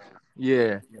calls?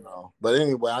 Yeah, But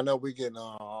anyway, I know we're getting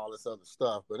on all this other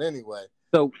stuff. But anyway,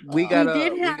 so we got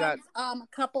a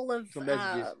couple of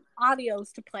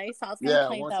audios to play. So I was going to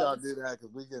play once those. Y'all do that,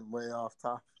 because we're getting way off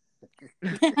topic.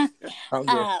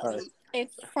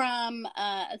 It's from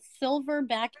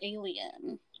Silverback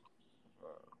Alien.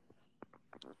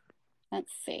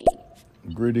 Let's see.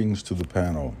 Greetings to the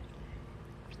panel.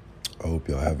 I hope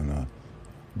y'all having a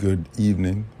good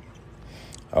evening.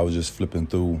 I was just flipping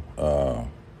through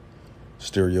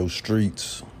Stereo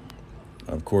Streets.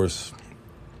 Of course,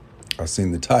 I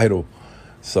seen the title,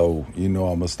 so I'm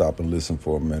gonna stop and listen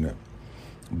for a minute.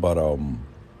 But y'all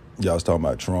was talking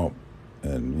about Trump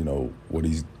and what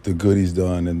the good he's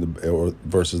done and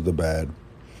versus the bad.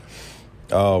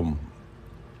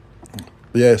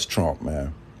 It's Trump,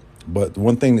 man. But the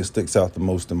one thing that sticks out the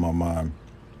most in my mind,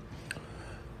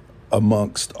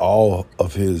 amongst all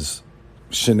of his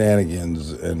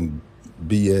shenanigans and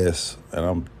BS, and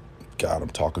I'm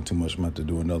talking too much. I'm going to have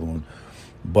to do another one.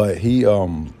 But he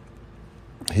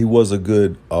was a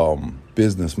good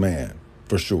businessman,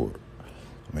 for sure.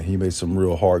 I mean, he made some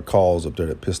real hard calls up there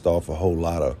that pissed off a whole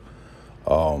lot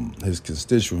of his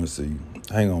constituency.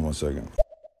 Hang on one second.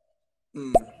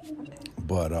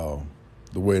 But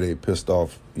the way they pissed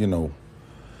off, the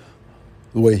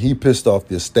way he pissed off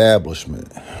the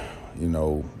establishment. We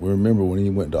remember when he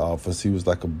went to office, he was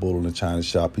like a bull in a china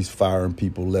shop. He's firing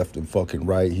people left and fucking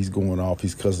right. He's going off.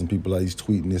 He's cussing people out. He's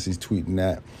tweeting this. He's tweeting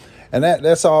that. And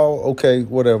that's all okay,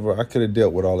 whatever. I could have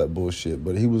dealt with all that bullshit.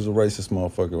 But he was a racist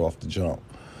motherfucker off the jump.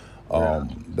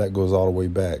 That goes all the way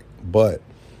back. But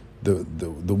the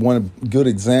one good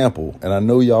example, and I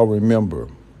know y'all remember,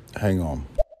 hang on.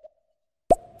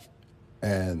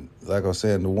 And like I was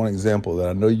saying, the one example that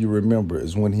I know you remember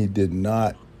is when he did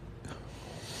not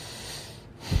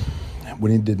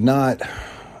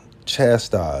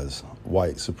chastise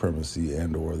white supremacy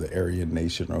and or the Aryan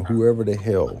Nation or whoever the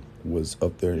hell was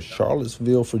up there in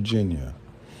Charlottesville, Virginia,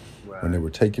 when they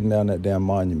were taking down that damn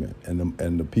monument,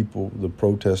 and the people, the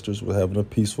protesters, were having a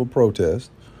peaceful protest,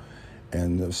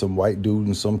 and some white dude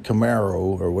in some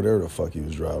Camaro or whatever the fuck he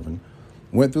was driving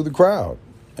went through the crowd,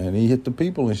 and he hit the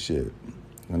people and shit.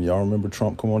 And y'all remember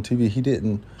Trump come on TV?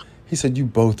 He said, you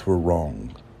both were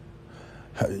wrong.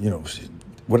 You know,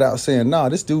 without saying, nah,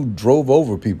 this dude drove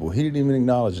over people. He didn't even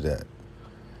acknowledge that.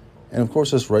 And of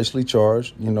course, it's racially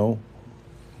charged, you know.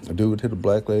 A dude hit a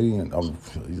black lady, and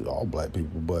all black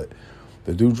people, but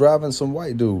the dude driving some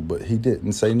white dude, but he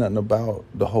didn't say nothing about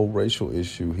the whole racial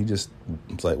issue. He just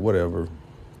was like, whatever.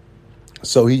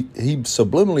 So he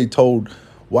subliminally told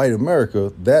white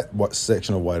America, that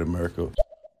section of white America,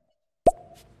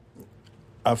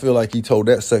 I feel like he told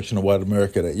that section of white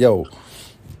America that, yo,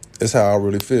 that's how I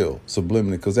really feel,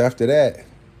 subliminally. Because after that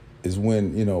is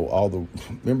when, you know,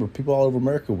 remember, people all over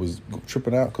America was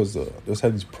tripping out because there's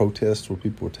had these protests where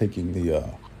people were taking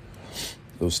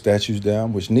those statues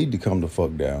down, which need to come the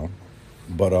fuck down.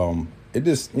 But it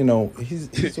just, you know, he's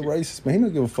a racist, man. He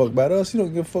don't give a fuck about us. He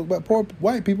don't give a fuck about poor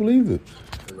white people either.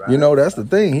 Right. You know, that's the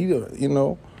thing. He, you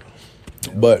know,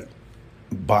 but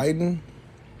Biden,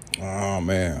 oh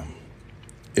man,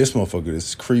 this motherfucker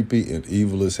is creepy and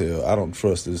evil as hell. I don't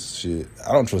trust this shit.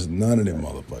 I don't trust none of them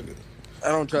motherfuckers. I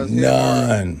don't trust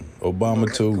none. Him.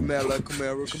 Obama too. Camilla.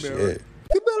 Shit.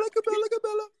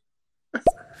 Camilla.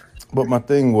 But my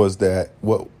thing was that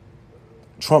what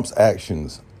Trump's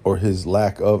actions or his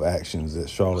lack of actions at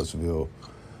Charlottesville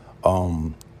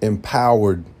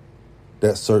empowered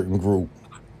that certain group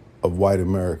of white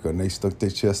America, and they stuck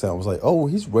their chest out and was like, oh,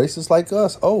 he's racist like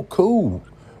us. Oh, cool.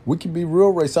 We can be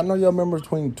real racist. I know y'all remember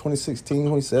between 2016,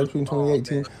 2017,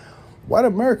 2018. White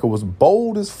America was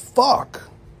bold as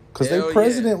fuck because their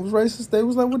president was racist. They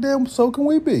was like, well, damn, so can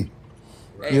we be?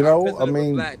 Right. You know, I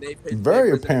mean,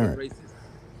 very apparent.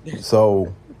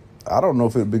 So I don't know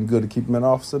if it'd been good to keep him in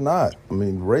office or not. I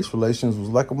mean, race relations was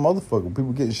like a motherfucker.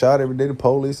 People getting shot every day, the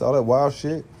police, all that wild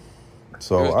shit.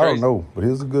 So I don't know, but he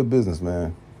was a good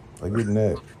businessman. I give him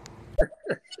that.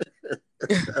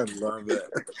 I love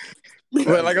that.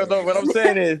 Well, like what I'm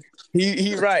saying is,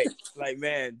 he right. Like,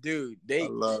 man, dude, I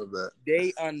love that.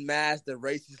 They unmasked the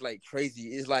racists like crazy.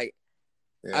 It's like,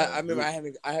 I remember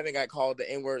I haven't got called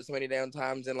the N-word so many damn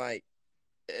times in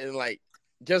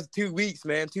just 2 weeks,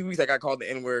 man. 2 weeks I got called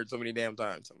the N-word so many damn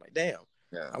times. I'm like, damn.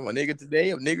 Yeah. I'm a nigga today,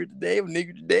 I'm a nigger today, I'm a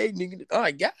nigger today, nigga. Oh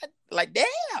my God. Like, damn.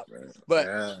 Right. But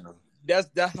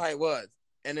that's how it was.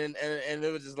 And then and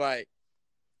it was just like,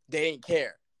 they didn't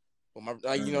care. Well,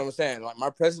 you know what I'm saying? Like, my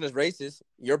president is racist.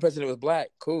 Your president was black.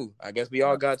 Cool. I guess we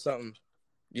all got something.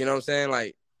 You know what I'm saying?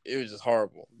 Like, it was just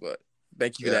horrible. But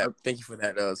thank you for that. Thank you for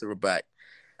that, Silverback.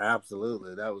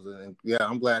 Absolutely. That was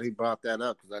I'm glad he brought that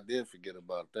up because I did forget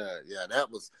about that.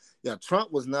 Yeah,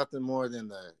 Trump was nothing more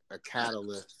than a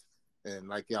catalyst. And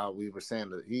like we were saying,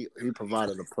 that he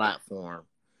provided a platform.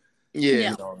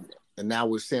 Yeah. You know, and now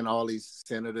we're seeing all these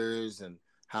senators and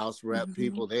House rep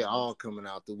people, they all coming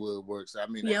out the woodworks. I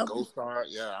mean, that Ghost Star,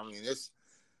 I mean,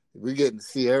 we're getting to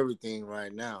see everything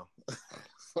right now.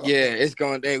 It's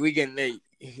going. Hey, we getting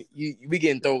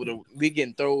thrown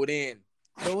in.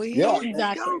 Yeah,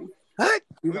 exactly.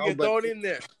 We get thrown in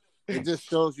there. It just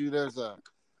shows you there's a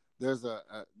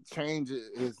change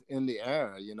is in the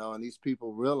air, you know, and these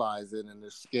people realize it and they're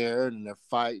scared and they're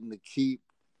fighting to keep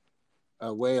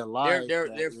a way of life. They're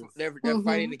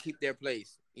fighting to keep their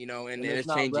place. You know, and it's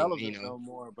not changing. Relevant you know, no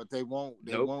more. But they won't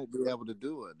be able to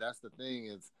do it. That's the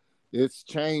thing. It's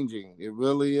changing. It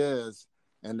really is,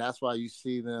 and that's why you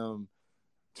see them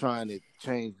trying to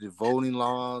change the voting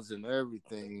laws and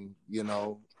everything. You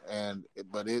know,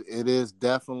 but it is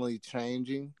definitely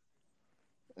changing,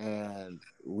 and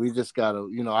we just gotta.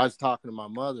 You know, I was talking to my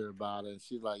mother about it, and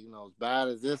she's like, you know, as bad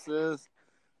as this is.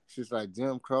 She's like,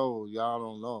 Jim Crow, y'all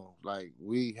don't know. Like,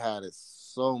 we had it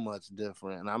so much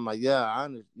different. And I'm like, you know, I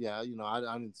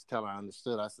didn't tell her I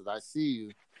understood. I said, I see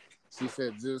you. She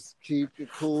said, just keep it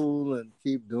cool and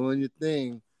keep doing your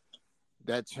thing.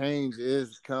 That change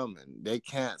is coming. You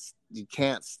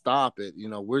can't stop it. You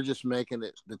know, we're just making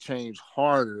the change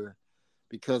harder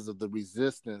because of the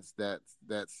resistance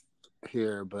that's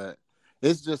here. But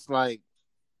it's just like,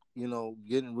 you know,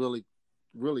 getting really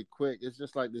really quick. It's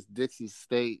just like this Dixie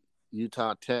State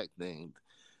Utah Tech thing.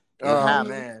 It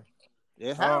happened.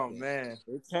 It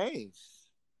changed.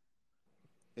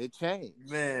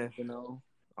 Man. You know,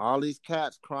 all these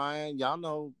cats crying. Y'all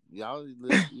know. You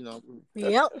know.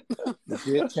 Yep.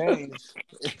 It changed.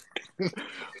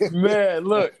 Man,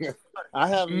 look. I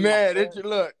have. Man, it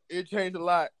changed a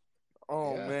lot.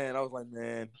 Oh man, I was like,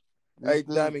 man. Hey,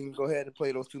 Diamond, go ahead and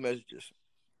play those 2 messages.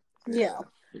 Yeah.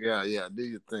 Yeah. Do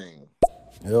your thing.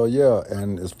 Hell yeah.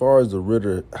 And as far as the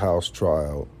Rittenhouse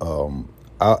trial,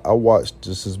 I watched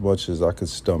just as much as I could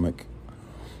stomach.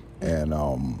 And,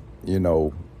 I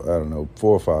don't know,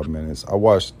 4 or 5 minutes. I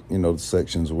watched, the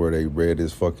sections where they read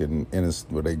his fucking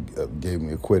innocent, where they gave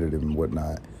me acquitted him and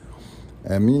whatnot.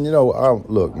 I mean,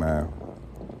 look, man,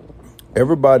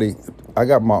 everybody, I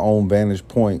got my own vantage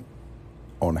point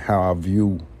on how I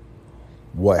view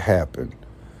what happened.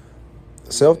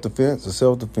 Self-defense is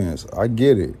self-defense. I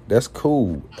get it. That's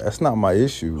cool. That's not my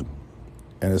issue.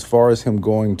 And as far as him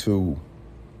going to,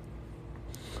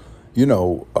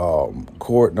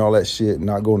 court and all that shit,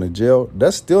 not going to jail,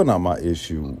 that's still not my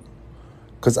issue.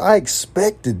 Because I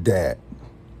expected that.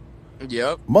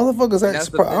 Yep. Motherfuckers And act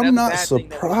surprised. I'm not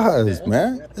surprised,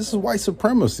 man. This is white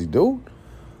supremacy, dude.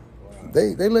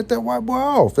 They let that white boy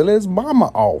off. They let his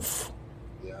mama off.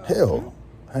 Hell,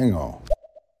 hang on.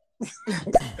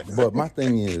 But my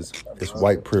thing is, it's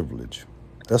white privilege.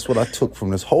 That's what I took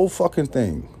from this whole fucking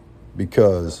thing.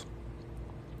 Because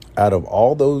out of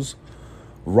all those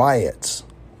riots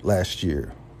last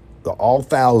year, all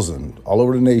 1,000, all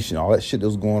over the nation, all that shit that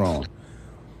was going on,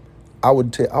 I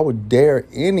would dare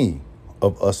any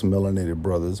of us melanated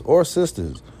brothers or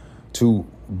sisters to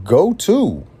go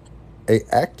to a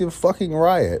active fucking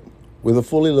riot with a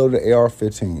fully loaded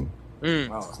AR-15.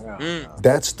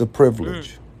 That's the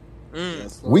privilege.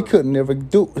 We couldn't never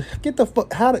get the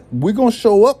fuck. We gonna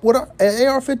show up with our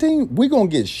AR-15? We gonna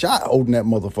get shot holding that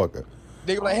motherfucker.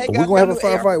 They were like, hey, we gonna have a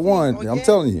firefight one. I'm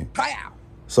telling you.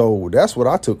 So that's what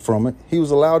I took from it. He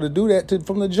was allowed to do that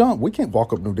from the jump. We can't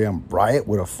walk up no damn riot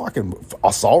with a fucking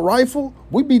assault rifle.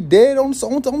 We'd be dead on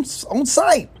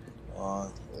sight. Yeah.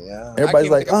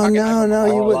 Everybody's like, oh no,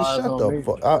 you wouldn't. Shut the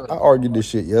fuck. I argued this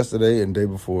shit yesterday and the day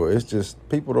before. It's just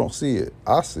people don't see it.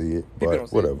 I see it,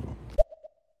 but whatever.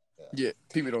 Yeah,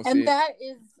 people don't see it. And that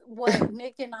is what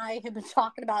Nick and I have been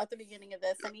talking about at the beginning of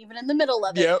this, and even in the middle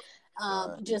of it.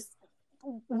 Just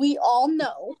we all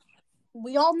know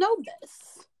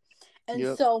this.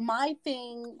 And so my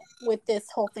thing with this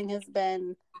whole thing has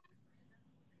been,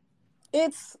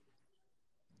 it's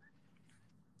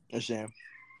a shame.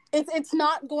 It's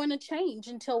not going to change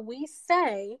until we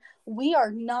say we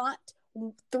are not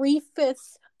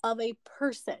 3/5 of a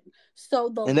person. So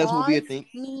the laws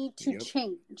need to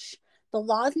change. The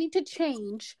laws need to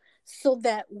change so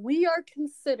that we are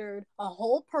considered a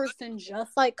whole person,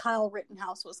 just like Kyle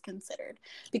Rittenhouse was considered.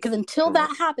 Because until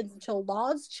that happens, until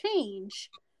laws change,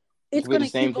 it's going to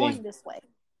keep going this way.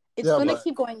 It's going to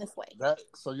keep going this way.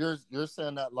 So you're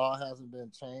saying that law hasn't been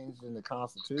changed in the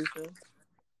Constitution?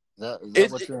 Is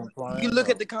that what you're implying? You look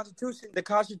at the Constitution. The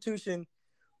Constitution,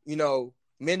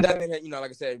 men that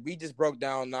like I said, we just broke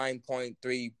down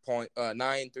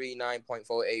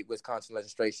 939.48 Wisconsin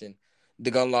legislation,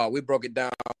 the gun law. We broke it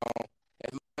down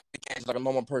as like a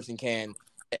normal person can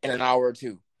in an hour or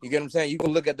two. You get what I'm saying? You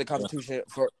can look at the Constitution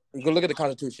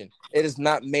It is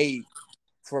not made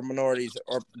for minorities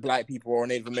or black people or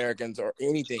Native Americans or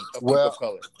anything of people of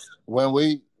color. When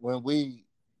we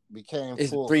became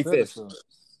full citizens,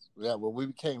 when we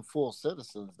became full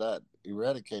citizens, that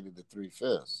eradicated the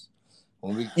 3/5.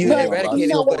 When we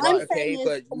eradicated, what I'm saying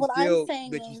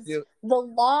is the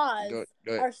laws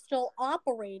are still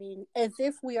operating as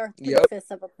if we are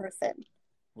 3/5 of a person.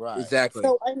 Right. Exactly.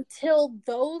 So until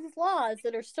those laws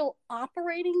that are still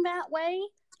operating that way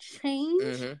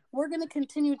change, we're going to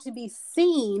continue to be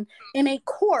seen in a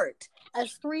court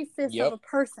as 3/5 of a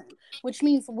person, which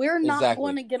means we're not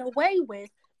going to get away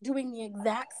with doing the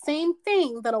exact same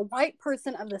thing that a white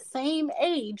person of the same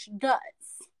age does.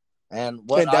 And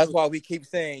that's why we keep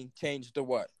saying change the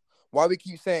what? Why we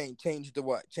keep saying change the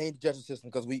what? Change the justice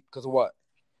system because of what?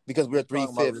 Because we're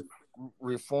 3/5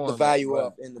 reform the value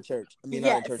of in the church. I mean,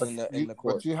 not in the church, in the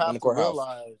court. But you have to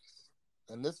realize,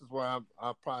 and this is where I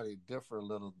probably differ a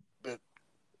little bit,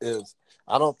 is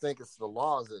I don't think it's the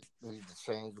laws that need to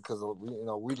change because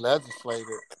we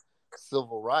legislated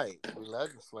civil rights, we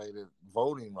legislated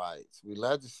voting rights, we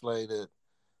legislated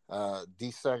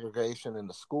desegregation in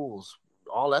the schools.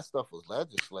 All that stuff was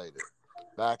legislated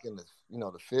back in the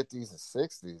the 50s and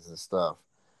 60s and stuff.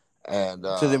 And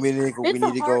so then we need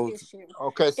to go. Issue.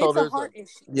 Okay, so it's a heart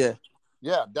issue. And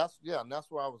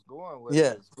that's where I was going with.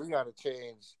 Yeah, is we got to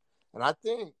change. And I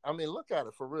think, look at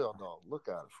it for real, though. Look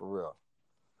at it for real.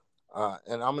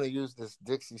 And I'm going to use this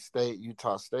Dixie State,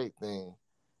 Utah State thing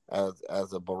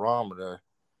as a barometer.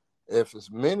 If as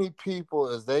many people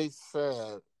as they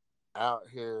said out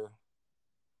here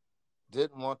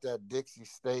didn't want that Dixie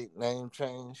State name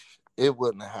change, it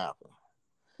wouldn't have happened.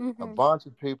 A bunch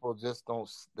of people just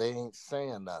they ain't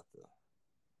saying nothing.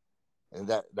 And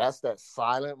that's that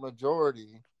silent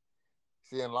majority.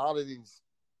 See, a lot of these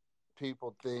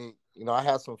people think, I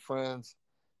have some friends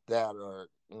that are,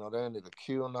 they're into the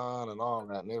QAnon and all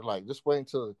that, and they're like, just wait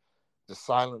until the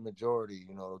silent majority,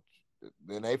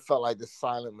 then they felt like the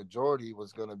silent majority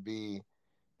was going to be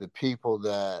the people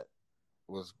that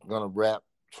was going to rep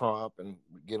Trump and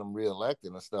get him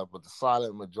reelected and stuff. But the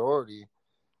silent majority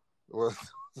was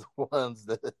the ones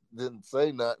that didn't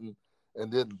say nothing and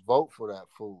didn't vote for that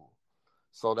fool.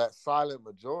 So that silent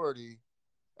majority,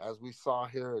 as we saw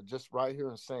here, just right here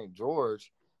in St.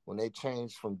 George, when they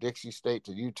changed from Dixie State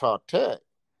to Utah Tech,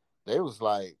 they was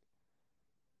like,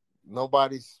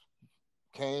 nobody's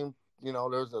came,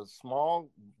 there's a small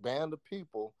band of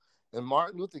people. And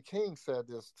Martin Luther King said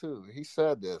this too. He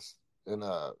said this in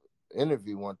a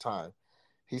interview one time.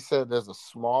 He said there's a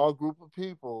small group of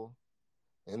people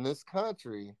in this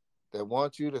country that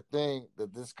want you to think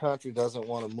that this country doesn't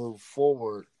want to move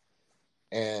forward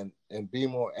and be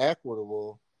more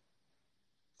equitable.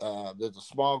 There's a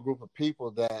small group of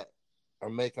people that are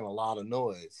making a lot of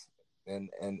noise, and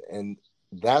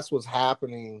that's what's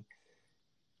happening.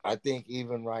 I think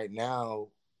even right now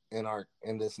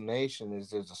in this nation is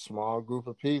there's a small group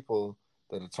of people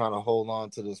that are trying to hold on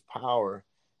to this power,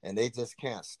 and they just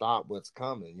can't stop what's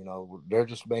coming. They're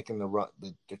just making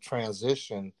the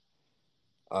transition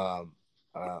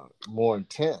more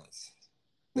intense.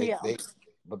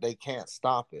 But they can't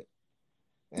stop it.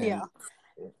 And,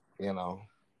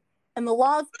 And the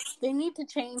laws, they need to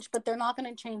change, but they're not going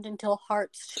to change until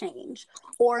hearts change,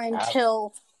 or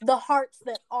until the hearts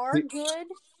that are good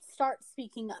start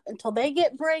speaking up, until they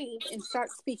get brave and start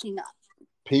speaking up.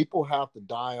 People have to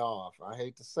die off. I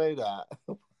hate to say that.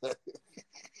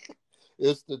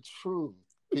 It's the truth.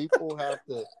 People have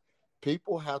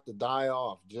to die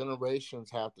off.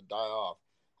 Generations have to die off.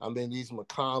 I mean, these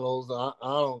McConnells, I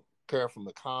don't care for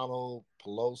McConnell,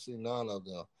 Pelosi, none of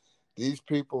them. These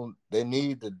people, they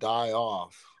need to die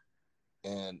off,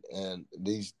 and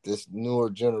this newer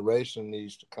generation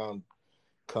needs to come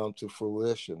to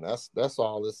fruition. That's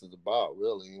all this is about,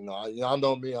 really. Y'all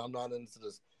know me. I'm not into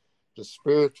the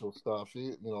spiritual stuff,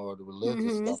 or the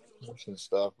religious stuff, Christian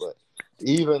stuff. But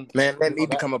even let me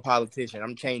become a politician.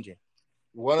 I'm changing.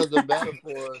 One of the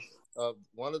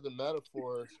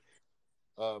metaphors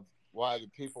of why the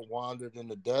people wandered in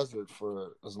the desert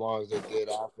for as long as they did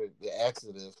after the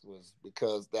Exodus was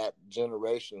because that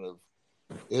generation of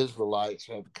Israelites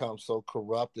had become so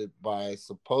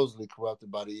supposedly corrupted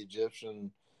by the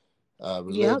Egyptian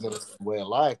religion and way of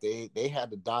life. They had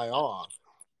to die off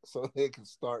so they could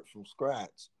start from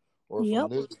scratch or from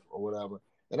new or whatever.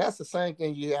 And that's the same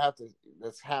thing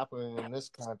that's happening in this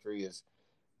country is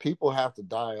people have to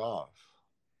die off.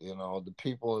 The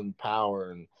people in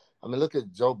power. And I mean, look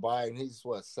at Joe Biden. He's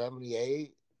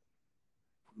 78?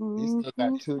 He's still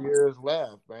got 2 years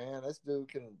left, man. This dude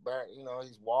can back,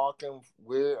 he's walking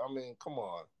weird. I mean, come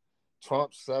on.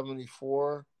 Trump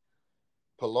 74.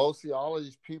 Pelosi, all of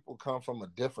these people come from a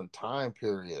different time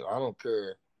period. I don't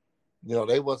care.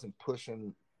 They wasn't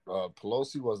pushing,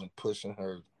 Pelosi wasn't pushing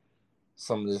her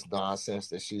some of this nonsense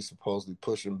that she's supposedly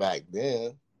pushing back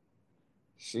then.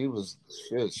 She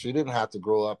didn't have to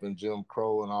grow up in Jim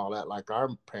Crow and all that like our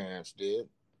parents did.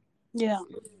 Yeah.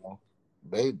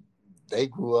 They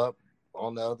grew up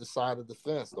on the other side of the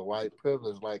fence, the white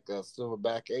privilege, like a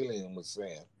silverback alien was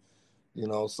saying.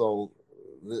 So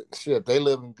they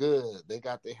living good. They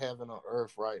got their heaven on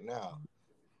earth right now.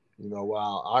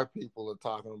 While our people are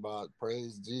talking about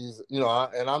praise Jesus,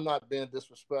 and I'm not being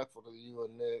disrespectful to you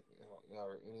and Nick,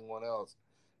 or anyone else,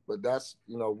 but that's,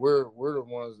 we're the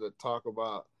ones that talk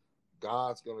about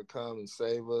God's going to come and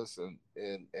save us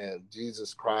and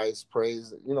Jesus Christ,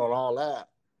 praise, and all that.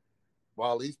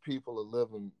 While these people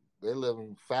they're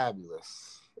living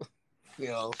fabulous,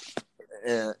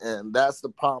 and that's the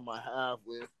problem I have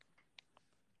with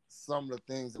some of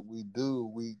the things that we do.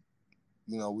 We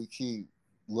keep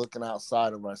looking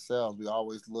outside of ourselves. We're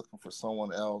always looking for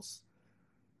someone else,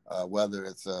 whether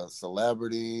it's a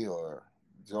celebrity or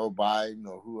Joe Biden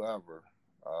or whoever.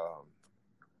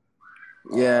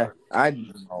 I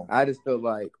just feel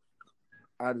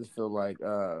like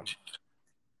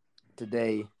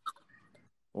today,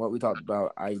 what we talked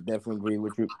about, I definitely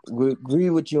agree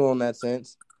with you on that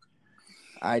sense.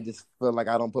 I just feel like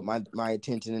I don't put my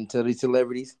attention into these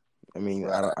celebrities. I mean,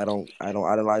 right. I don't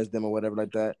idolize them or whatever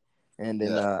like that. And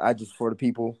then I just, for the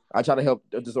people, I try to help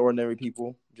just ordinary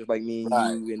people, just like me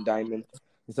and you and Diamond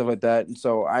and stuff like that. And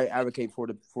so I advocate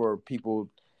for people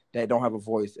that don't have a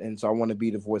voice, and so I want to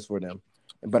be the voice for them.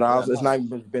 But it's not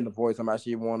even been the voice. I'm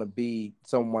actually want to be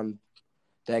someone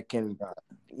that can,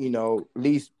 at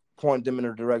least point them in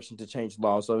a direction to change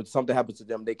laws. So if something happens to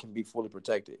them, they can be fully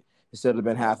protected instead of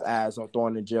being half-assed or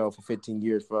thrown in jail for 15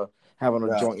 years for having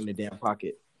a joint in the damn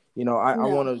pocket. You know, I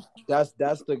want to.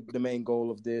 That's the main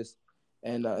goal of this,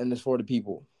 and it's for the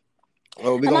people.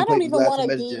 We're and gonna I play don't these even last want to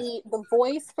messages. be the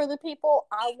voice for the people.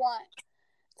 I want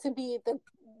to be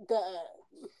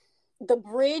the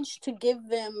bridge to give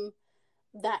them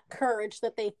that courage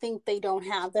that they think they don't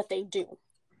have, that they do.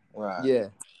 Right. Yeah.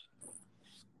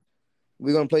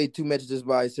 We're gonna play 2 messages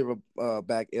by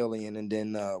Silverback Alien, and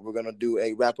then we're gonna do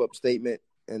a wrap-up statement,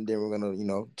 and then we're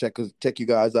gonna check you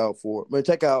guys out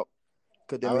check out,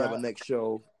 because then we have a next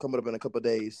show coming up in a couple of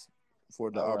days for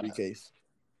the Aubrey case.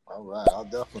 All right, I'll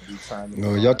definitely be trying to.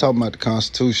 No, y'all talking about the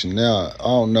Constitution now. I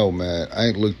don't know, man. I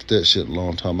ain't looked at that shit in a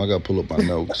long time. I gotta pull up my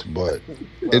notes, but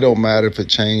it don't matter if it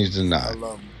changed or not. I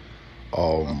love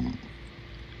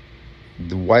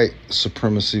The white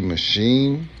supremacy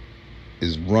machine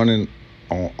is running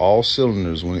on all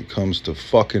cylinders when it comes to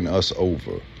fucking us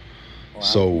over. Wow.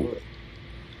 So,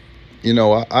 you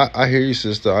know, I hear you,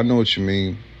 sister. I know what you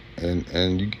mean, and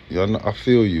I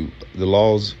feel you. The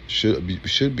laws should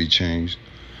be changed.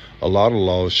 A lot of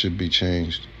laws should be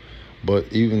changed,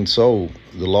 but even so,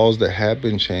 the laws that have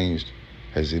been changed,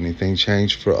 has anything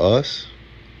changed for us?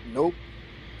 Nope.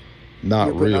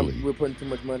 Not really. We're putting too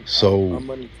much money. So our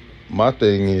money, my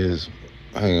thing is,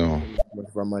 hang on. too much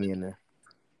of our money in there.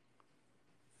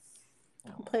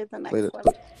 Play the next one.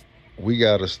 We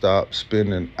gotta stop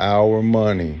spending our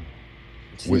money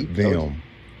with them,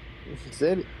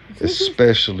 Said it.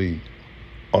 especially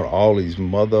on all these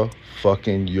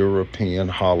motherfucking European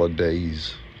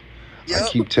holidays. Yep. I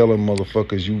keep telling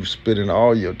motherfuckers, you spending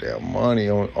all your damn money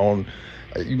on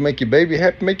you make your baby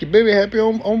happy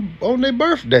on their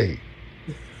birthday.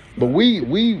 But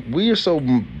we are so,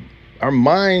 our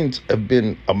minds have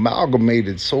been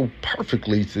amalgamated so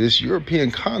perfectly to this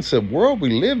European concept world we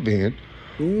live in.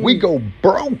 We go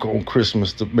broke on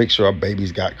Christmas to make sure our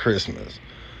babies got Christmas.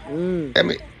 I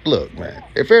mean, look, man,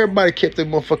 if everybody kept their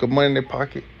motherfucking money in their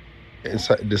pocket and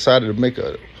decided to make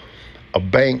a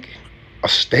bank, a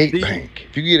state bank,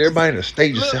 if you get everybody in a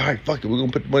state, just say, all right, fuck it, we're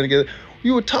gonna put the money together,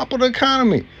 you would topple the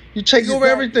economy. You take over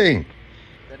everything.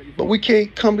 But we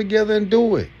can't come together and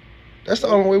do it. That's the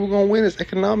only way we're gonna win is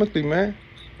economically, man.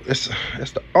 That's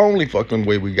the only fucking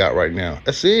way we got right now.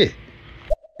 That's it.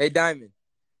 Hey, Diamond,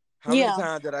 how many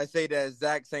times did I say that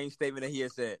exact same statement that he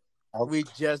had said? We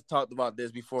just talked about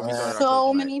this before we started.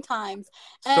 So many times.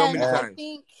 So many times.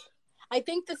 I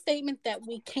think the statement that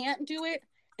we can't do it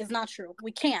is not true.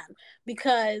 We can,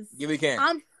 because we can.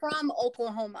 I'm from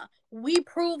Oklahoma. We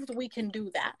proved we can do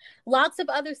that. Lots of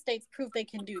other states prove they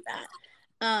can do that.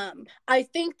 I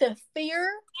think the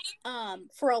fear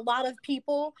for a lot of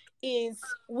people is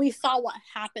we saw what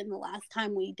happened the last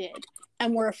time we did,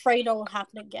 and we're afraid it'll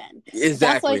happen again. Exactly.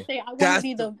 That's why I say I want to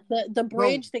be the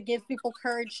bridge that gives people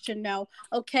courage to know,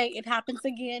 okay, it happens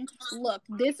again. Look,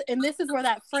 this is where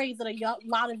that phrase that a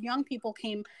lot of young people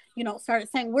started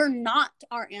saying, we're not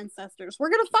our ancestors.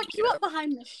 We're gonna fuck you up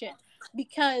behind this shit.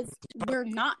 Because we're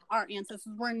not our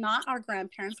ancestors, we're not our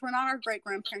grandparents, we're not our great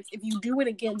grandparents. If you do it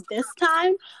again this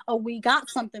time, we got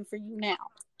something for you now.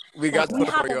 We have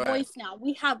a voice now.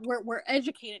 We're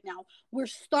educated now. We're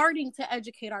starting to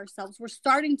educate ourselves. We're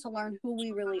starting to learn who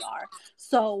we really are.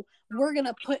 So we're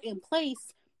gonna put in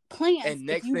place plans. And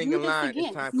next thing in line,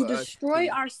 it's time for us to destroy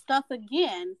our stuff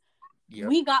again. Yep.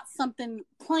 We got something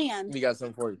planned. We got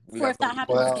something for you. If that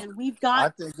happens again, we've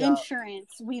got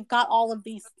insurance. We've got all of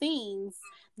these things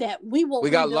that we will. We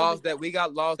got laws that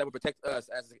will protect us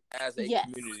as a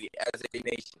community, as a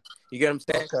nation. You get what I'm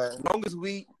saying? Okay. As long as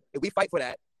if we fight for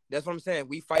that, that's what I'm saying.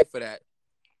 We fight for that,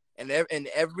 and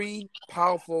every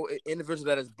powerful individual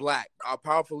that is black, our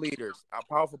powerful leaders, our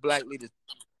powerful black leaders,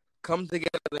 come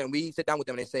together and we sit down with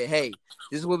them and they say, "Hey,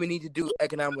 this is what we need to do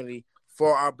economically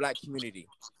for our black community."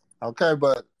 Okay,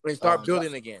 but we start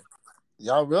building again.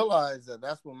 Y'all realize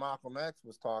that's what Malcolm X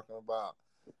was talking about,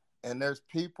 and there's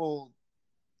people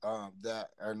that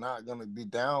are not going to be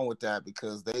down with that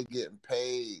because they getting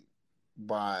paid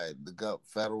by the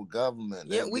federal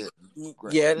government.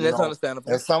 Yeah, that's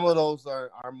understandable. And some of those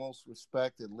are our most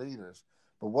respected leaders.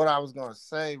 But what I was going to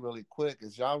say really quick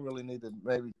is y'all really need to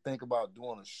maybe think about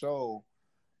doing a show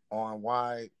on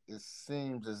why it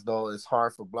seems as though it's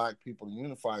hard for black people to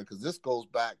unify, because this goes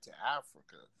back to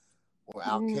Africa or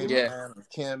Al-Qaeda or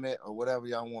Kemet or whatever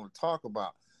y'all want to talk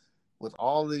about. With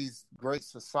all these great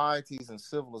societies and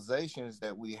civilizations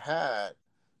that we had,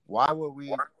 why were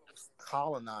we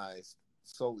colonized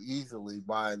so easily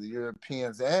by the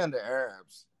Europeans and the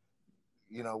Arabs?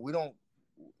 We don't,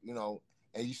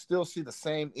 and you still see the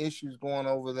same issues going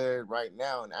over there right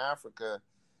now in Africa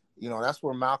You know, that's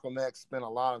where Malcolm X spent a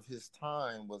lot of his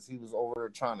time. Was he was over there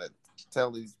trying to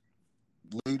tell these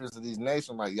leaders of these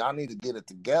nations, like, y'all need to get it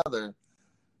together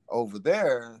over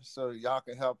there so y'all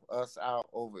can help us out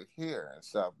over here and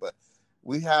stuff. But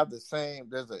we have there's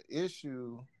an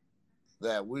issue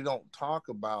that we don't talk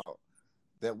about,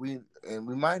 that we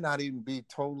might not even be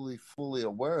totally fully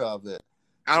aware of it.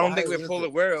 I don't think we're fully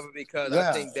aware of it because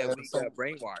I think that we got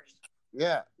brainwashed.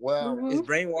 Yeah, well, it's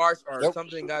brainwashed or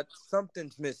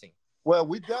something's missing. Well,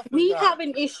 we have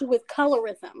an issue with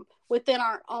colorism within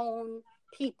our own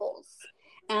peoples,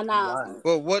 and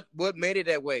well, what made it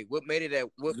that way? What made it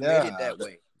that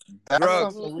way?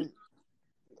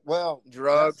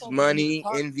 Drugs, money,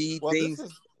 envy,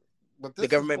 things. But the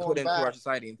government put into our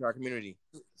society, into our community.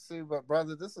 See, but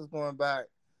brother, this is going back.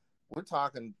 We're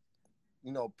talking,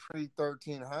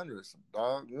 pre-1300s,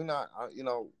 dog. You're not,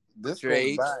 this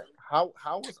goes back. How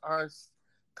was our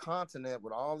continent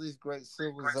with all these great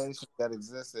civilizations that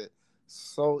existed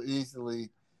so easily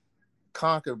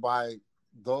conquered by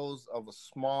those of a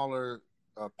smaller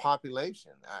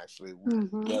population? Actually,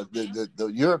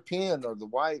 the European or the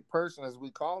white person, as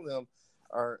we call them,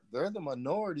 they're the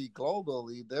minority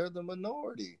globally. They're the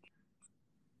minority.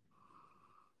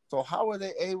 So how were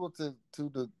they able to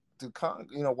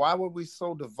conquer? Why were we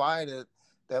so divided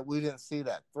that we didn't see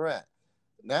that threat?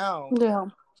 Now,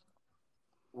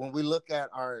 when we look at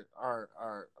our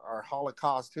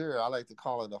Holocaust here, I like to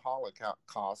call it a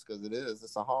Holocaust because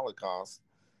it's a Holocaust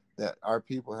that our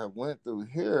people have went through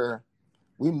here.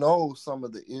 We know some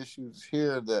of the issues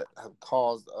here that have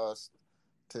caused us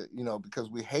to, because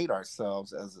we hate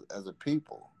ourselves as a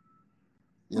people.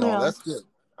 Let's get.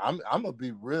 I'm gonna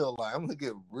be real. I'm gonna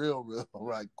get real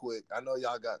right quick. I know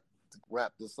y'all got to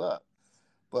wrap this up,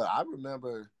 but I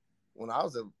remember when I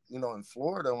was in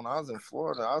Florida. When I was in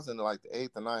Florida, I was in like the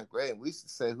 8th or 9th grade, and we used to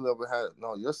say, "Whoever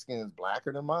your skin is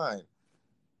blacker than mine,"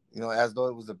 as though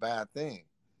it was a bad thing.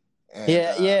 And,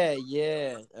 yeah.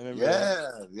 I remember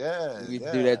that. Yeah. We used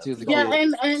to do that too.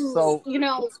 And so,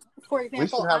 for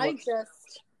example,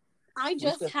 I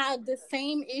just had the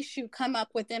same issue come up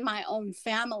within my own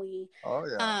family. Oh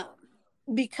yeah.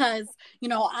 Because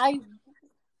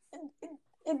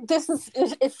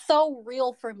it's so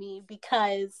real for me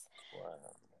because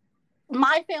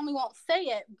my family won't say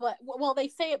it, but they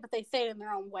say it, but they say it in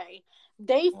their own way.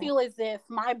 They feel as if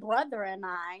my brother and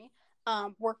I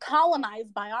were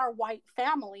colonized by our white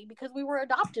family because we were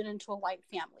adopted into a white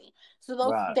family.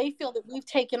 So they feel that we've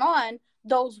taken on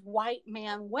those white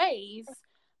man ways,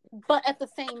 but at the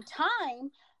same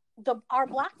time, our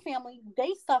black family,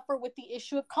 they suffer with the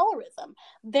issue of colorism.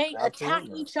 They attack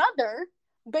each other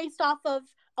based off of,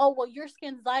 your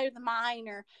skin's lighter than mine,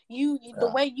 or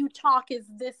the way you talk is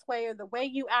this way, or the way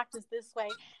you act is this way.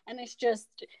 And it's just,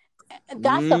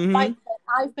 that's a fight that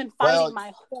I've been fighting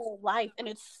my whole life. And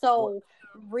it's so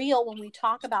real when we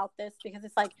talk about this, because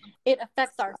it's like, it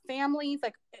affects our families.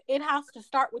 Like, it has to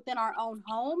start within our own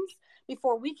homes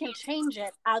before we can change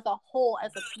it as a whole,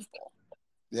 as a people.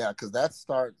 Yeah, because that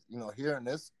starts, here in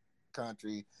this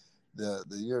country, the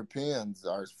Europeans,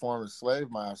 our former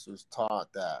slave masters,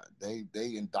 taught that they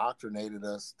indoctrinated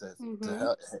us to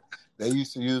help. They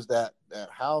used to use that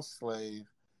house slave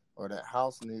or that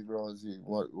house Negro, as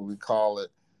what we call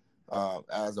it,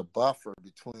 as a buffer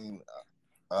between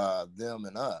them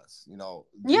and us.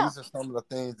 These are some of the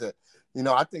things that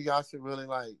I think y'all should really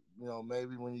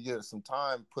maybe when you get some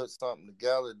time, put something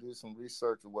together, do some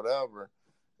research or whatever.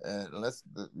 And let's,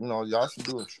 y'all should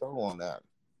do a show on that,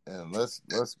 and let's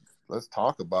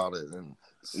talk about it, and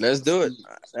let's do it.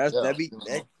 That'd be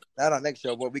not our next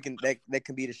show, but we can that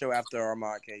can be the show after our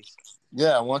Armand case.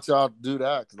 Yeah, I want y'all to do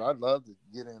that because I'd love to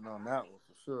get in on that one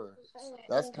for sure.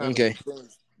 That's kind of the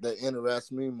things that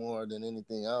interests me more than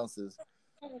anything else is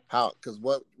how, because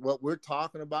what we're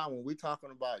talking about when we're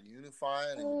talking about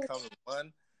unifying and becoming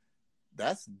one,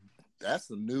 that's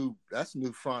a new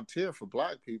frontier for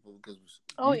Black people, because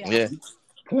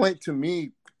point to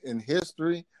me in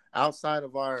history outside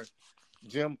of our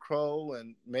Jim Crow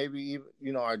and maybe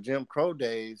even our Jim Crow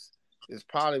days is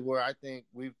probably where I think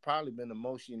we've probably been the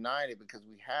most united because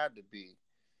we had to be.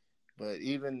 But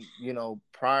even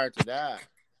prior to that,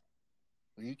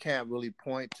 you can't really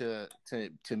point to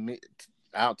me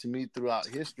throughout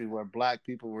history where Black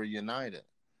people were united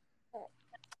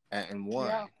and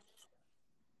one.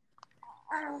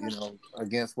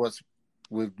 Against what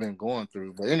we've been going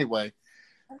through. But anyway,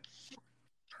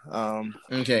 y'all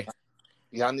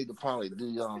need to probably do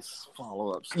y'all's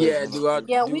follow-up. Yeah, do our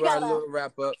little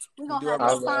wrap up. We're gonna have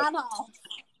to sign off.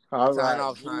 All right. Sign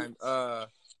off time.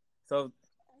 So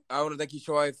I want to thank you,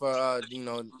 Troy, for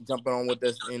jumping on with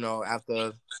us.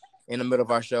 After in the middle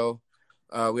of our show.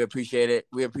 We appreciate it.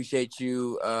 We appreciate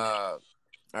you, our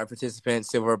participant,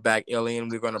 Silverback Alien.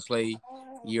 We're gonna play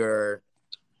your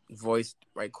voice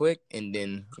right quick, and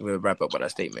then we'll wrap up with our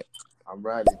statement. I'm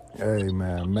ready. Hey,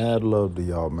 man, mad love to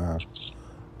y'all, man.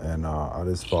 And I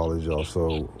just followed y'all.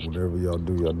 So whenever y'all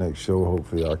do your next show,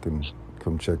 hopefully I can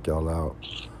come check y'all out.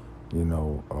 You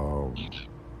know,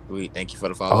 We thank you for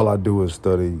the follow. all I do is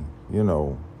study, you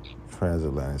know,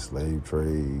 transatlantic slave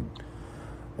trade.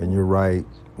 And you're right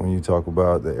when you talk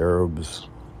about the Arabs.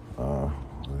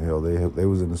 Hell, they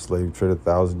was in the slave trade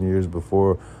 1,000 years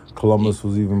before Columbus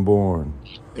was even born.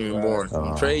 Even born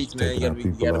trades, man. Taking our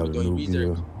people out of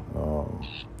Nubia,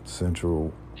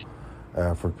 Central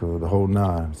Africa, the whole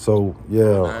nine. So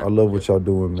I love what y'all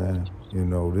doing, man. You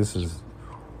know, these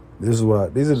are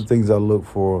the things I look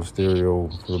for on stereo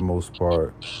for the most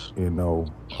part. You know,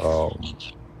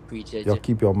 Appreciate y'all you.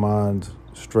 keep your minds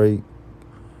straight,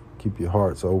 keep your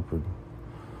hearts open,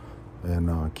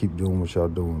 and keep doing what y'all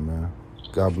doing, man.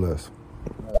 God bless.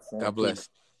 God bless.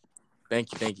 Thank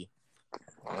you.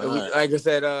 Right. Like I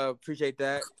said, appreciate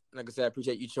that. Like I said,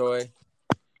 appreciate you, Troy.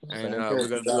 And we're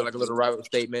gonna do like a little wrap-up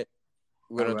statement.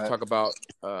 We're gonna talk about,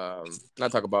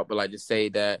 not talk about, but like just say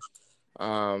that,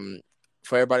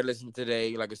 for everybody listening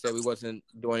today, like I said, we wasn't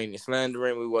doing any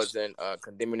slandering. We wasn't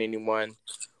condemning anyone.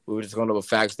 We were just going over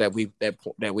facts that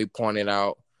we pointed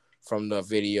out from the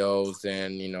videos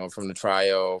and, you know, from the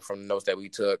trial, from the notes that we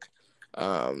took.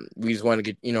 We just want to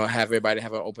get, you know, have everybody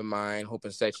have an open mind,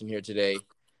 open section here today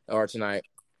or tonight.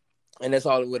 And that's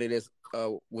all what it is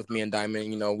with me and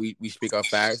Diamond. You know, we speak our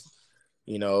facts.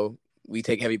 You know, we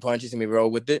take heavy punches and we roll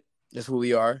with it. That's who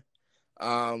we are.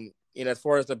 You know, as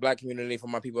far as the Black community, for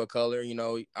my people of color, you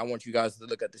know, I want you guys to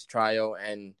look at this trial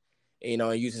and, you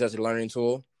know, use it as a learning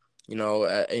tool. You know,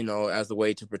 as a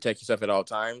way to protect yourself at all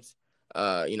times.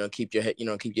 You know, keep your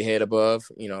head above.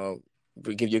 You know,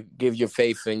 give your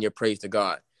faith and your praise to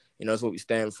God. You know, that's what we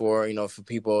stand for. You know, for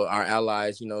people, our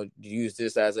allies. You know, use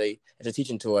this as a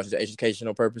teaching tool, as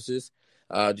educational purposes.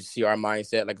 To see our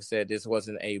mindset. Like I said, this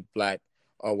wasn't a black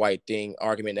or white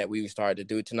argument that we started to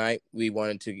do tonight. We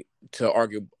wanted to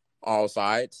argue all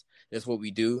sides. That's what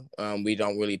we do. We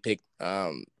don't really pick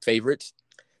favorites,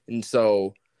 and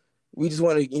so we just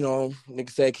want to, you know, like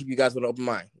I said, keep you guys with an open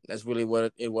mind. That's really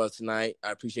what it was tonight.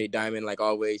 I appreciate Diamond, like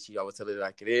always. He always tells it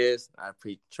like it is. I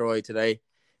appreciate Troy today.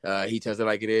 He tells it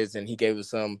like it is, and he gave us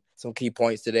some key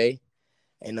points today.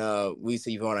 And we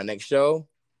see you on our next show.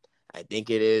 I think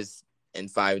it is in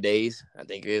 5 days. I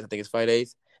think it's 5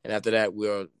 days. And after that,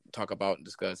 we'll talk about and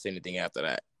discuss anything after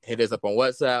that. Hit us up on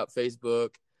WhatsApp,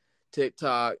 Facebook,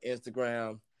 TikTok,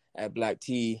 Instagram at Black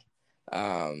T.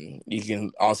 You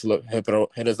can also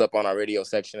hit us up on our radio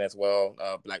section as well,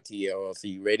 Black T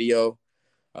LLC Radio.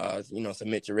 You know,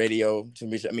 submit your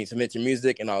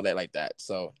music and all that like that.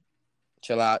 So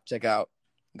chill out, check out.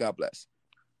 God bless.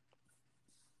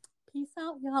 Peace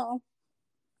out, y'all.